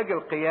وابتهاج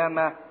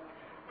القيامة.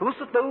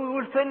 تبصوا تلاقوه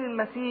يقول في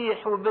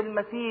المسيح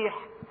وبالمسيح،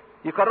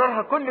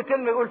 يكررها كل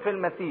كلمة يقول في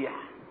المسيح.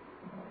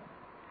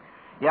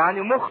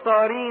 يعني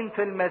مختارين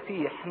في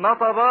المسيح،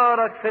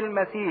 نتبارك في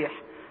المسيح،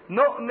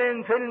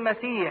 نؤمن في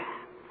المسيح،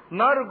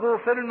 نرجو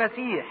في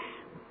المسيح،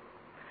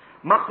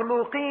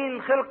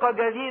 مخلوقين خلقة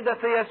جديدة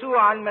في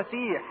يسوع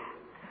المسيح،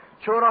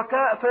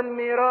 شركاء في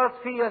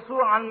الميراث في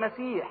يسوع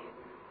المسيح.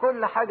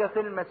 كل حاجة في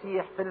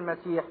المسيح في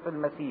المسيح في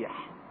المسيح.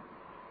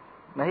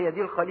 ما هي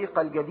دي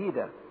الخليقة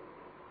الجديدة.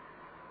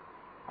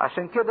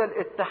 عشان كده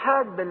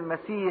الاتحاد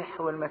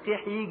بالمسيح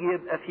والمسيح يجي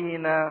يبقى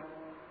فينا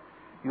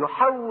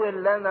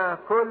يحول لنا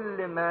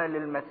كل ما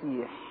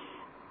للمسيح،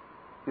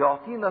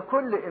 يعطينا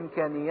كل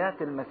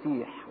إمكانيات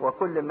المسيح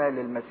وكل ما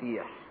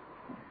للمسيح.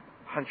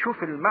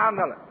 هنشوف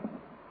المعنى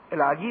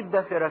العجيب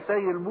ده في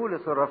رسائل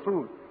بولس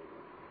الرسول،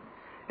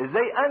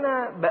 ازاي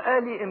انا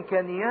بقالي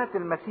امكانيات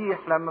المسيح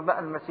لما بقى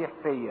المسيح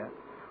فيا،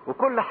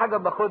 وكل حاجة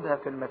باخدها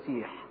في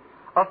المسيح،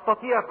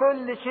 استطيع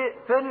كل شيء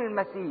في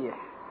المسيح.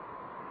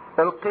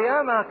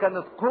 القيامة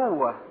كانت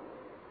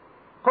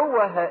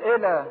قوة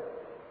هائلة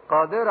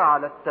قادرة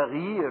على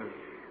التغيير،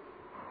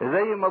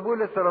 زي ما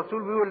بولس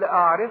الرسول بيقول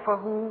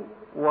لأعرفه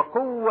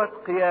وقوة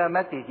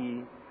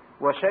قيامته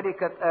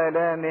وشركة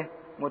آلامه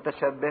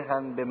متشبها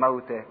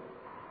بموته.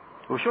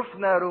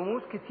 وشفنا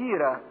رموز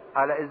كتيرة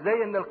على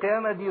ازاي ان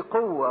القيامة دي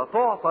قوة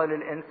تعطى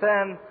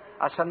للإنسان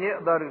عشان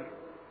يقدر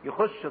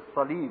يخش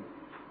الصليب.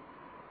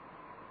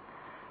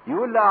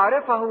 يقول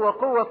لأعرفه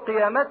وقوة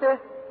قيامته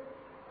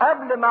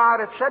قبل ما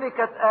أعرف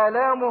شركة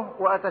آلامه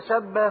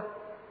وأتشبه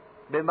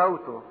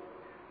بموته.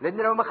 لأن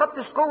لو ما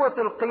خدتش قوة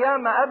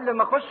القيامة قبل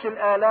ما أخش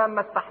الآلام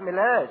ما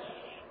استحملهاش،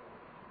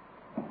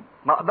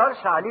 ما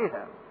أقدرش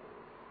عليها.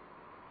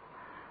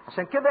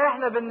 عشان كده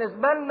إحنا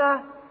بالنسبة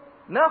لنا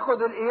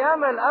ناخد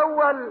القيامة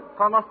الأول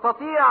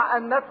فنستطيع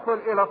أن ندخل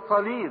إلى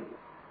الصليب.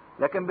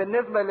 لكن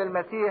بالنسبة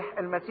للمسيح،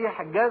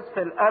 المسيح جاز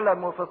في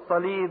الألم وفي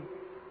الصليب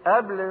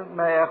قبل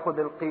ما ياخد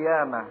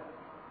القيامة،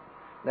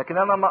 لكن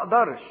أنا ما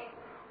أقدرش.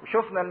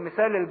 وشفنا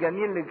المثال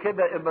الجميل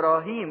لكده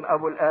إبراهيم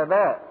أبو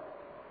الآباء،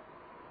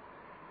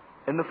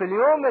 إنه في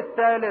اليوم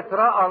الثالث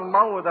رأى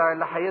الموضع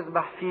اللي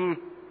هيذبح فيه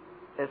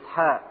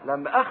إسحاق.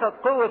 لما أخذ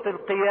قوة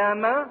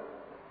القيامة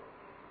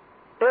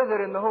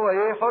قدر إن هو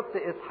يحط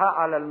إسحاق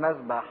على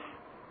المذبح.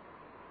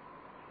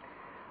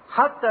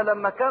 حتى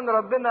لما كان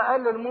ربنا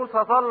قال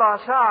لموسى طلع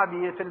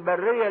شعبي في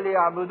البرية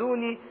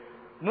ليعبدوني،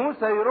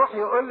 موسى يروح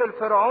يقول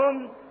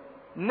للفرعون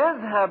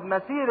نذهب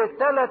مسيرة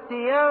 3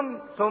 أيام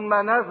ثم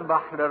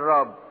نذبح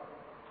للرب.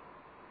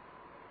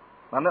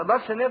 ما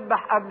نقدرش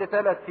نذبح قبل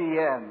 3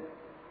 أيام.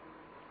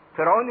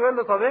 فرعون يقول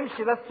له طب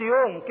امشي بس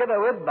يوم كده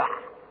واذبح،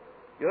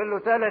 يقول له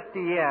 3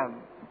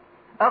 ايام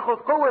اخد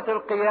قوة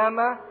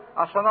القيامة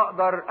عشان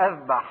اقدر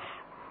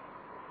اذبح.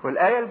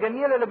 والآية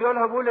الجميلة اللي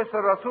بيقولها بولس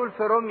الرسول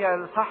في روميا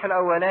الإصحاح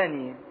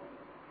الأولاني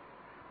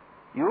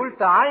يقول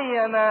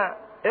تعين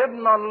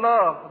ابن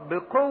الله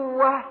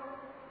بقوة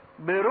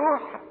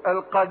بروح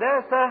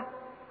القداسة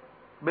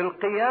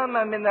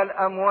بالقيامة من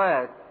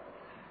الأموات.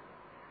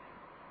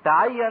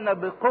 تعين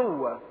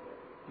بقوة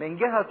من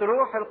جهة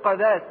روح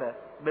القداسة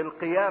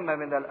بالقيامة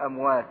من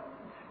الأموات.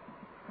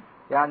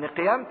 يعني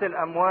قيامة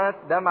الأموات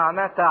ده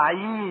معناه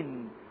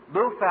تعيين،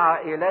 دفع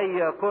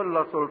إلي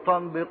كل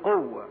سلطان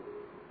بقوة.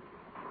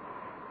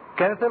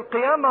 كانت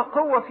القيامة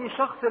قوة في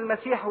شخص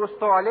المسيح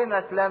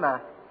واستعلنت لنا،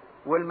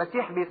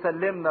 والمسيح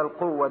بيسلمنا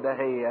القوة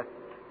دهيت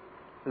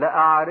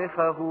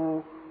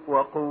لأعرفه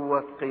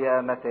وقوة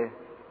قيامته.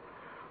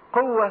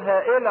 قوة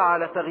هائلة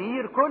على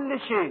تغيير كل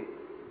شيء،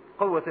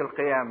 قوة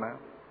القيامة.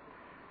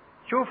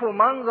 شوفوا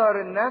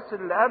منظر الناس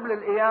اللي قبل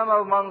القيامة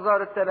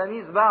ومنظر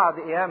التلاميذ بعد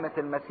قيامة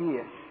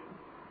المسيح.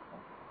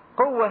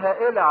 قوة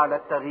هائلة على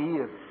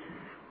التغيير.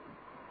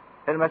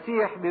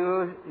 المسيح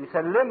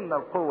بيسلمنا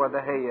القوة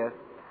دهيت.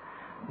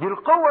 دي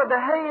القوة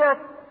دهيت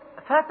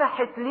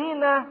فتحت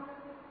لينا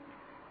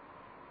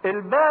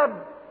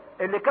الباب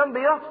اللي كان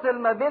بيفصل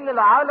ما بين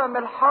العالم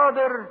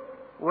الحاضر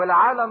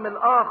والعالم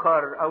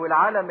الآخر أو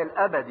العالم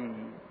الأبدي.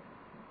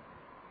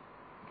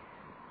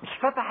 مش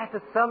فتحت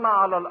السماء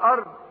على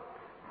الأرض.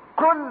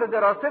 كل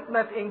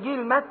دراستنا في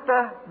إنجيل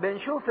متى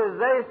بنشوف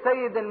إزاي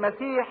السيد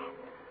المسيح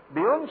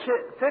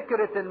بينشئ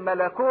فكرة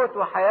الملكوت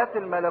وحياة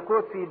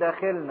الملكوت في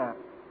داخلنا.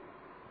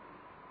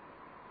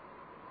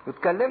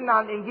 واتكلمنا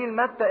عن إنجيل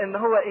متى إن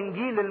هو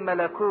إنجيل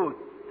الملكوت،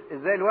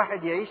 إزاي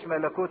الواحد يعيش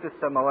ملكوت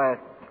السماوات.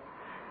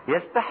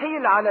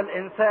 يستحيل على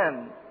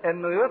الإنسان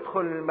إنه يدخل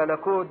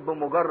الملكوت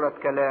بمجرد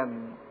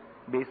كلام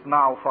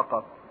بيسمعه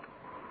فقط.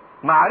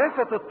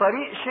 معرفة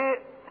الطريق شيء،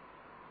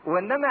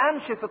 وإنما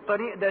أمشي في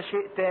الطريق ده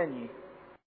شيء تاني.